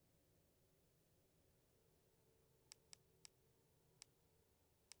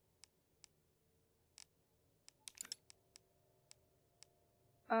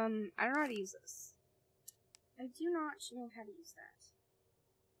 I don't know how to use this. I do not know how to use that.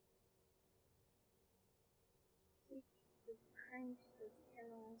 Take the crank of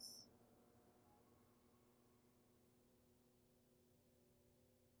arrows.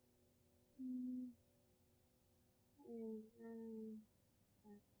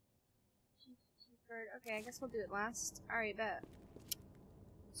 Okay, I guess we'll do it last. Alright, bet.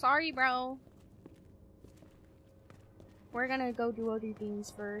 Sorry, bro. We're gonna go do other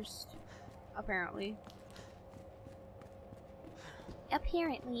things first. Apparently.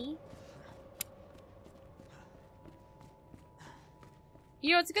 Apparently.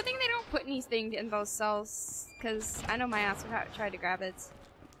 You know, it's a good thing they don't put anything in those cells, because I know my ass would have tried to grab it.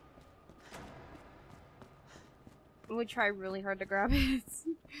 Would try really hard to grab it.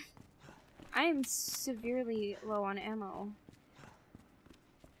 I am severely low on ammo.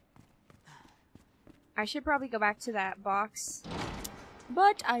 I should probably go back to that box,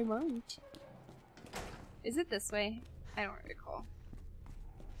 but I won't. Is it this way? I don't recall.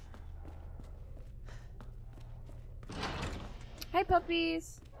 Hi,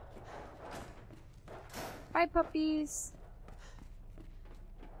 puppies. Bye, puppies.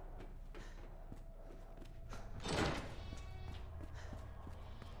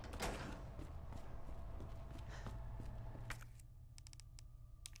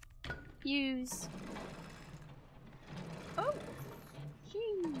 Use. Oh,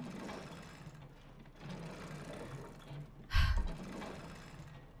 jeez.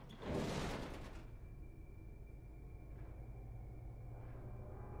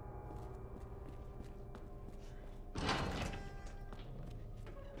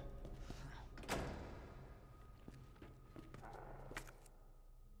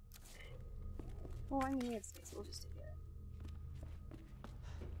 Well, I mean, we have space. We'll just take it.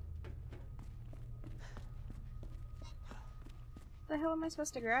 What the hell am I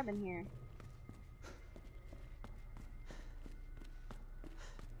supposed to grab in here?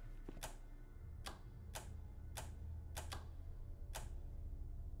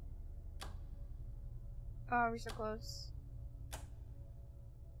 Oh, we're so close.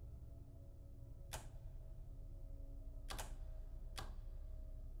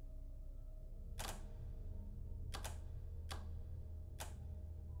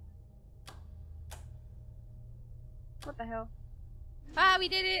 What the hell? Ah, we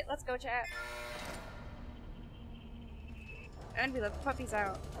did it! Let's go, chat. And we left the puppies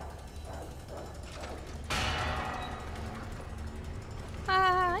out.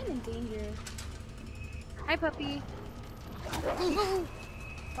 Ah, I'm in danger. Hi, puppy. Ooh,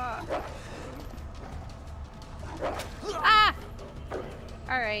 fuck. Ah!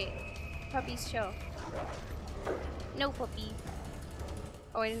 Alright. Puppies, chill. No puppy.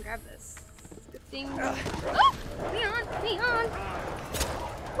 Oh, I didn't grab this. Good thing. Ah! Leon! Leon!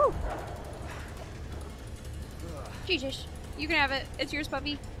 Woo! Jesus. You can have it. It's yours,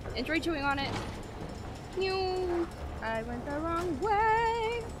 puppy. Enjoy chewing on it. Mew. I went the wrong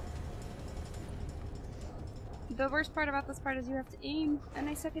way. The worst part about this part is you have to aim, and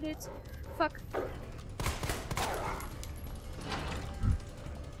I suck at it. Fuck.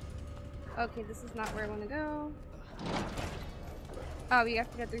 Okay, this is not where I want to go. Oh, we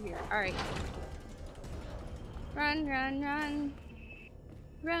have to get through here. Alright. Run, run, run.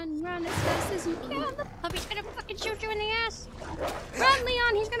 Run, run as fast as you can. The puppy's gonna fucking shoot you in the ass. Run,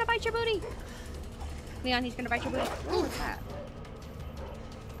 Leon, he's gonna bite your booty. Leon, he's gonna bite your booty. Ooh, what's that?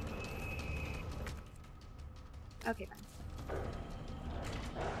 Okay, fine.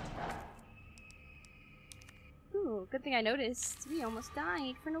 Ooh, good thing I noticed. We almost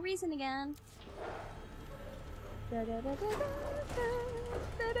died for no reason again.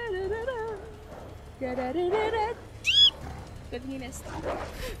 Good thing he missed.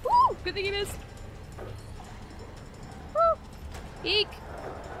 Woo! Good thing he missed. Woo! Eek!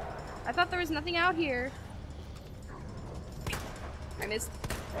 I thought there was nothing out here. I missed.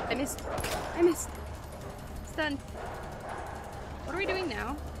 I missed. I missed. Stunned. What are we doing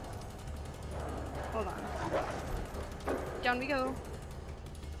now? Hold on. Down we go.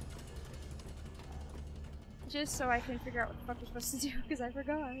 Just so I can figure out what the fuck we're supposed to do, because I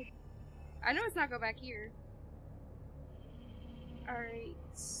forgot. I know it's not go back here. Alright.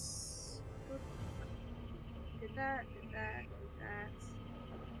 Did that, did that, did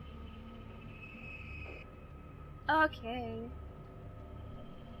that. Okay.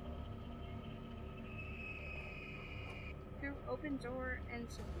 Through open door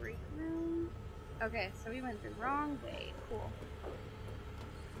into break room. Okay, so we went the wrong way. Cool.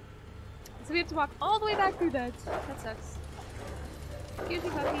 So we have to walk all the way back through that. That sucks. Excuse me,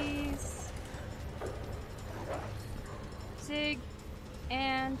 puppies. Zig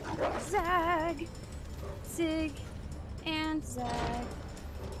and zag. Zig and zag.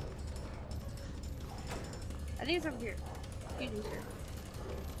 I think it's over here. Excuse me, sir.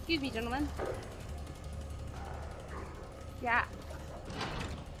 Excuse me, gentlemen. Yeah.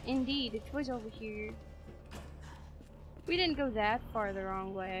 Indeed, it was over here. We didn't go that far the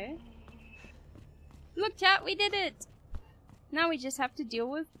wrong way. Look, chat, we did it! Now we just have to deal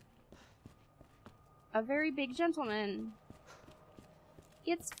with a very big gentleman.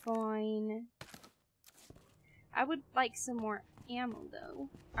 It's fine. I would like some more ammo, though.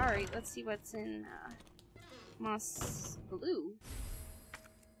 Alright, let's see what's in, Moss Blue.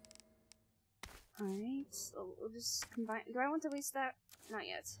 Alright, so we'll just combine. Do I want to waste that? Not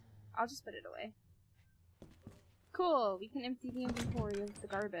yet. I'll just put it away. Cool, we can empty the inventory of the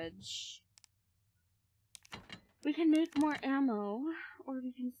garbage. We can make more ammo, or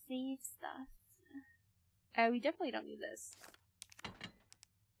we can save stuff. We definitely don't need this.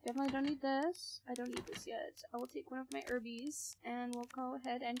 Definitely don't need this. I don't need this yet. I will take one of my herbies, and we'll go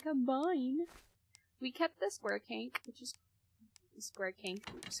ahead and combine. We kept the square crank, which is square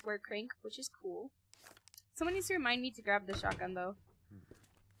crank, which is cool. Someone needs to remind me to grab the shotgun, though.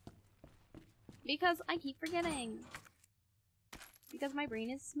 Because I keep forgetting. Because my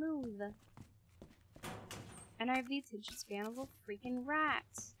brain is smooth. And I have the attention span of a freaking rat.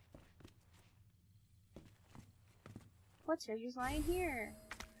 What treasure's lying here?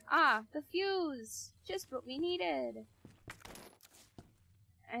 Ah, the fuse! Just what we needed!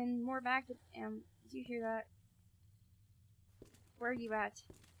 And more back. Do you hear that? Where are you at?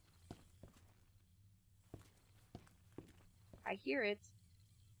 I hear it.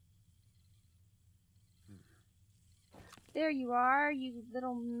 There you are, you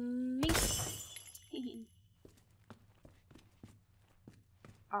little mink.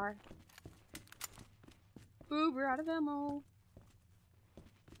 R. Ooh, we're out of ammo.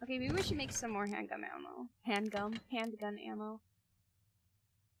 Okay, maybe we should make some more handgun ammo. Handgun ammo.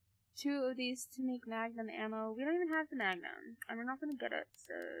 2 of these to make magnum ammo. We don't even have the magnum, and we're not gonna get it,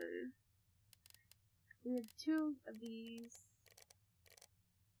 so we have 2 of these.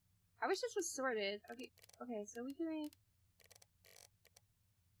 I wish this was sorted. Okay, so we can make.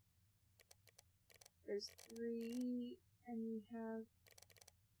 There's 3, and we have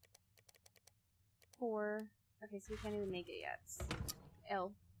 4. Okay, so we can't even make it yet.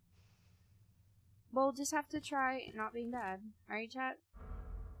 L. We'll just have to try not being bad. Alright, chat?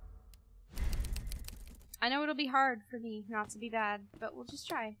 I know it'll be hard for me not to be bad, but we'll just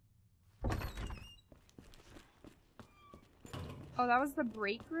try. Oh, that was the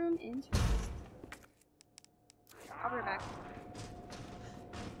break room? Interesting. I'll be right back.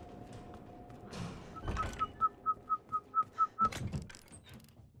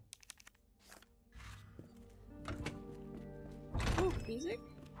 Ooh, music?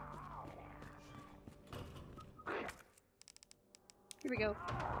 Here we go.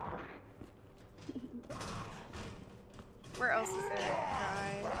 Where else is there a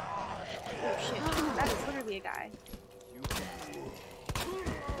guy? Oh shit, that is literally a guy. I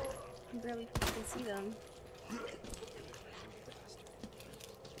can barely fucking see them.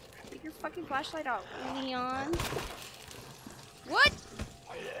 Take your fucking flashlight out, Leon. What?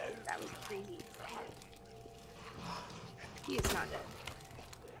 That was crazy. He is not dead.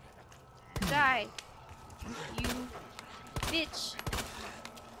 Die, you bitch.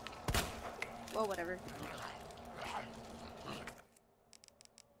 Well, whatever.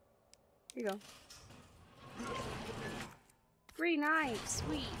 Here you go. Free knife,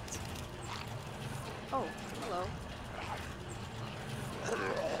 sweet. Oh, hello.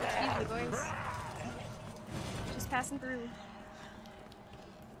 Excuse me, boys. Just passing through.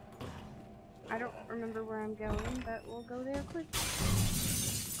 I don't remember where I'm going, but we'll go there quick.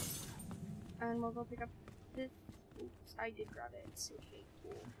 And we'll go pick up this. Oops, I did grab it. Okay,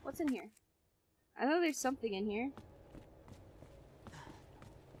 cool. What's in here? I know there's something in here.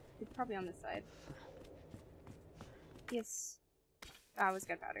 It's probably on this side. Yes. Ah, it was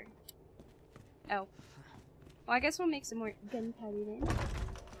gunpowder. Oh. Well, I guess we'll make some more gunpowder then.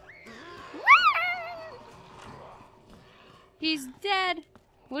 He's dead!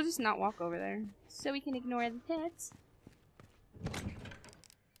 We'll just not walk over there, so we can ignore the pets.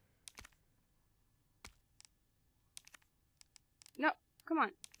 come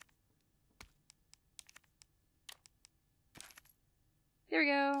on. There we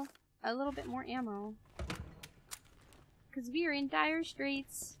go. A little bit more ammo. Because we are in dire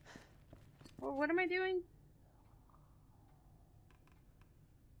straits. Well, what am I doing?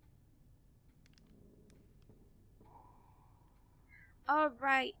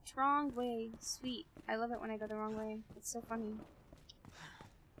 Alright, wrong way. Sweet. I love it when I go the wrong way. It's so funny.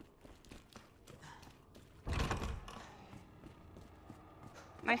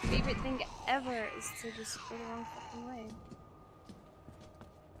 My favorite thing ever is to just go the wrong fucking way.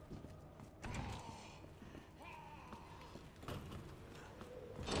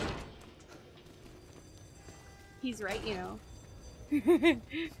 He's right, you know.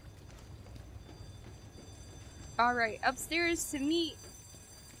 Alright, upstairs to meet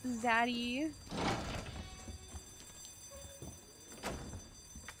Zaddy.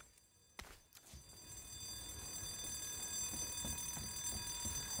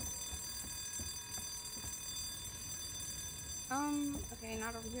 Okay,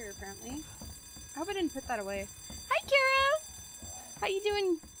 not over here apparently. I hope I didn't put that away. Hi, Kara! How you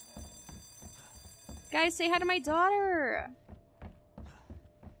doing? Guys, say hi to my daughter!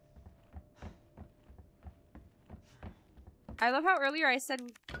 I love how earlier I said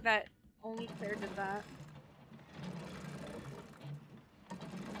that only Claire did that.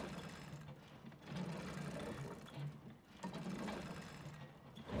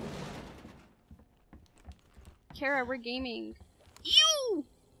 Kara, we're gaming. Ew!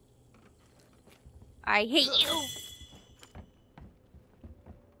 I hate you!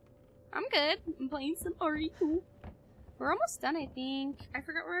 I'm good. I'm playing some RE2. We're almost done, I think. I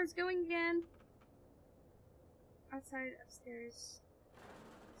forgot where I was going again. Outside, upstairs.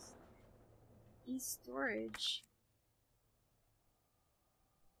 East storage.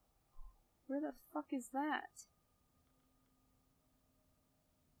 Where the fuck is that?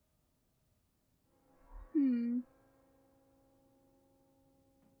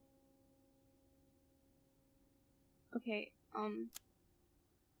 Okay,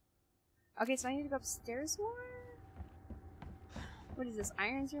 okay, so I need to go upstairs more? What is this,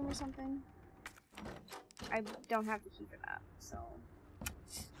 Iron's room or something? I don't have the key for that, so...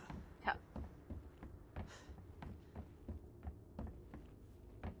 Tough.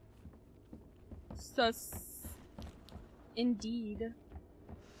 Sus. Indeed.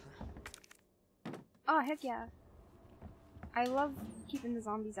 Oh, heck yeah. I love keeping the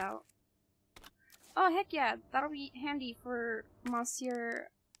zombies out. Oh, heck yeah. That'll be handy for Monsieur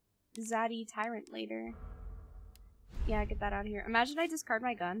Zaddy Tyrant later. Yeah, get that out of here. Imagine I discard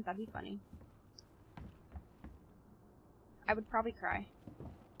my gun. That'd be funny. I would probably cry.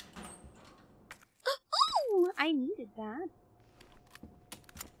 Ooh, I needed that.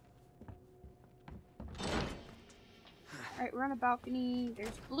 Alright, we're on a balcony.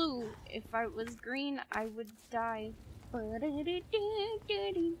 There's blue. If I was green, I would die.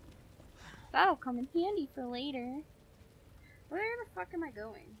 That'll come in handy for later. Where the fuck am I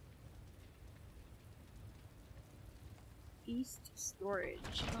going? East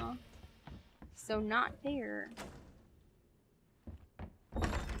storage, huh? So not there. There's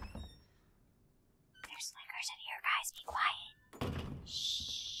lickers in here, guys. Be quiet.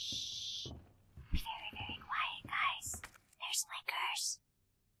 Shh. Be very, very quiet, guys. There's lickers.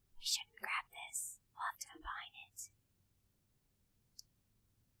 We shouldn't grab this. We'll have to combine it.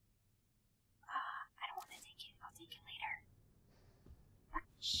 I don't want to take it. I'll take it later. But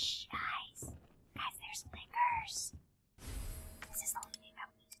shh, guys. Guys, there's lickers. This is the only thing that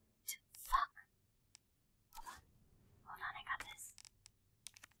we need to fuck. Hold on. Hold on, I got this.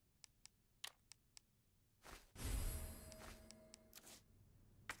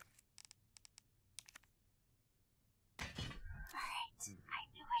 Alright. I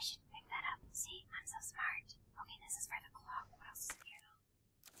knew I should pick that up. See, I'm so smart. Okay, this is for the clock. What else is in here though?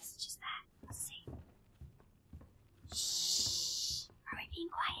 This is just that. Let's see. Shh. Are we being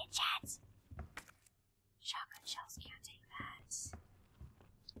quiet, chat? Shotgun shells can't take that.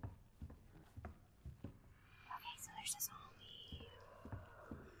 Okay, so there's a zombie.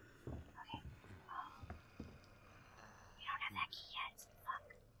 Okay. Oh. We don't have that key yet.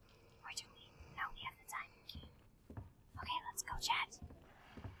 Fuck. Or do we? No, we have the diamond key. Okay, let's go, chat.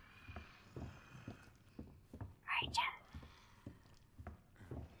 Alright, chat.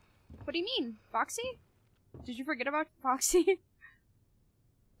 What do you mean? Foxy? Did you forget about Foxy?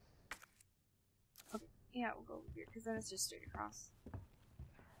 Okay, yeah, we'll go over here, because then it's just straight across.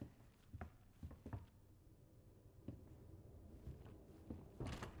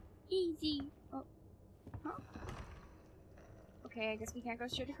 Easy! Oh. Huh? Okay, I guess we can't go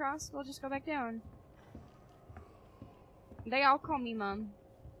straight across. We'll just go back down. They all call me Mom.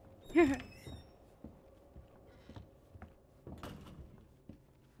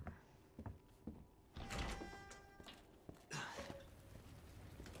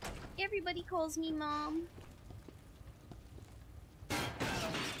 Everybody calls me Mom.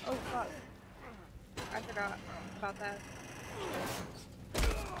 Oh fuck. I forgot about that.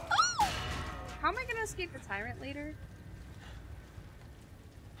 How am I gonna escape the tyrant later?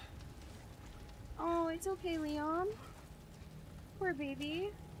 Oh, it's okay, Leon. Poor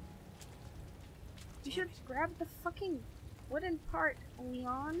baby. You should have grabbed the fucking wooden part,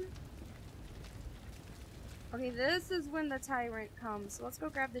 Leon. Okay, this is when the tyrant comes. So let's go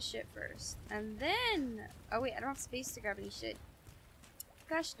grab the shit first. And then... Oh wait, I don't have space to grab any shit.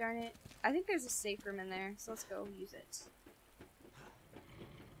 Gosh darn it. I think there's a safe room in there, so let's go use it.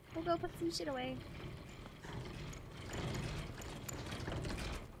 We'll go put some shit away.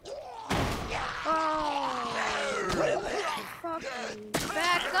 Oh! Fucking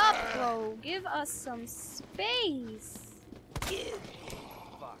back up, bro. Give us some space.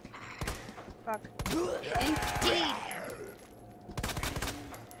 Fuck. Indeed.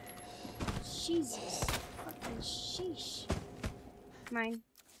 Jesus. Fucking sheesh. Mine.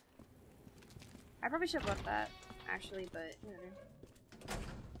 I probably should have left that, actually, but whatever.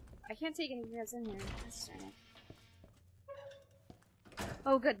 I can't take anything that's in here. That's strange.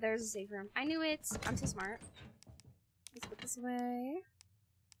 Oh, good. There's a safe room. I knew it. I'm so smart. Let's put this away.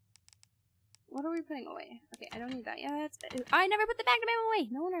 What are we putting away? Okay, I don't need that yet. I never put the bag away.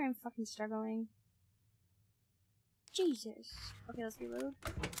 No wonder I'm fucking struggling. Jesus. Okay, let's reload.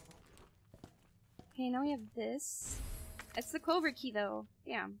 Okay, now we have this. It's the clover key, though.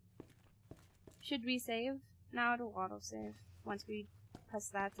 Damn. Should we save? Now it'll auto-save once we press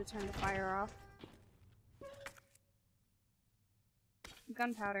that to turn the fire off.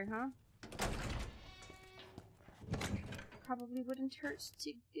 Gunpowder, huh? Probably wouldn't hurt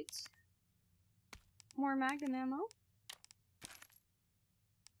to get more magnum ammo.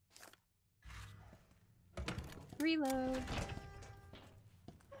 Reload.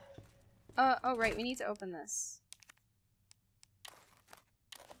 Oh right, we need to open this.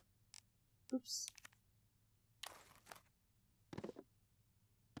 Oops.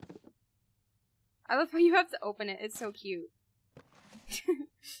 I love how you have to open it. It's so cute.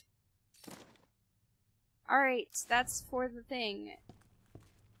 Alright, that's for the thing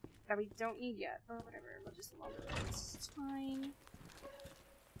that we don't need yet. Or whatever, we'll just lumber it. It's fine.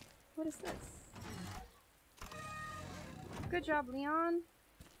 What is this? Good job, Leon.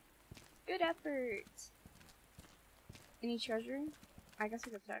 Good effort. Any treasure? I guess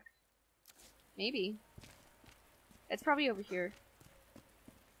we could check. Maybe. It's probably over here.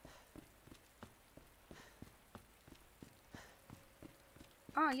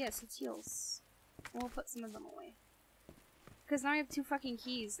 Ah, yes, it's heals. We'll put some of them away. Because now I have 2 fucking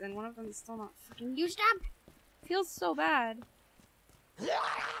keys, and one of them is still not fucking used up! Feels so bad.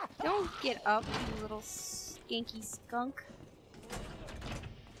 Don't get up, you little skanky skunk.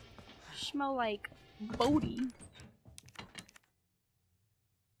 Smell like Bodhi.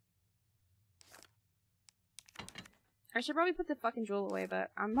 I should probably put the fucking jewel away,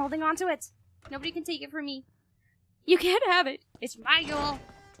 but I'm holding on to it! Nobody can take it from me. You can't have it! It's my jewel!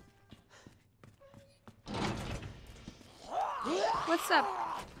 What's up,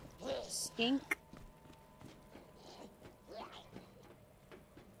 skink?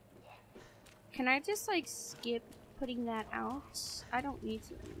 Can I just, like, skip putting that out? I don't need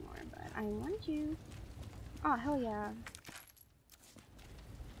to anymore, but I want to. Oh, hell yeah.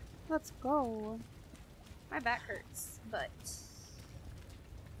 Let's go. My back hurts, but...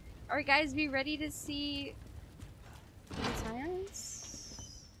 Alright guys, be ready to see the tyrants?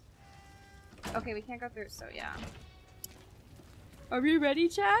 Okay, we can't go through, so yeah. Are we ready,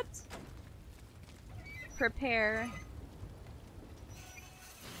 chat? Prepare.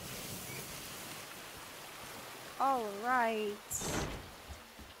 Alright.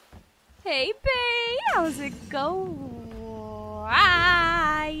 Hey, Bay! How's it going?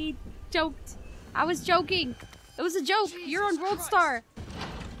 I joked. I was joking. It was a joke. Jesus You're on World Star.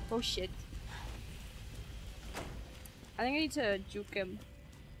 Oh, shit. I think I need to juke him.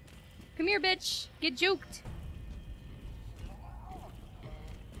 Come here, bitch. Get juked.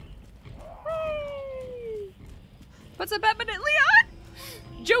 What's up happening,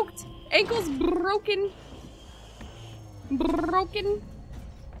 Leon? Joked. Ankles broken. Broken.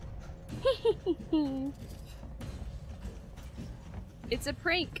 It's a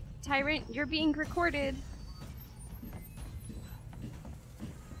prank. Tyrant, you're being recorded.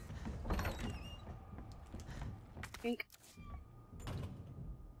 Pink.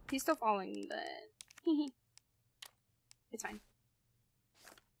 He's still following me, but... It's fine.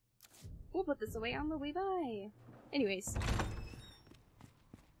 We'll put this away on the way by. Anyways.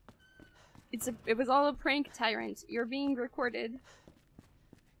 It was all a prank, Tyrant. You're being recorded.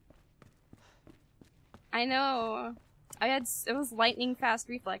 I know. It was lightning fast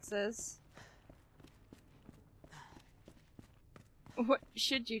reflexes. What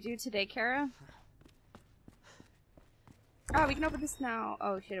should you do today, Kara? Oh, we can open this now.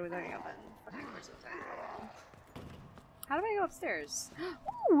 Oh shit, it was already open. Fucking course it was. How do I go upstairs?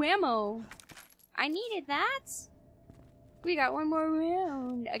 Ooh, ammo! I needed that! We got one more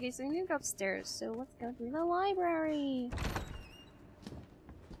round. Okay, so we need to go upstairs, so let's go through the library.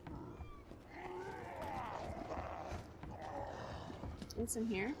 What's in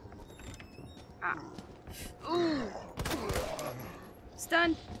here? Ah. Ooh!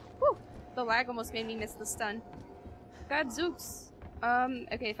 Stun! Woo! The lag almost made me miss the stun. God zooks.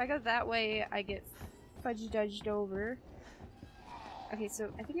 Okay, if I go that way, I get fudge-dudged over. Okay, so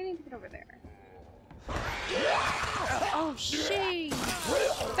I think I need to get over there. Oh, shit!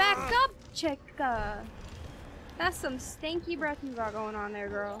 Back up, chica! That's some stanky breath you got going on there,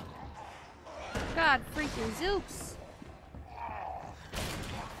 girl. God freaking zooks!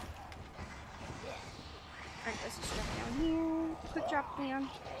 Alright, let's just drop down here. Quick drop, Leon.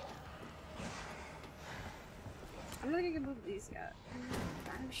 I'm not gonna move these yet.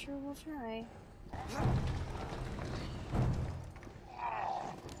 I'm sure we'll try.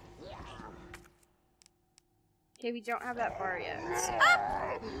 Okay, we don't have that bar yet.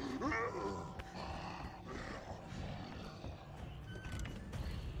 Ah!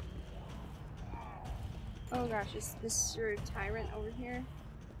 Oh gosh, is Mr. Tyrant over here?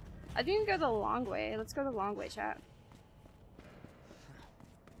 I think we can go the long way. Let's go the long way, chat.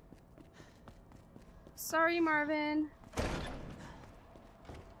 Sorry, Marvin.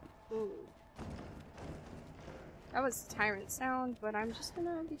 Ooh. That was Tyrant sound, but I'm just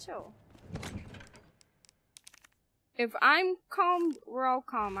gonna be chill. If I'm calm, we're all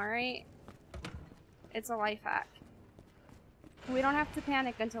calm, alright? It's a life hack. We don't have to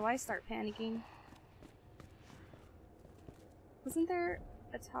panic until I start panicking. Wasn't there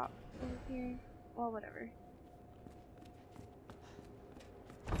a top over here? Well, whatever.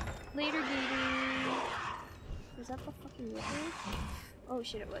 Later, baby. Was that the fucking river? Oh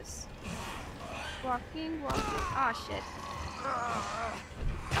shit, it was. Walking, walking. Ah, shit.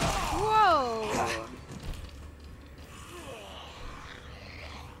 Whoa!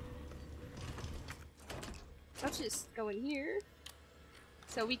 Let's just go in here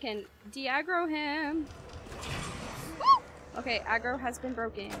so we can de-aggro him. Woo! Okay, aggro has been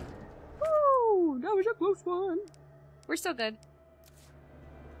broken. Woo! That was a close one. We're still good.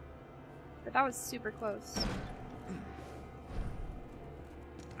 But that was super close.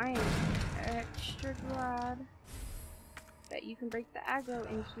 I am extra glad that you can break the aggro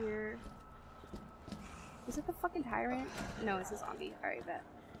in here. Is it the fucking Tyrant? No, it's a zombie. Alright, bet.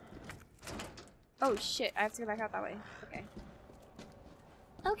 Oh shit, I have to go back out that way. Okay.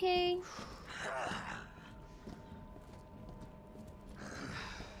 Okay.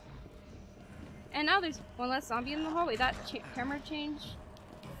 And now there's one less zombie in the hallway. That camera change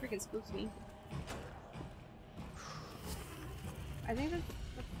freaking spooks me. I think that's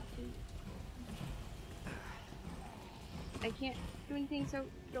I can't do anything, so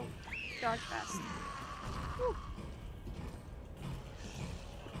don't dodge fast. Whew.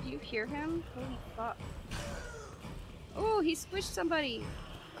 Do you hear him? Holy fuck. Oh, he squished somebody.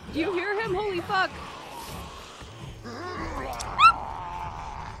 Do you hear him? Holy fuck.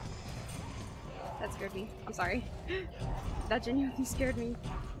 That scared me. I'm sorry. That genuinely scared me.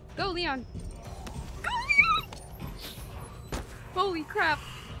 Go, Leon. Go, Leon! Holy crap.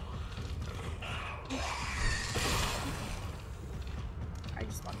 I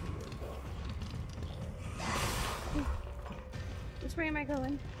just walked through. Which way am I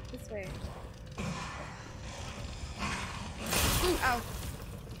going? This way. Ooh, ow.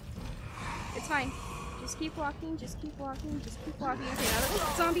 It's fine. Just keep walking, just keep walking, just keep walking. Okay, now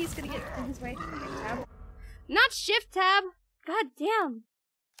the zombie's gonna get in his way. Okay, tab. Not shift tab! God damn!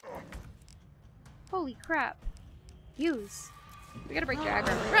 Holy crap. Use. We gotta break your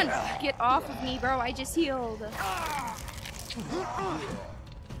aggro. Run! Get off of me, bro. I just healed.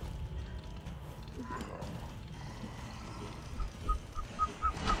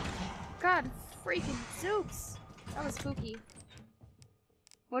 God freaking zooks! That was spooky.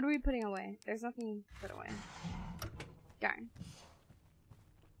 What are we putting away? There's nothing to put away. Darn.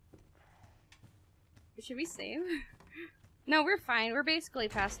 Should we save? No, we're fine. We're basically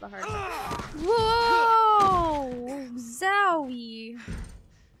past the hard part. Whoa! Zowie!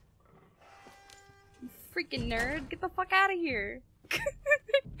 freaking nerd. Get the fuck out of here.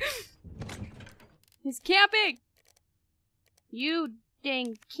 He's camping! You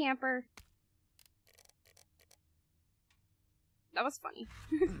dang camper. That was funny.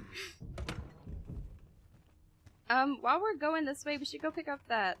 While we're going this way, we should go pick up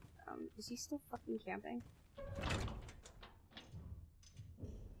that, is he still fucking camping?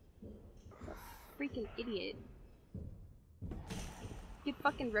 The freaking idiot. Get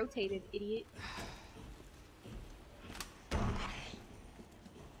fucking rotated, idiot.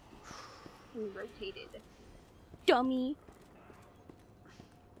 Rotated. Dummy!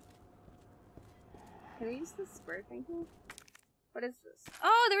 Can I use this square thing here? What is this?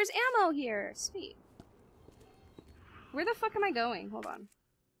 Oh, there's ammo here! Sweet. Where the fuck am I going? Hold on.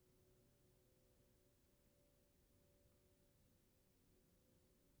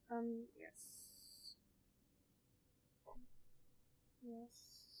 Yes.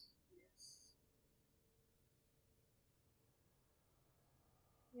 Yes. Yes.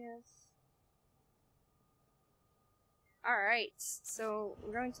 Yes. Alright, so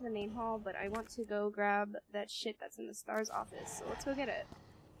we're going to the main hall, but I want to go grab that shit that's in the STAR's office, so let's go get it.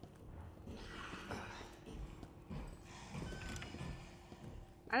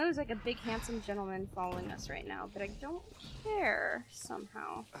 I know there's like a big handsome gentleman following us right now, but I don't care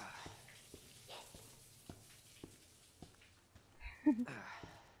somehow.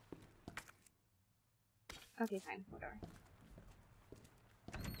 Okay, fine, whatever.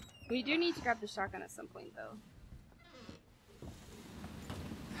 We do need to grab the shotgun at some point, though.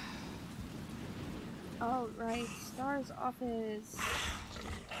 Oh, right, STAR's office.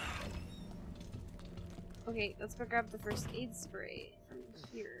 Okay, let's go grab the first aid spray from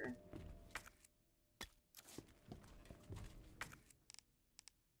here.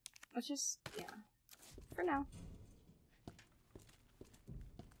 Let's just, yeah, for now.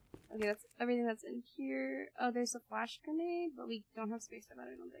 Okay, that's everything that's in here. Oh, there's a flash grenade, but we don't have space for that,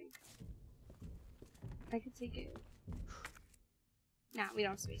 I don't think. I could take it. Nah, we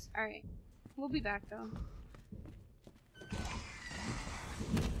don't have space. Alright. We'll be back, though.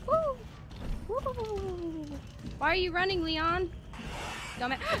 Woo! Woo! Why are you running, Leon?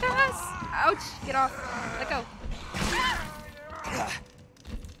 Dumbass! Ouch! Get off. Let go.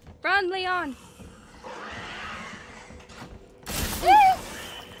 Run, Leon!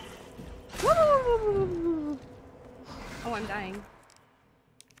 Woo! Oh, I'm dying.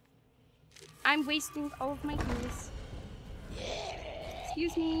 I'm wasting all of my heals.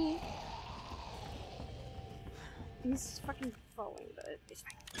 Excuse me. He's fucking falling, but it's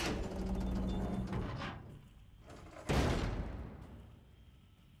fine.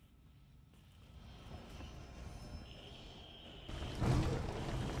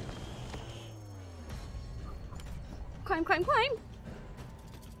 Climb, climb, climb!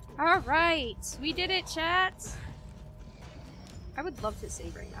 Alright, we did it, chat! I would love to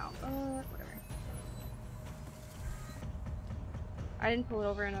save right now, but whatever. I didn't pull it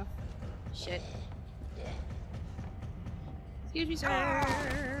over enough. Shit. Excuse me,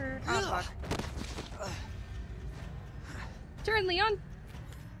 sir. Oh, fuck. Turn, Leon!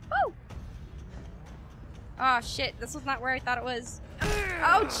 Woo! Oh, shit. This was not where I thought it was.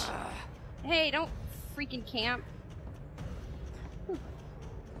 Ouch! Hey, don't freaking camp.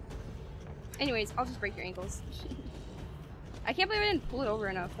 Anyways, I'll just break your ankles. I can't believe I didn't pull it over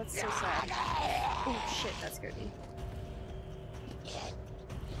enough. That's so sad. Oh, shit. That scared me.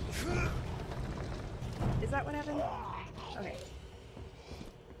 Is that what happened? Okay.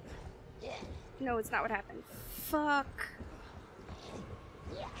 No, it's not what happened. Fuck.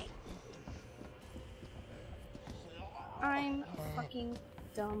 I'm fucking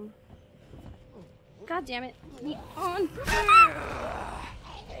dumb. God damn it. Me on.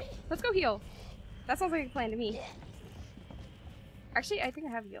 Let's go heal. That sounds like a plan to me. Actually, I think I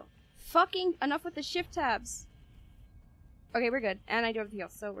have heal. Fucking enough with the shift tabs. Okay, we're good. And I do have the heal,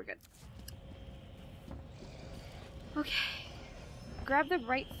 so we're good. Okay. Grab the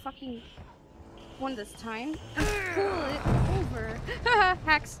right fucking one this time and pull it over. Haha,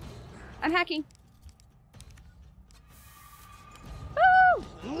 hacks. I'm hacking. Woo!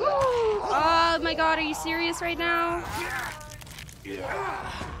 Woo! Oh my god, are you serious right now?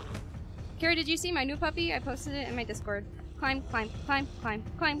 Carrie, did you see my new puppy? I posted it in my Discord. Climb, climb, climb, climb,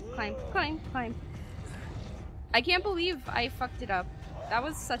 climb, climb, climb, climb. I can't believe I fucked it up. That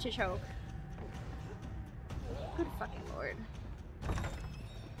was such a choke. Good fucking lord.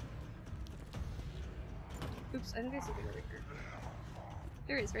 Oops, I think there's something over here.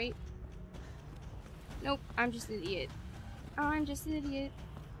 There is, right? Nope, I'm just an idiot. I'm just an idiot.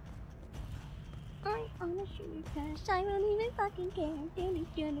 I'm on a shooting crash. I don't even fucking care.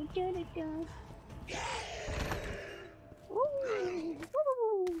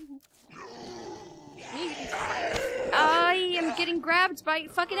 getting grabbed by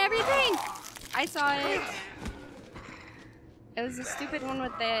fucking everything! I saw it. It was the stupid one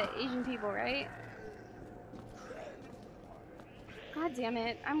with the Asian people, right? God damn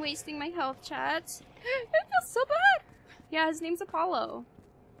it. I'm wasting my health, chat. It feels so bad! Yeah, his name's Apollo.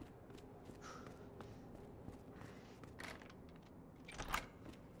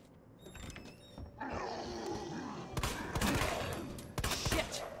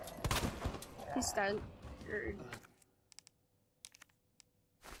 Shit! He's stunned.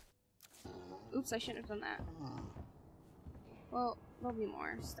 Oops, I shouldn't have done that. Well, there'll be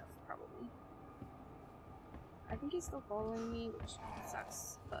more stuff, probably. I think he's still following me, which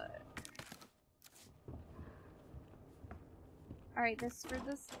sucks, but... Alright, this for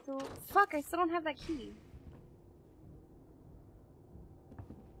this still... Fuck, I still don't have that key.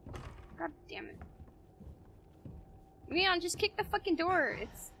 God damn it. Leon, just kick the fucking door.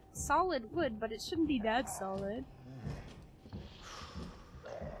 It's solid wood, but it shouldn't be that solid.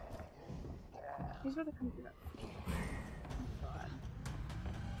 Here's where they're coming through that.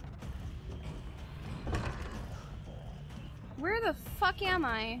 Where the fuck am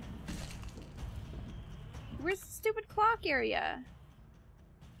I? Where's the stupid clock area?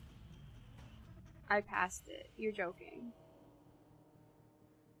 I passed it. You're joking.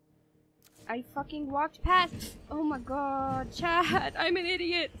 I fucking walked past. Oh my god, Chad, I'm an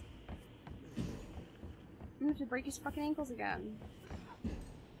idiot. I'm gonna have to break his fucking ankles again.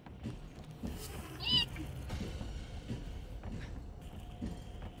 Eek!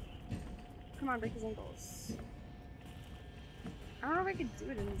 Come on, break his ankles. I don't know if I could do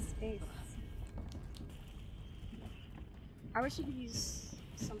it in this space. I wish you could use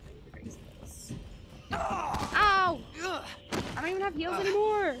something to break his ankles. Ow! I don't even have heals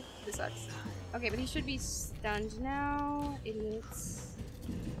anymore! This sucks. Okay, but he should be stunned now. Idiots.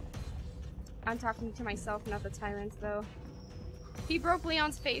 I'm talking to myself, not the tyrants, though. He broke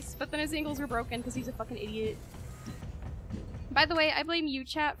Leon's face, but then his ankles were broken because he's a fucking idiot. By the way, I blame you,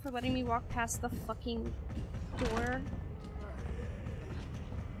 chat, for letting me walk past the fucking door.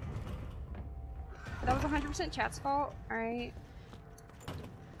 That was 100% chat's fault, alright?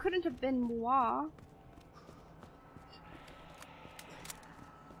 Couldn't have been moi.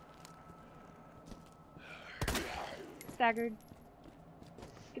 Staggered.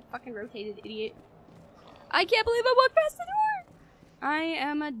 Get fucking rotated, idiot. I can't believe I walked past the door! I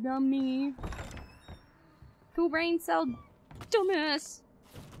am a dummy. Cool brain cell dumbass.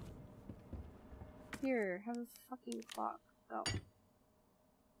 Here, have a fucking clock. Go.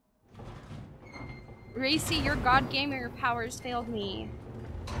 Racy, your god gamer powers failed me.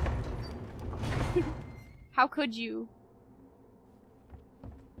 How could you?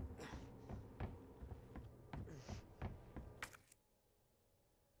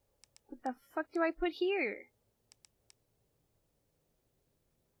 What the fuck do I put here?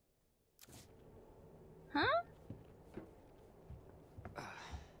 Huh?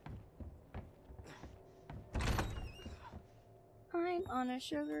 I'm on a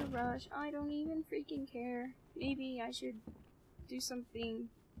sugar rush. I don't even freaking care. Maybe I should do something.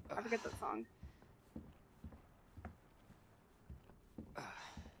 I forget that song.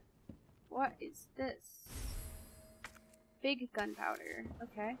 What is this? Big gunpowder.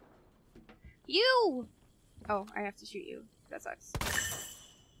 Okay. You! Oh, I have to shoot you. That sucks.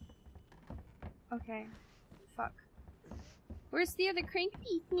 Okay. Fuck. Where's the other crank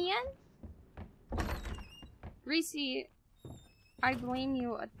beef, man? Reese, I blame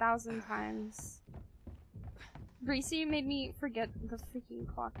you 1,000 times. Reese made me forget the freaking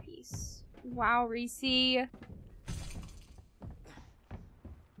clock piece. Wow, Reese.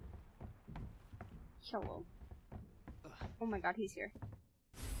 Hello. Oh my god, he's here.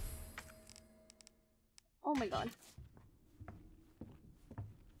 Oh my god.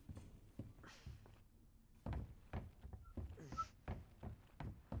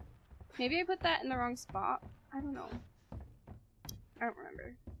 Maybe I put that in the wrong spot. I don't know. I don't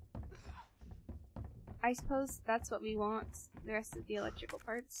remember. I suppose that's what we want. The rest of the electrical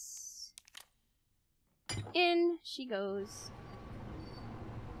parts. In she goes.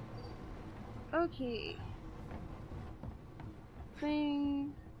 Okay.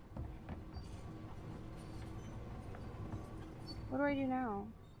 Thing. What do I do now?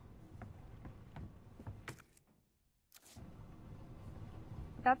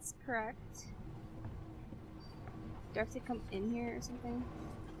 That's correct. Do I have to come in here or something?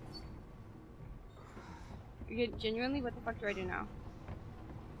 Genuinely, what the fuck do I do now?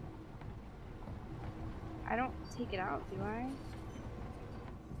 I don't take it out, do I?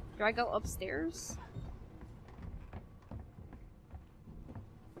 Do I go upstairs?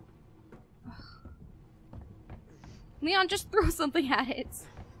 Leon, just throw something at it.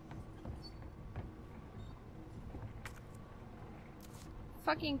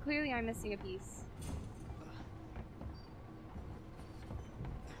 Fucking clearly I'm missing a piece.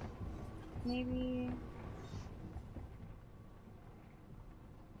 Maybe...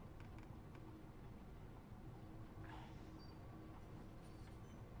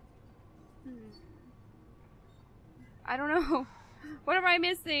 I don't know. What am I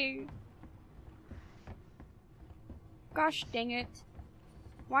missing? Gosh dang it.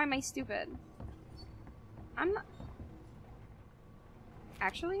 Why am I stupid? I'm not...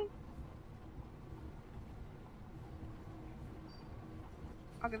 Actually?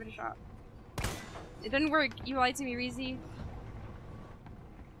 I'll give it a shot. It didn't work. You lied to me, Reezy.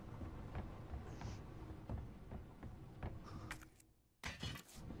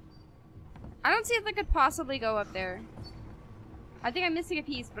 I don't see if I could possibly go up there. I think I'm missing a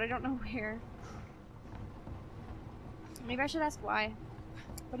piece, but I don't know where. Maybe I should ask why.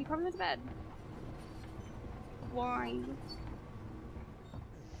 But he probably went to bed. Why?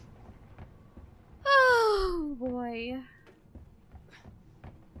 Oh boy.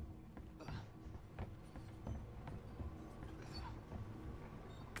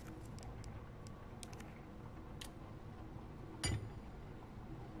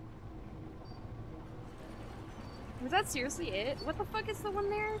 Was that seriously it? What the fuck is the one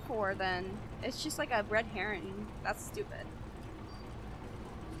there for then? It's just like a red herring. That's stupid.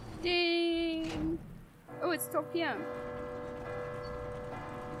 Ding! Oh, it's 12 p.m.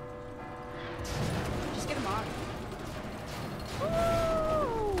 Just get him on.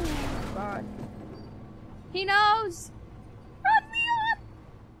 Oh God. He knows! Run, Leon!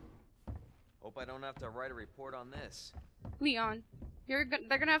 Hope I don't have to write a report on this. Leon, they're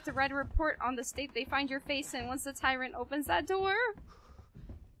gonna have to write a report on the state they find your face in once the tyrant opens that door.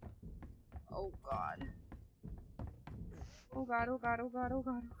 Oh God. Oh God, oh God, oh God, oh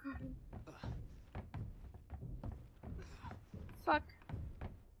God, oh God. Fuck.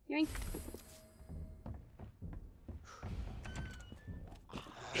 Yoink.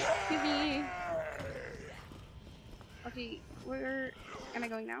 Excuse me. Okay, where am I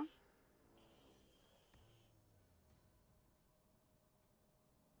going now?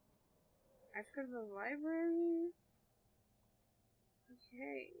 I have to go to the library?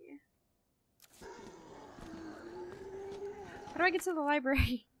 Okay. How do I get to the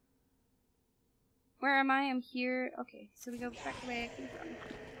library? Where am I? I'm here. Okay, so we go back the way I came from.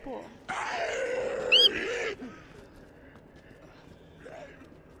 Cool.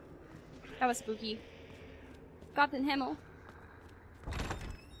 That was spooky. Got den Himmel.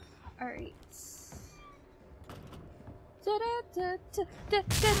 Alright.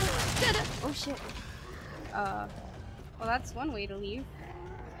 Oh shit. Well, that's one way to leave.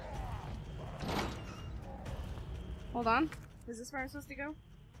 Hold on. Is this where I'm supposed to go?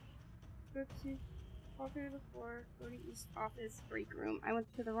 Go to... Fall through the floor. Go to East Office break room. I went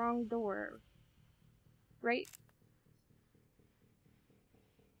to the wrong door. Right?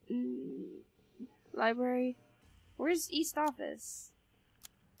 Library. Where's East Office?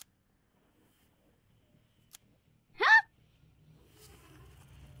 Huh?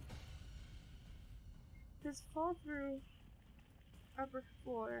 Just fall through upper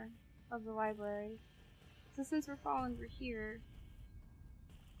floor of the library. So since we're falling, we're here.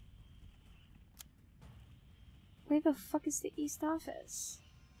 Where the fuck is the East Office?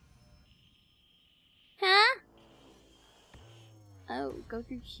 Huh? Oh, go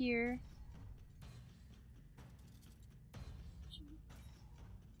through here.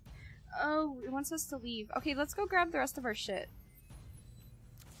 Oh, it wants us to leave. Okay, let's go grab the rest of our shit.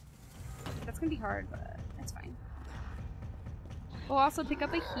 That's gonna be hard, but that's fine. We'll also pick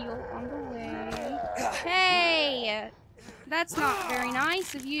up a heal on the way. Hey! That's not very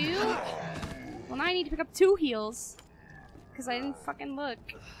nice of you. Well, now I need to pick up 2 heals. Because I didn't fucking look.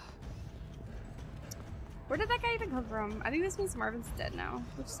 Where did that guy even come from? I think this means Marvin's dead now,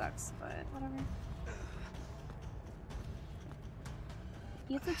 which sucks, but whatever.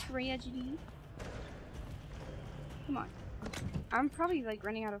 It's a tragedy. Come on. I'm probably like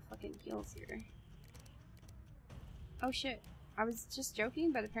running out of fucking heals here. Oh shit. I was just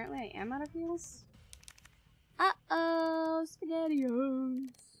joking, but apparently I am out of heals. Uh-oh,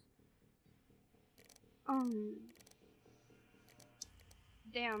 SpaghettiOs.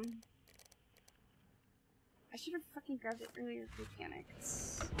 Damn. I should have fucking grabbed it earlier for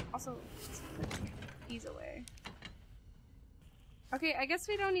mechanics. Also, let's put these away. Okay, I guess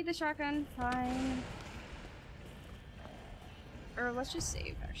we don't need the shotgun. Fine. Or let's just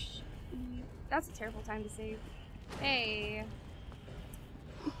save. Actually. That's a terrible time to save. Hey.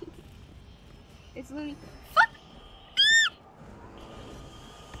 It's Looney. Fuck!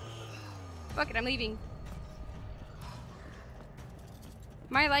 Fuck it, I'm leaving.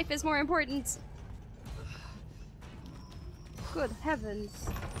 My life is more important. Good heavens.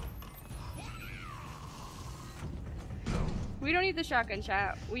 We don't need the shotgun,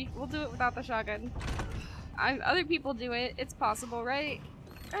 chat. We'll do it without the shotgun. Other people do it. It's possible, right?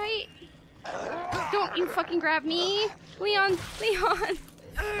 Right? Don't you fucking grab me! Leon! Leon!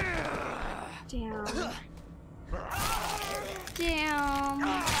 Damn.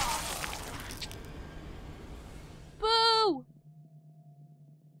 Damn. Boo!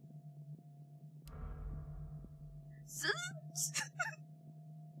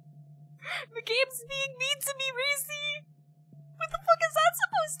 The game's being mean to me, Racy! What the fuck is that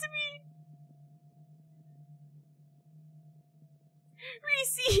supposed to mean?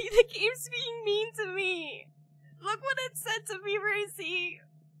 Racy, the game's being mean to me! Look what it said to me, Racy!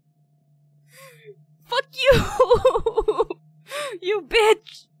 Fuck you! You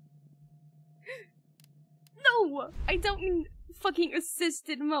bitch! No! I don't mean fucking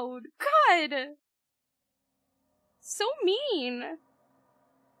assisted mode. God! So mean!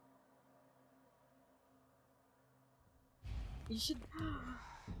 You should...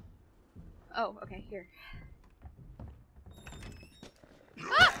 Oh, okay, here.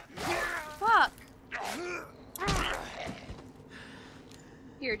 Ah! Fuck!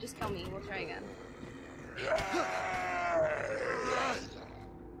 Here, just kill me. We'll try again.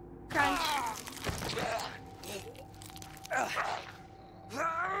 Crunch.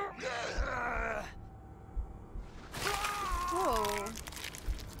 Whoa.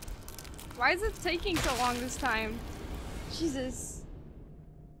 Why is it taking so long this time? Jesus.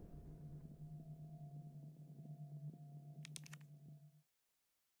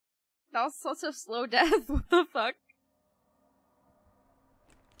 That was such a slow death. What the fuck?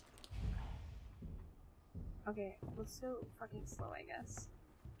 Okay, let's go fucking slow, I guess.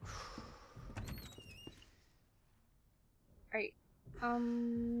 Alright.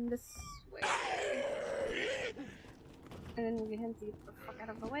 This way. And then we get him to get the fuck out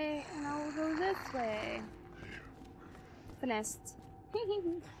of the way, and now we'll go this way. Finessed.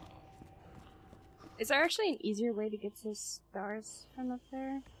 Is there actually an easier way to get to the stars from up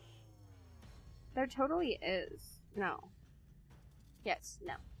there? There totally is. No. Yes,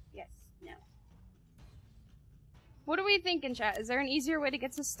 no. Yes, no. What are we thinking, chat? Is there an easier way to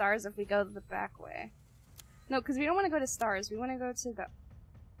get to stars if we go the back way? No, because we don't want to go to stars. We want to go to the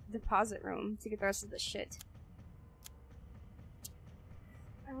deposit room to get the rest of the shit.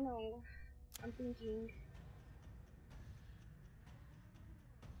 I don't know. I'm thinking.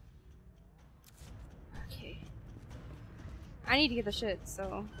 Okay. I need to get the shit,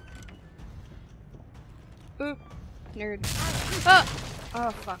 so. Oop. Nerd. Oh! Oh,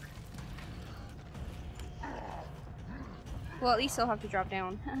 fuck. Well, at least I'll have to drop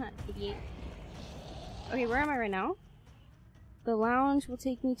down. Idiot. Okay, where am I right now? The lounge will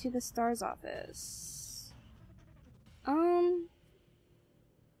take me to the STARS office.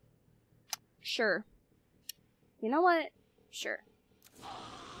 Sure. You know what? Sure.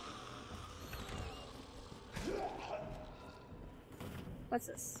 What's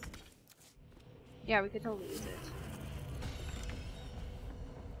this? Yeah, we could totally use it.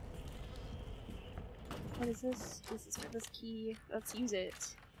 What is this? This is for this key. Let's use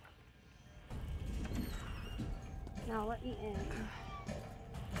it. Now let me in.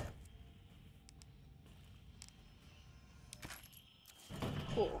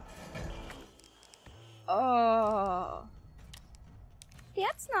 Cool. Oh.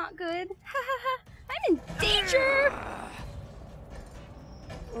 That's not good. I'm in danger!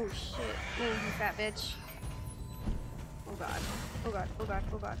 Oh shit. Oh, you fat bitch. Oh god. Oh god, oh god,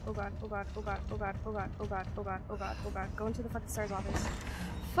 oh god, oh god, oh god, oh god, oh god, oh god, oh god, oh god, oh god, oh god. Go into the fucking STARS office.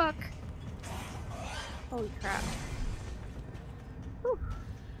 Fuck. Holy crap. Whew.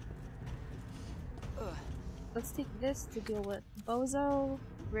 Let's take this to deal with Bozo.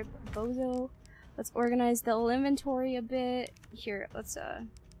 Rip Bozo. Let's organize the inventory a bit. Here, let's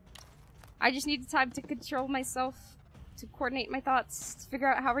I just need time to control myself, to coordinate my thoughts, to figure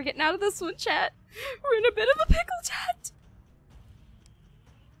out how we're getting out of this one, chat. We're in a bit of a pickle, chat.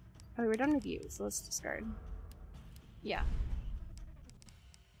 Oh, we're done with you, so let's discard. Yeah.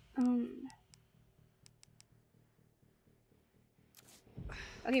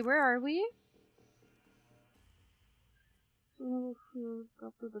 Okay, where are we? Go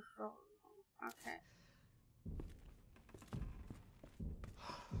through the phone. Okay.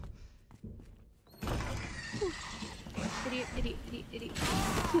 Idiot, idiot, idiot, idiot.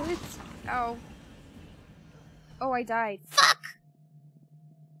 Idiot. Oh. Oh, I died. Fuck!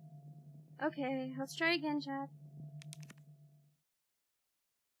 Okay, let's try again, chat.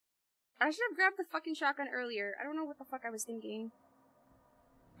 I should have grabbed the fucking shotgun earlier. I don't know what the fuck I was thinking.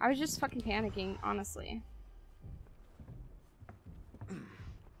 I was just fucking panicking, honestly.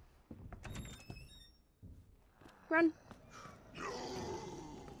 Run.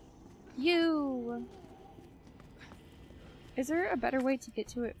 You. Is there a better way to get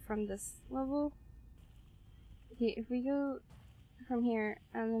to it from this level? Okay, if we go from here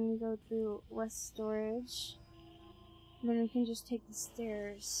and then we go through West Storage, then we can just take the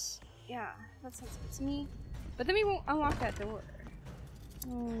stairs. Yeah, that sounds good to me. But then we won't unlock that door.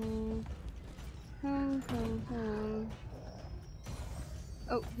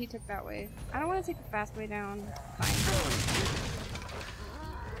 Oh, he took that way. I don't want to take the fast way down. Fine.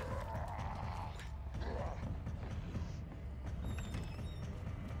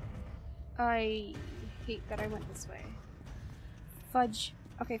 I hate that I went this way. Fudge.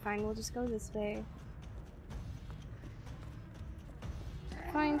 Okay, fine, we'll just go this way.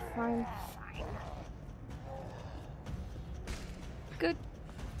 Fine, fine, fine. Good.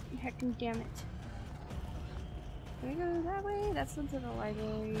 Heckin' damn it. Can we go that way? That's into the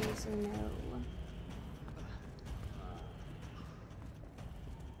library, so no.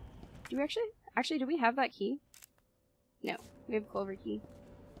 Do we actually, do we have that key? No, we have Clover key.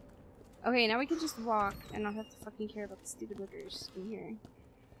 Okay, now we can just walk and not have to fucking care about the stupid lookers in here.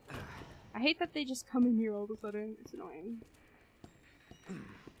 I hate that they just come in here all of a sudden. It's annoying.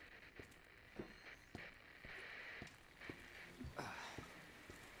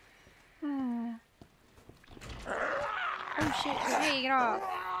 Oh shit, hey, get off.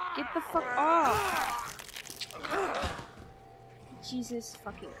 Get the fuck off. Jesus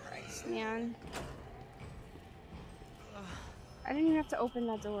fucking Christ, man. I didn't even have to open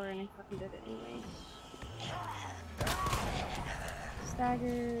that door and I fucking did it anyway.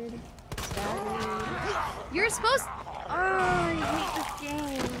 Staggered. Staggered. You're supposed to— oh, I hate this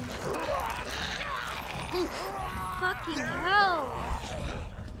game. Fucking hell.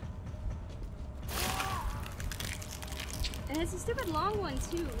 And it's a stupid long one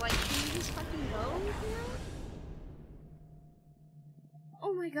too. Like, can you just fucking go now?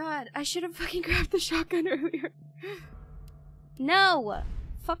 Oh my god, I should have fucking grabbed the shotgun earlier. No!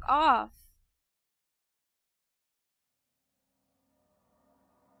 Fuck off.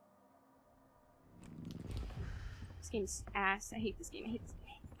 This game's ass. I hate this game. I hate this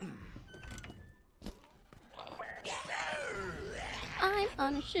game. I'm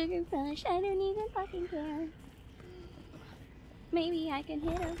on a sugar rush. I don't even fucking care. Maybe I can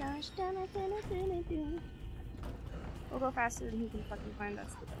hit a rush. We'll go faster than he can fucking climb that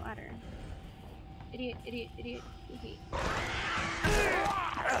stupid ladder. Idiot, idiot, idiot, idiot.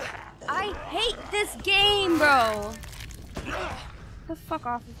 I hate this game, bro! The fuck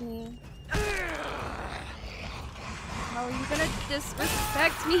off of me. How are you gonna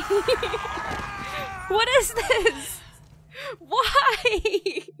disrespect me? What is this?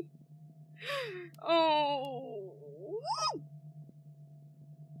 Why? Oh.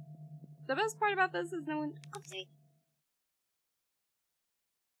 The best part about this is no one— oopsie.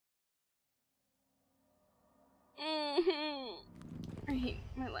 I hate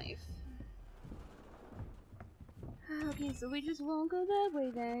my life. Okay, so we just won't go that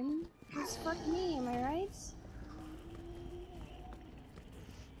way then. Just fuck me, am I right?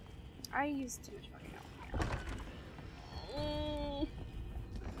 I used too much fucking help.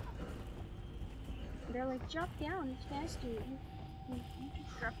 They're like, drop down, it's faster. You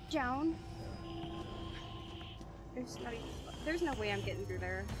just drop down. There's no way I'm getting through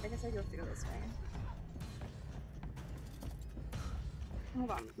there. I guess I do have to go this way.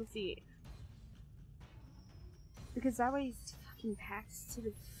 Hold on, let's see. Because that way is fucking packed to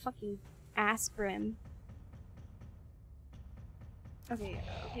the fucking ass brim. Okay,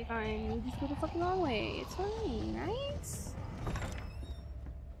 okay, fine. We'll just go the fucking long way. It's fine, right?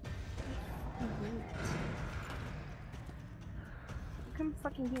 Come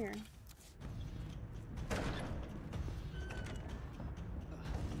fucking here.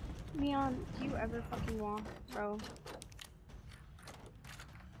 Leon, do you ever fucking walk, bro?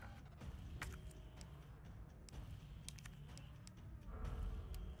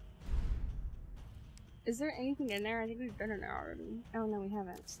 Is there anything in there? I think we've been in there already. Oh no, we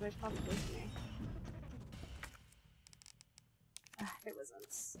haven't. So there's probably listening. There wasn't.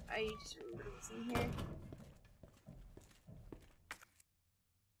 I just remember it was in here.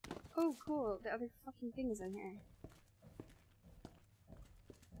 Oh, cool. The other fucking thing is in here.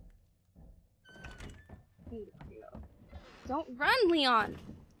 I need to fucking go. Don't run, Leon!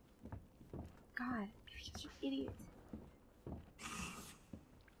 God, you're such an idiot.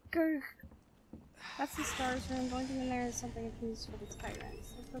 Grr. That's the stars room. The only thing in there is something infused for the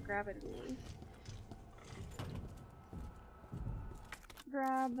tyrants. Let's go grab it and leave.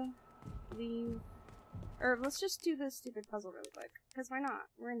 Grab, leave, or let's just do this stupid puzzle really quick. Because why not?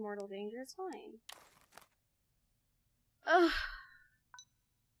 We're in mortal danger, it's fine. Ugh.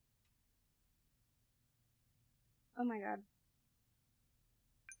 Oh my god.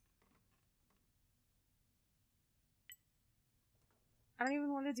 I don't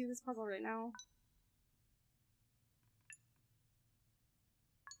even want to do this puzzle right now.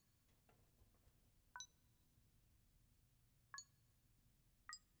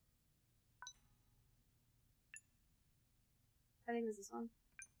 I think this is one.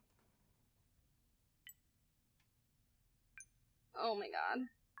 Oh my god.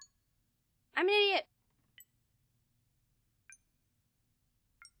 I'm an idiot!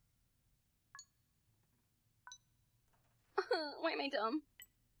 Why am I dumb?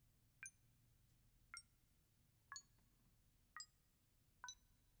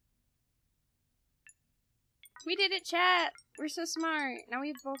 We did it, chat! We're so smart! Now we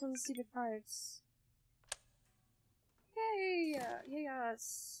have both of the stupid parts. Yay!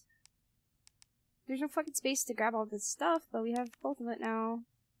 Yes! There's no fucking space to grab all this stuff, but we have both of it now.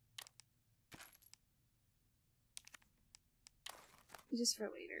 Just for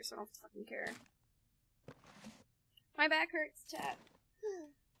later, so I don't fucking care. My back hurts, chat.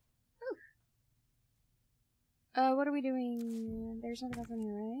 What are we doing? There's nothing else on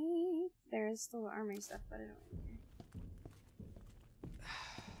here, right? There is still the armory stuff, but I don't really care.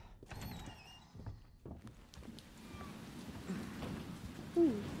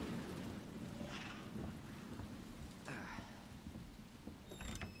 Ooh.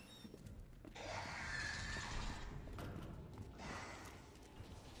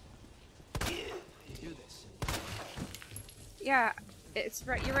 Do this. Yeah, it's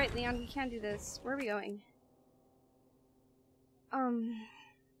right. You're right, Leon. We can do this. Where are we going?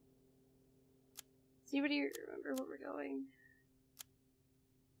 Does anybody remember where we're going?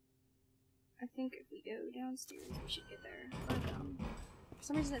 I think if we go downstairs, we should get there. But, for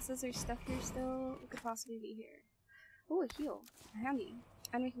some reason it says there's stuff here still. It could possibly be here. Oh, a heal. Handy.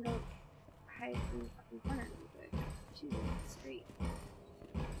 And we can go hide in the fucking corner real quick. Jesus, that's great.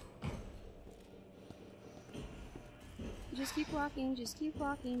 Just keep walking, just keep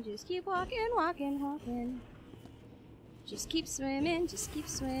walking, just keep walking, walking. Just keep swimming, just keep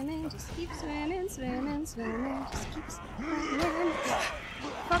swimming, just keep swimming, swimming, swimming, just keep swimming.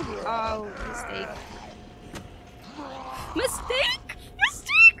 Fuck you. Oh, mistake. Mistake!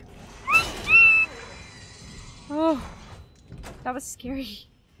 Mistake! Mistake! Oh, that was scary.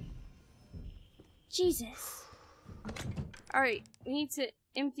 Jesus. Alright, we need to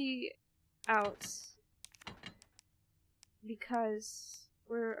empty out because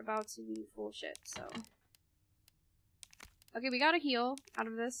we're about to be full of shit, so. Okay, we got a heal out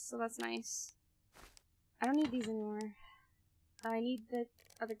of this, so that's nice. I don't need these anymore. I need the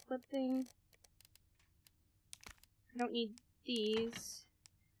other clip thing. I don't need these.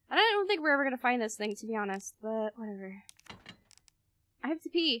 I don't think we're ever gonna find this thing, to be honest, but whatever. I have to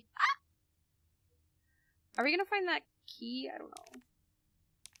pee. Ah! Are we gonna find that key? I don't know.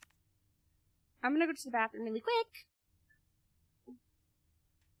 I'm gonna go to the bathroom really quick.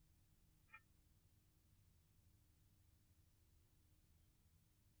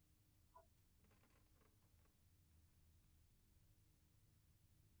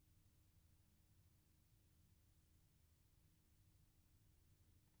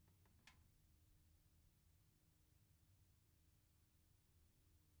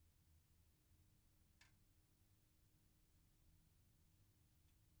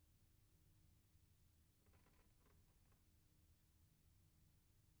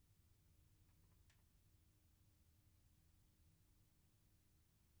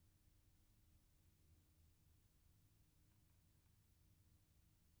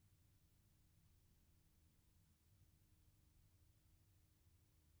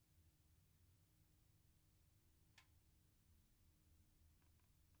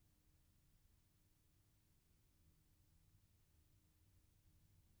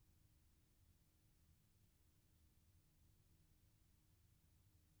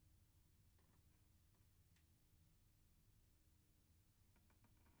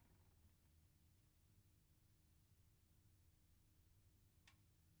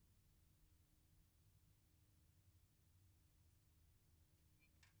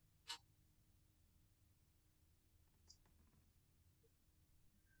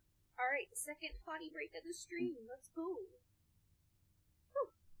 Alright, second potty break of the stream. Let's go.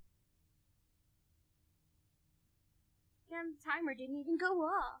 Whew. Damn, the timer didn't even go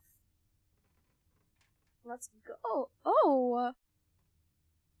off. Let's go. Oh!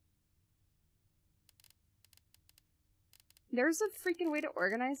 There's a freaking way to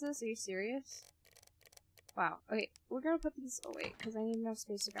organize this? Are you serious? Wow. Okay, we're gonna put this away, because I need enough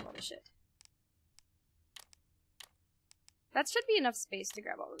space to grab all the shit. That should be enough space to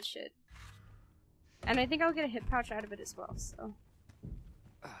grab all the shit. And I think I'll get a hip pouch out of it as well, so...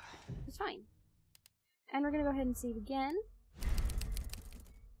 it's fine. And we're gonna go ahead and save again.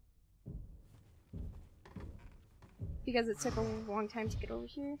 Because it took a long time to get over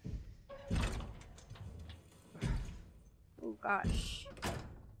here. Oh gosh.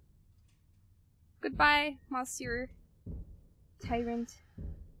 Goodbye, Monsieur Tyrant.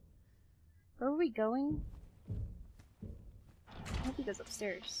 Where are we going? I hope he goes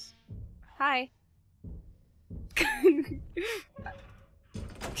upstairs. Hi.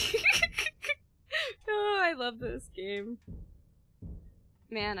 Oh, I love this game.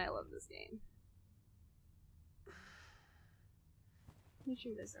 Man, I love this game. Make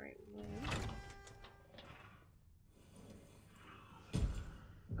sure that's the right way.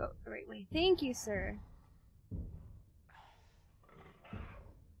 Go the right way. Thank you, sir.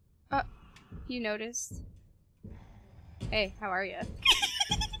 You noticed? Hey, how are ya? Oh,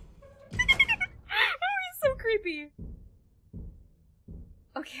 he's so creepy.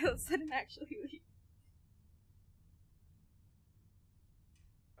 Okay, let's let him actually leave.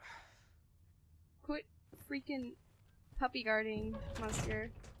 Quit freaking puppy guarding,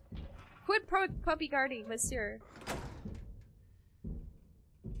 monsieur. Quit puppy guarding, monsieur.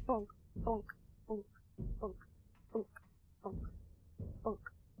 Bonk, bonk, bonk, bonk, bonk, bonk, bonk, bonk,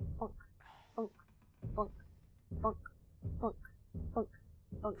 bonk, bonk, bonk, bonk, bonk, bonk,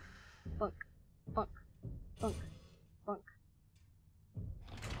 bonk, bonk, bonk, bonk.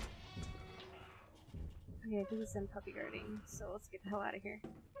 Okay, I think he's done puppy guarding, so let's get the hell out of here.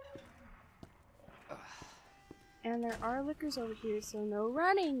 And there are liquors over here, so no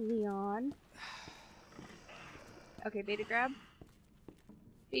running, Leon. Okay, beta grab.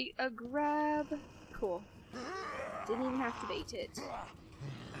 Beta grab. Cool. Didn't even have to bait it.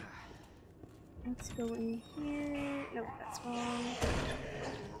 Let's go in here. Nope, that's wrong.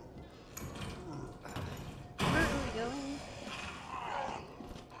 Where are we going?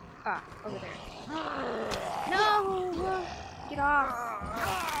 Ah, over there. No! Get off!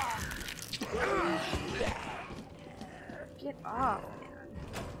 Get off, man.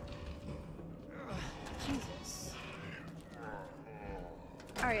 Jesus.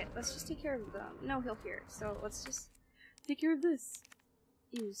 Alright, let's just take care of them. No, he'll hear. So let's just take care of this.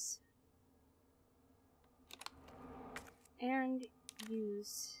 Use. And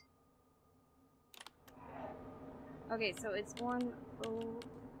use. Okay, so it's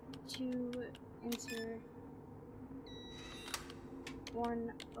 102 enter.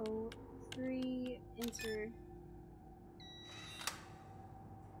 103 enter.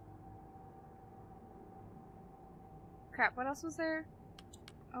 Crap, what else was there?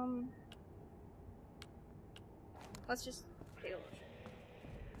 Let's just take a look.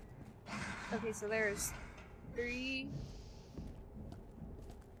 Okay, so there's 3,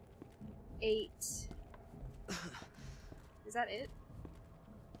 8. Is that it?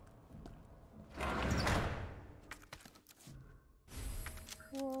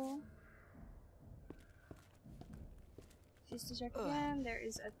 Cool. Just to check again, there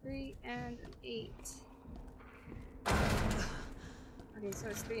is a 3 and an 8. Okay, so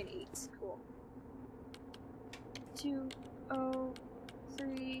it's 3 and 8. Cool. 2, 0,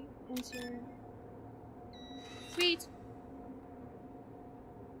 3, enter. Sweet!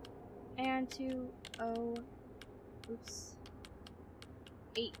 And 2, 0, oops.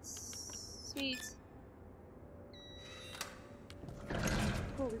 8. Sweet.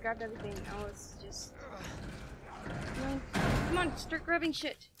 Cool, we grabbed everything. Now let's just... Come on, start grabbing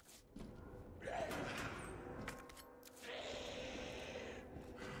shit!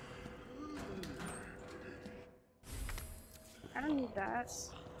 I don't need that.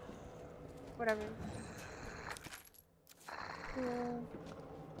 Whatever. Cool.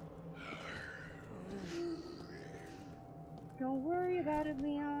 Don't worry about it,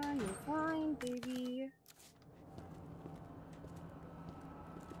 Leon. You're fine, baby.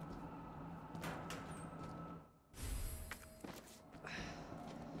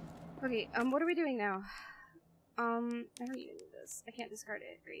 Okay, what are we doing now? I don't even need this. I can't discard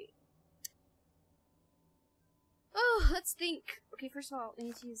it. Great. Oh, let's think. Okay, first of all, we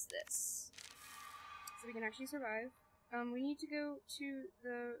need to use this. So we can actually survive. We need to go to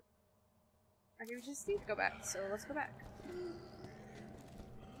the... Okay, we just need to go back, so let's go back.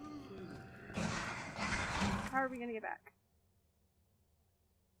 How are we gonna get back?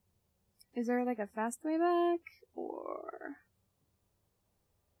 Is there like a fast way back? Or...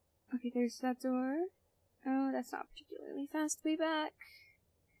 Okay, there's that door. Oh, that's not particularly fast way back.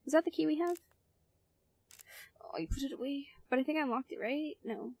 Is that the key we have? Oh, you put it away. But I think I unlocked it, right?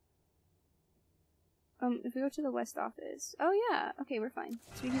 No. If we go to the west office. Oh yeah, okay, we're fine.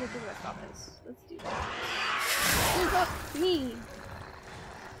 So we can go to the west office. Let's do that. Fuck me!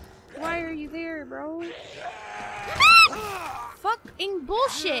 Why are you there, bro? Fucking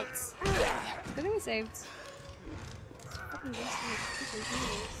bullshit! Good thing we saved. Fucking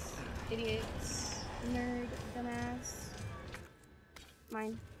idiots. Nerd. Dumbass.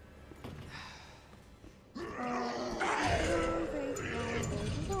 Mine.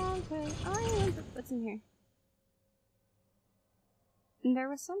 What's in here? There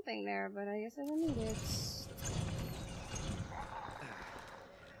was something there, but I guess I don't need it.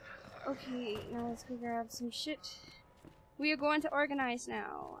 Okay, now let's go grab some shit. We are going to organize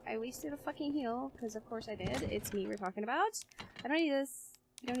now. I wasted a fucking heal, because of course I did. It's me we're talking about. I don't need this.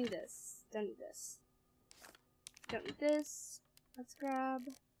 Don't need this. Don't need this. Don't need this. Let's grab...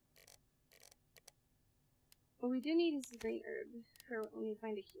 What we do need is the green herb for when we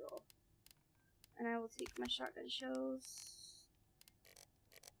find a heal. And I will take my shotgun shells.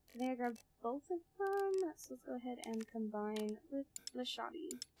 I think I grabbed both of them. So let's go ahead and combine with the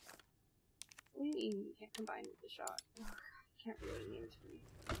shotty. What do you mean you can't combine with the shot? Oh, I can't really name it to me.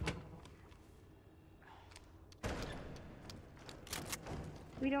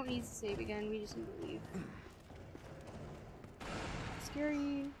 We don't need to save again, we just need to leave.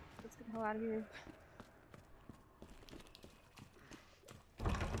 Scary. Let's get the hell out of here.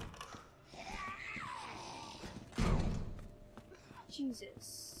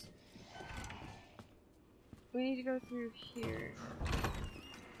 Jesus. We need to go through here.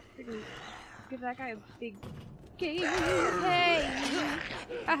 Freaking give that guy a big game. Hey!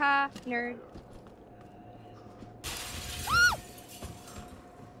 Haha, nerd.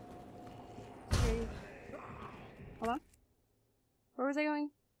 Okay. Hold on. Where was I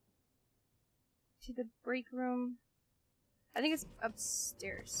going? To the break room. I think it's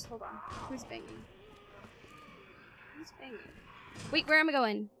upstairs. Hold on. Who's banging? Who's banging? Wait, where am I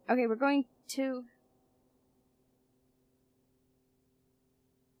going? Okay, we're going to...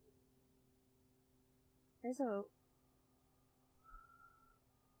 There's a...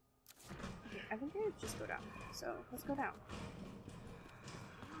 Okay, I think I would just go down. So, let's go down.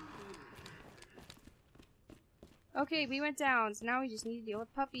 Okay, we went down, so now we just need to deal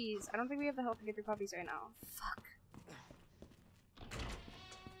with puppies. I don't think we have the help to get through puppies right now. Fuck.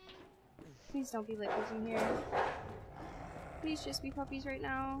 Please don't be lickers in here. Please just be puppies right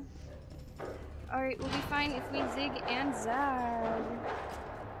now. Alright, we'll be fine if we zig and zag.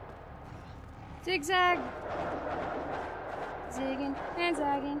 Zigzag! Zigging and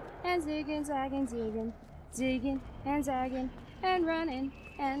zagging and zigging, zagging, zigging. Zigging and zagging and running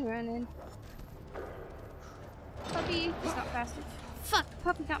and running. Puppy! Stop faster. Fuck!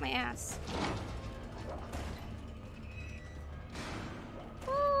 Puppy got my ass.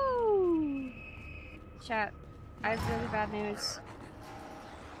 Woo! Chat. I have really bad news.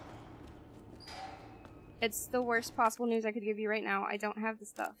 It's the worst possible news I could give you right now. I don't have the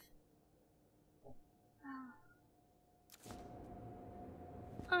stuff.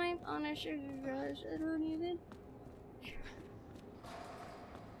 I'm on a sugar rush. I don't even...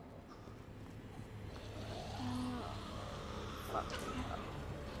 Fuck.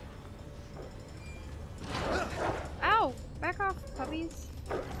 Ow! Back off, puppies.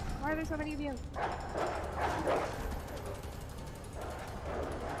 Why are there so many of you?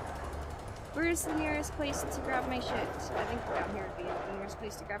 Where's the nearest place to grab my shit? I think down here would be the nearest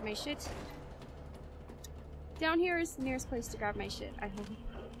place to grab my shit. Down here is the nearest place to grab my shit, I think.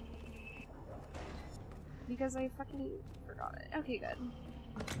 Because I fucking forgot it. Okay, good.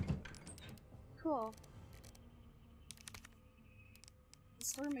 Cool. The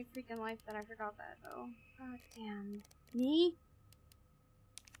story of my freaking life that I forgot that, though. God damn. Me?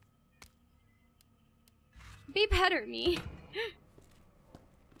 Be better, me.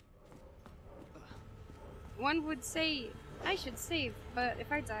 One would say I should save, but if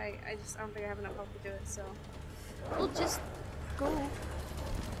I die, I don't think I have enough health to do it, so we'll just go.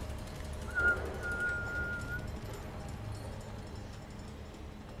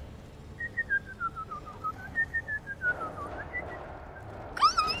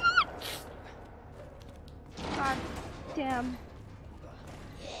 God damn.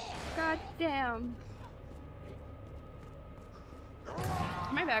 God damn.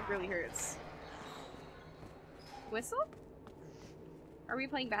 My back really hurts. Whistle? Are we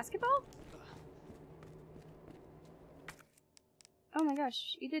playing basketball? Oh my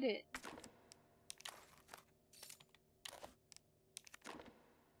gosh, we did it.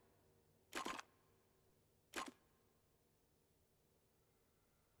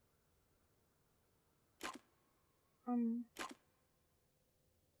 Huh.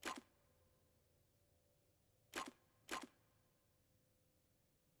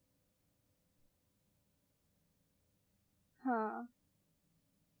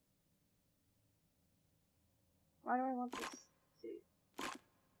 Why do I want this suit?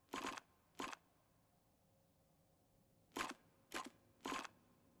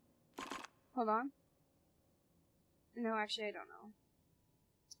 Hold on. No, actually, I don't know.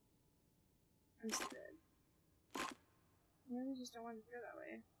 I'm stupid. Maybe I just don't want to go that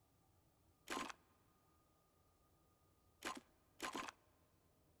way.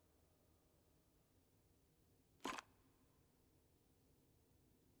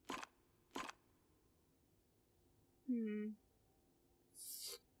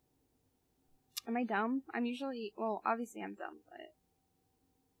 Am I dumb? I'm usually, well, obviously I'm dumb, but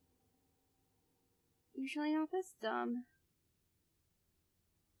usually not this dumb.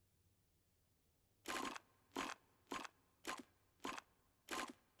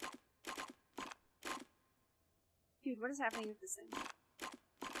 Dude, what is happening with this thing?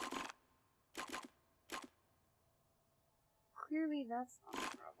 Clearly that's not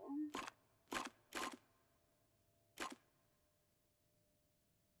the problem.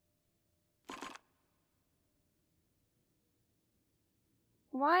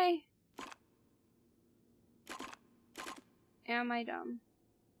 Why am I dumb?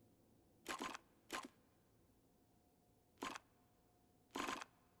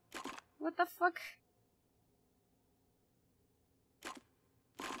 What the fuck?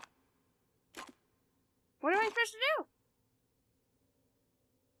 What am I supposed to do?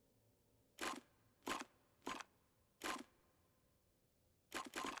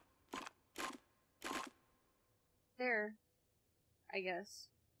 There, I guess.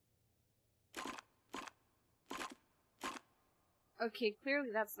 Okay, clearly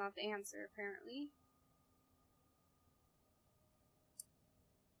that's not the answer, apparently.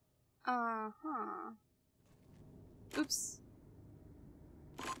 Uh-huh. Oops.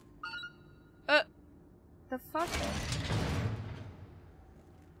 The fuck?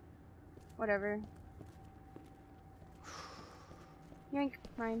 Whatever. Yank,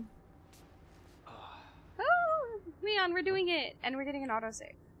 mine. Oh, Leon, we're doing it! And we're getting an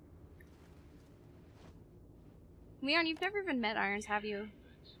autosave. Leon, you've never even met Irons, have you?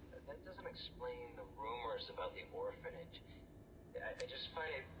 That doesn't explain the rumors about the orphanage. I just find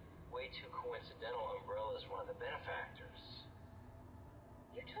it way too coincidental Umbrella's one of the benefactors.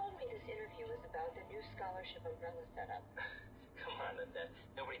 You told me this interview was about the new scholarship Umbrella set up. Come on,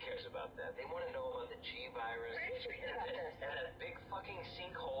 nobody cares about that. They want to know about the G virus and that big fucking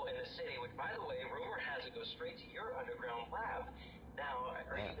sinkhole in the city, which, by the way, rumor has it goes straight to your underground lab. Now,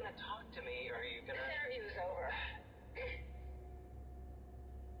 are you gonna talk to me, or are you gonna... This interview's over.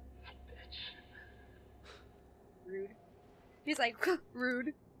 Bitch. Rude. He's like,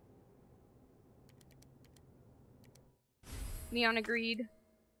 rude. Leon agreed.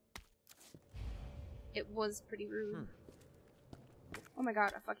 It was pretty rude. Oh my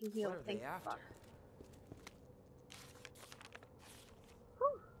god, a fucking heal. Thank fuck.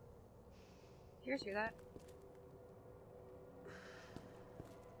 Whew. Hear that?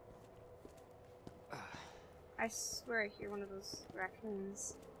 I swear I hear one of those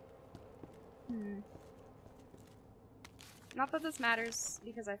raccoons. Not that this matters,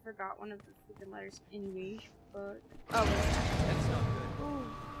 because I forgot one of the freaking letters anyway, but... Oh, that's not good. Ooh.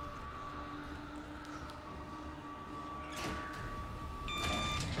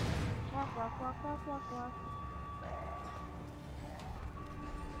 Walk, walk, walk, walk, walk, walk.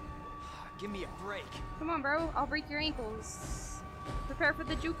 Give me a break. Come on, bro. I'll break your ankles. Prepare for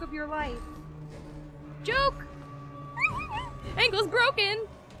the juke of your life. Juke! Ankles broken!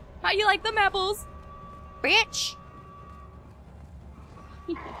 How you like them apples? Bitch!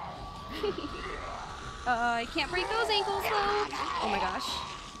 I can't break those ankles, though. Oh my gosh.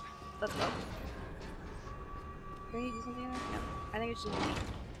 Let's go. Can you do something? No. I think it's just...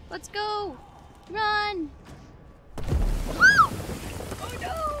 Let's go! Run! Oh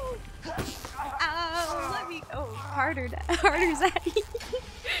no! Ow! Let me go. Harder, Zaddy.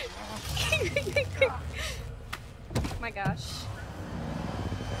 Oh my gosh.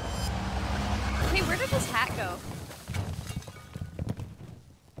 Hey, where did this hat go?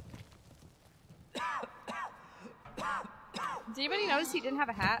 Did anybody notice he didn't have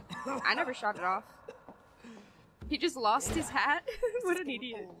a hat? I never shot it off. He just lost his hat? What an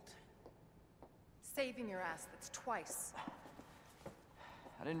idiot. Saving your ass, that's twice.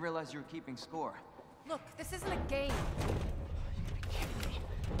 I didn't realize you were keeping score. Look, this isn't a game.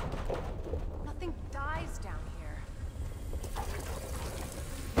 Nothing dies down here.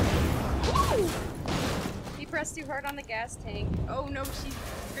 Woo! He pressed too hard on the gas tank. Oh no, she's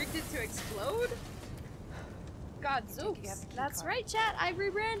restricted to explode? God, Zooks. That's right, chat. I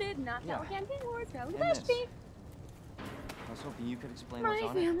rebranded. Not Yeah. that Campaign Wars. Valley And this. Flashback. I was hoping you could explain My what's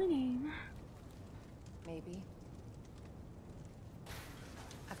on it. family name. Maybe.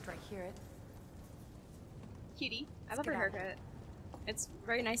 After I hear it. Cutie. I love her haircut. It's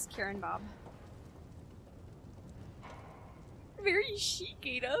very nice, Karen Bob. Very chic,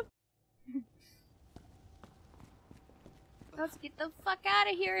 Ada. Let's get the fuck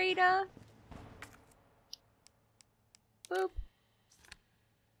out of here, Ada. Boop.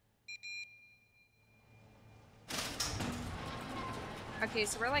 Okay,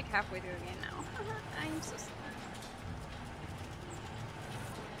 so we're like halfway through the game now. I'm so sorry.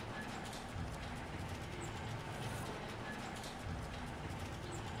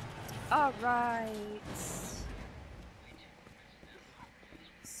 Alright.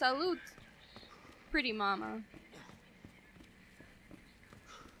 Salute, pretty mama.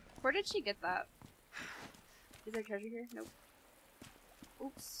 Where did she get that? Is there treasure here? Nope.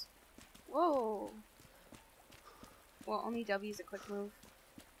 Oops. Whoa. Well, only W's a quick move.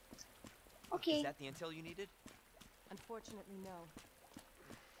 Okay. Is that the intel you needed? Unfortunately, no.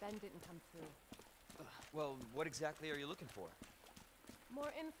 Ben didn't come through. Well, what exactly are you looking for?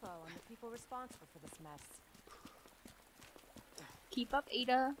 More info on the people responsible for this mess. Keep up,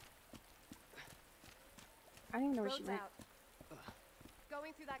 Ada. I don't even know where she Road's went. out.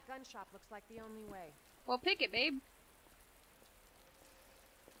 Going through that gun shop looks like the only way. Well, pick it, babe.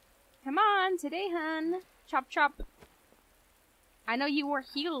 Come on, today, hun. Chop, chop. I know you wore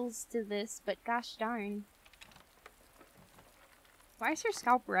heels to this, but gosh darn. Why is her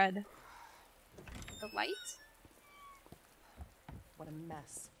scalp red? The light? What a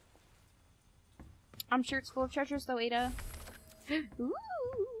mess. I'm sure it's full of treasures, though, Ada. Ooh.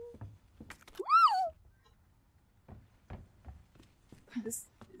 This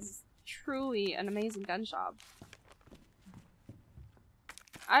is truly an amazing gun shop.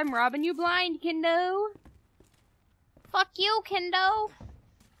 I'm robbing you blind, Kendo. Fuck you, Kendo.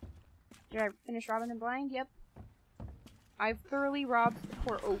 Did I finish robbing him blind? Yep. I've thoroughly robbed the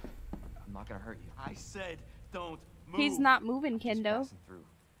poor oak. I'm not gonna hurt you. I said don't move. He's not moving, Just Kendo. passing through.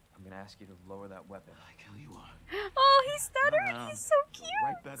 I'm gonna ask you to lower that weapon. Like hell you are. Oh, he's stuttering. No. He's so cute.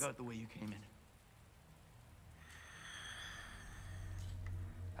 Right back out the way you came in.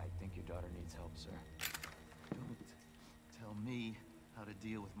 I think your daughter needs help, sir. Don't tell me how to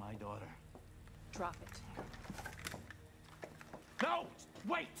deal with my daughter. Drop it. No!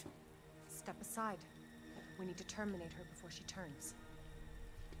 Wait! Step aside. We need to terminate her before she turns.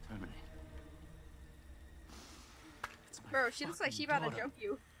 Terminate. Bro, she looks like she about to jump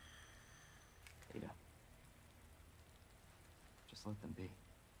you. Ada. Just let them be.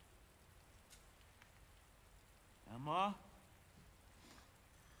 Emma?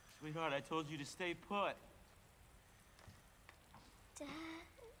 Sweetheart, I told you to stay put. Daddy.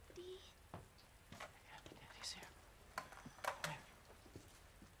 Daddy's here.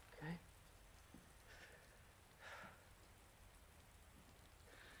 Okay?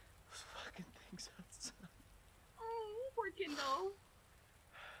 Those fucking things outside. Oh, poor Kindle.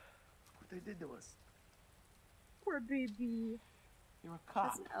 What they did to us. Poor baby. You're a cop.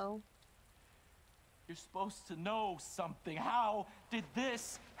 That's an O. You're supposed to know something. How did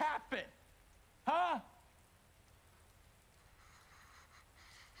this happen? Huh?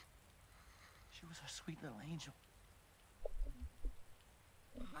 She was our sweet little angel.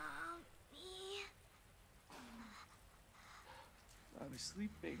 Mommy. I was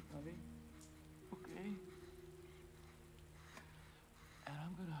sleeping, honey. Okay? And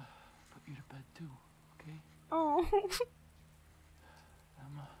I'm gonna put you to bed too, okay? Oh.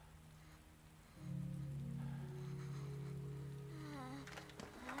 Emma.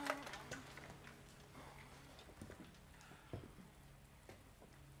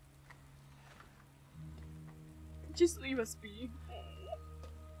 Just leave us be.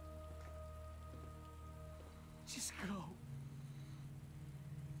 Just go.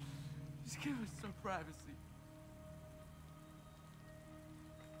 Just give us some privacy.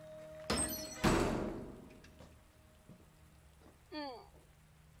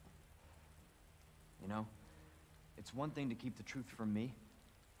 You know, it's one thing to keep the truth from me,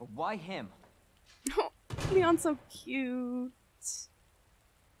 but why him? Oh, Leon's so cute.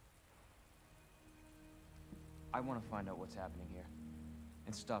 I want to find out what's happening here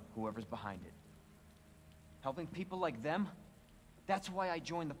and stop whoever's behind it. Helping people like them? That's why I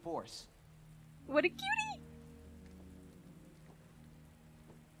joined the force. What a cutie!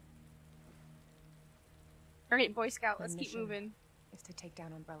 Alright, Boy Scout, let's keep moving. Is to take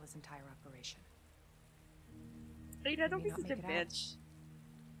down Umbrella's entire operation. Rita, don't May be not such a make it out. bitch.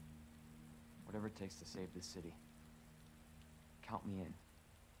 Whatever it takes to save this city. Count me in.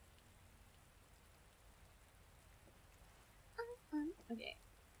 Okay,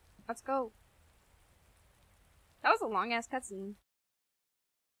 let's go. That was a long ass cutscene.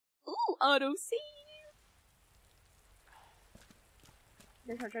 Ooh, auto save.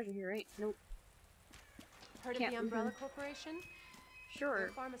 There's no treasure here, right? Nope. Heard Can't of the move Umbrella him. Corporation? Sure. They're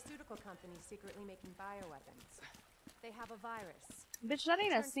a pharmaceutical company secretly making bioweapons. They have a virus. Bitch, that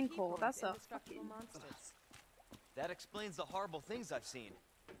ain't a Turns people sinkhole. That's into a indestructible fucking... monsters. That explains the horrible things I've seen.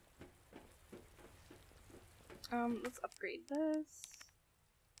 Let's upgrade this.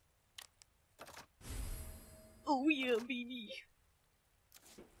 Oh yeah, baby.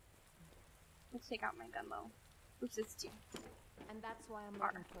 Let's take out my gun though. Oops, it's 2. And that's why I'm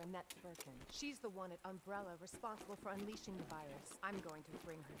looking for Annette Birkin. She's the one at Umbrella responsible for unleashing the virus. I'm going to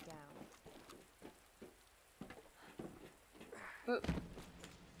bring her down. Oh.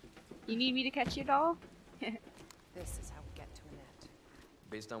 You need me to catch your doll? This is how we get to Annette.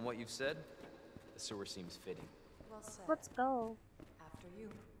 Based on what you've said, the sewer seems fitting. Well said. Let's go. After you.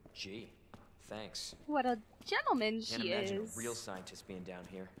 Gee, thanks. What a gentleman Can't she imagine is. a real scientist being down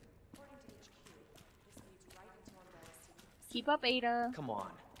here. Keep up, Ada. Come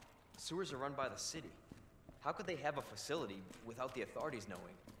on. Sewers are run by the city. How could they have a facility without the authorities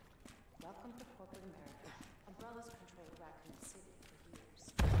knowing? Welcome to corporate America. Umbrella's controlled Raccoon City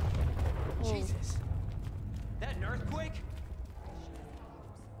for years. Jesus. That an earthquake?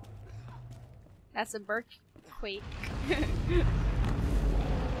 That's a Burkquake.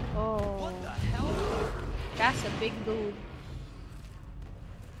 Oh. What the hell? That's a big dude.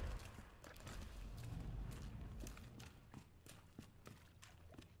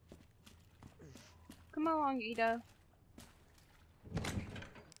 Come along, Ida.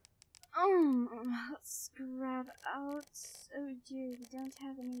 Let's grab out. Oh dear, we don't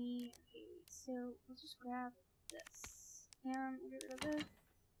have any. Okay, so we'll just grab this. And we'll get rid of this.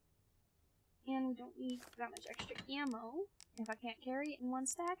 And we don't need that much extra ammo. If I can't carry it in one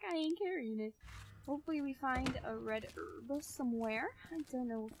stack, I ain't carrying it. Hopefully we find a red herb somewhere. I don't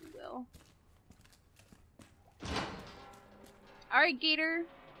know if we will. Alright, Gator.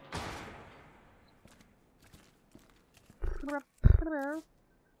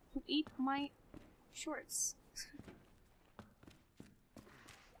 Who ate my shorts?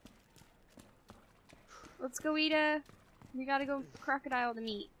 Let's go, Ida. We gotta go crocodile to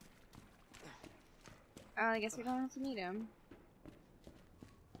meet. I guess we don't have to meet him.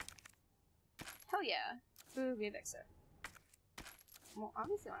 Hell yeah. Ooh, we have extra. Well,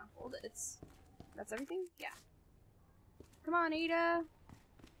 obviously I want to hold it. That's everything? Yeah. Come on, Ada.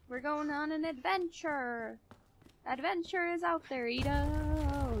 We're going on an adventure. Adventure is out there, Ada.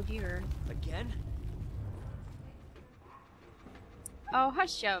 Oh, dear. Again? Oh,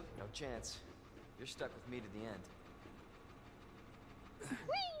 hush up. No chance. You're stuck with me to the end.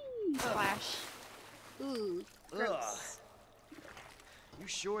 Whee! Splash. Ooh, gross. Ugh. You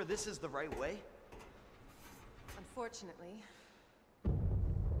sure this is the right way? Unfortunately.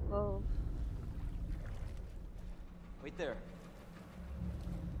 Whoa. Wait there.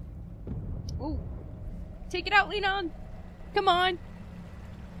 Ooh. Take it out, Leon! Come on!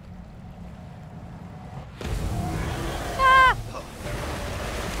 Ah!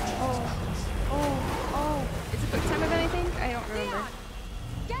 Oh. Is it quick time of anything? I don't remember. Leon,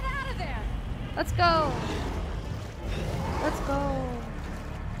 get out of there! Let's go! Let's go!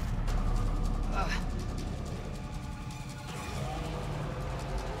 Oh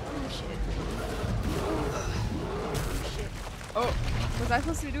shit. Oh shit. Oh, was I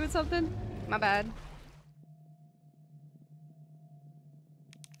supposed to be doing something? My bad.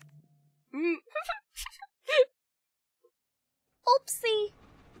 Oopsie!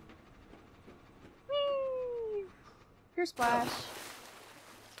 Whee! Here, Splash.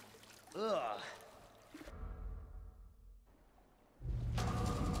 Ugh.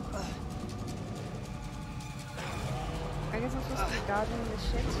 I guess I'm supposed to be dodging this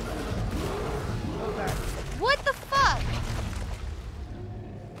shit. Oh god. What the fuck?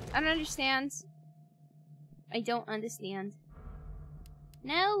 I don't understand. I don't understand.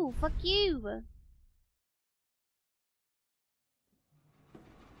 No, fuck you.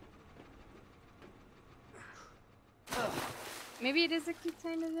 Maybe it is a quick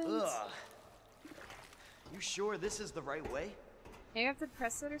time event. Ugh. You sure this is the right way? Maybe I have to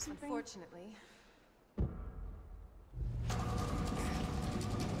press it or something? Unfortunately.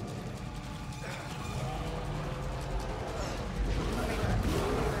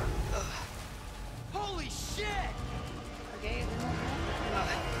 Holy shit! Okay,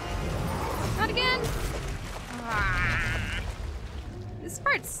 not again! Ah.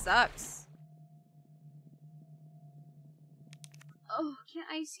 part sucks. Oh, can't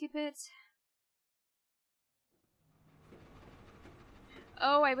I skip it?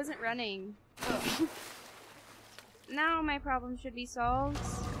 Oh, I wasn't running. Now my problem should be solved.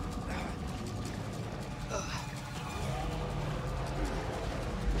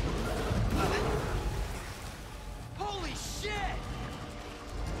 Holy shit!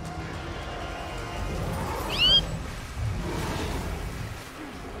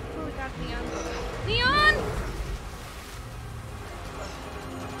 Holy God, Leon. Leon!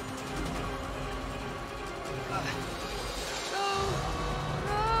 No!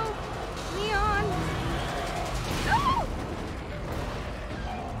 Leon! No!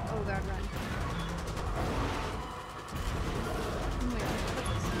 Oh God, run. Oh my God, what's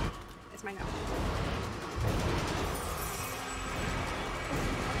this? It's my now.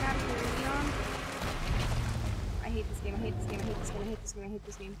 Get out of here, Leon. I hate this game, I hate this game, I hate this game, I hate this game, I hate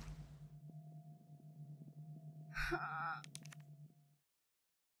this game.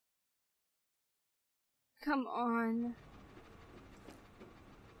 Come on.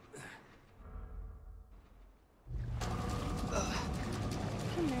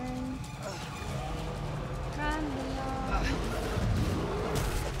 Come in. Run, Leon.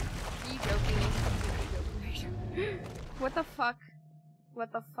 Are you joking? What the fuck?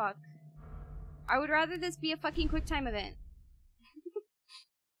 What the fuck? I would rather this be a fucking QuickTime event.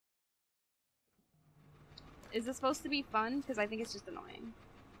 Is this supposed to be fun? Because I think it's just annoying.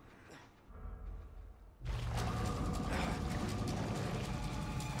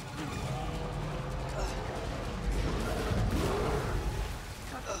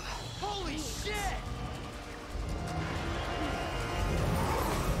 Holy shit!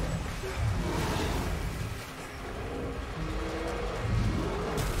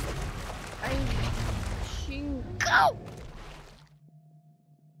 Go!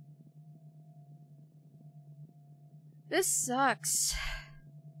 This sucks.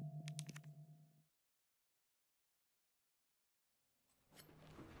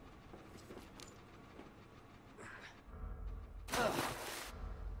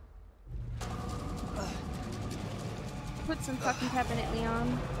 Put some fucking pep in it,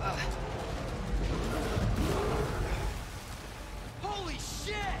 Leon. Holy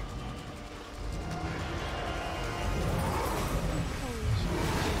shit!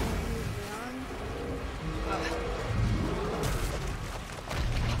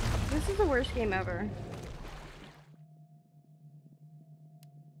 This is the worst game ever.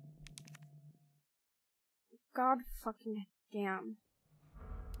 God fucking damn.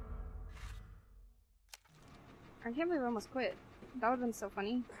 I can't believe I almost quit. That would've been so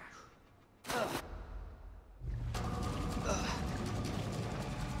funny.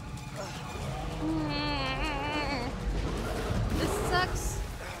 This sucks.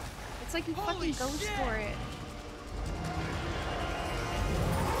 It's like he fucking goes for it.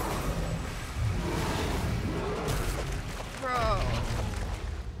 Bro.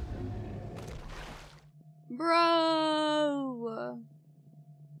 Bro.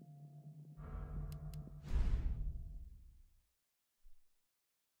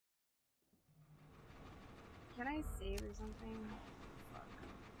 Can I save or something? Fuck.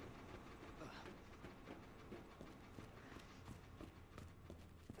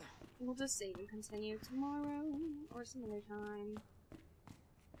 We'll just save and continue tomorrow or some other time.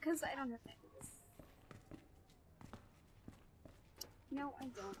 Because I don't have time for this. No, I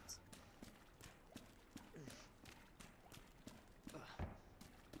don't.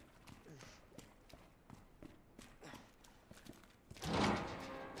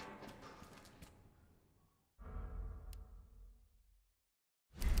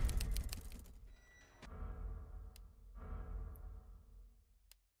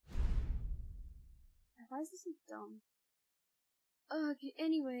 Why is this so dumb? Okay,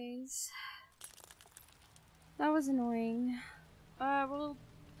 anyways. That was annoying. We'll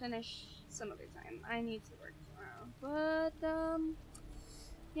finish some other time. I need to work tomorrow. But,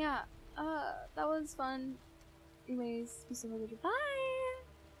 yeah. That was fun. Anyways, peace out, goodbye!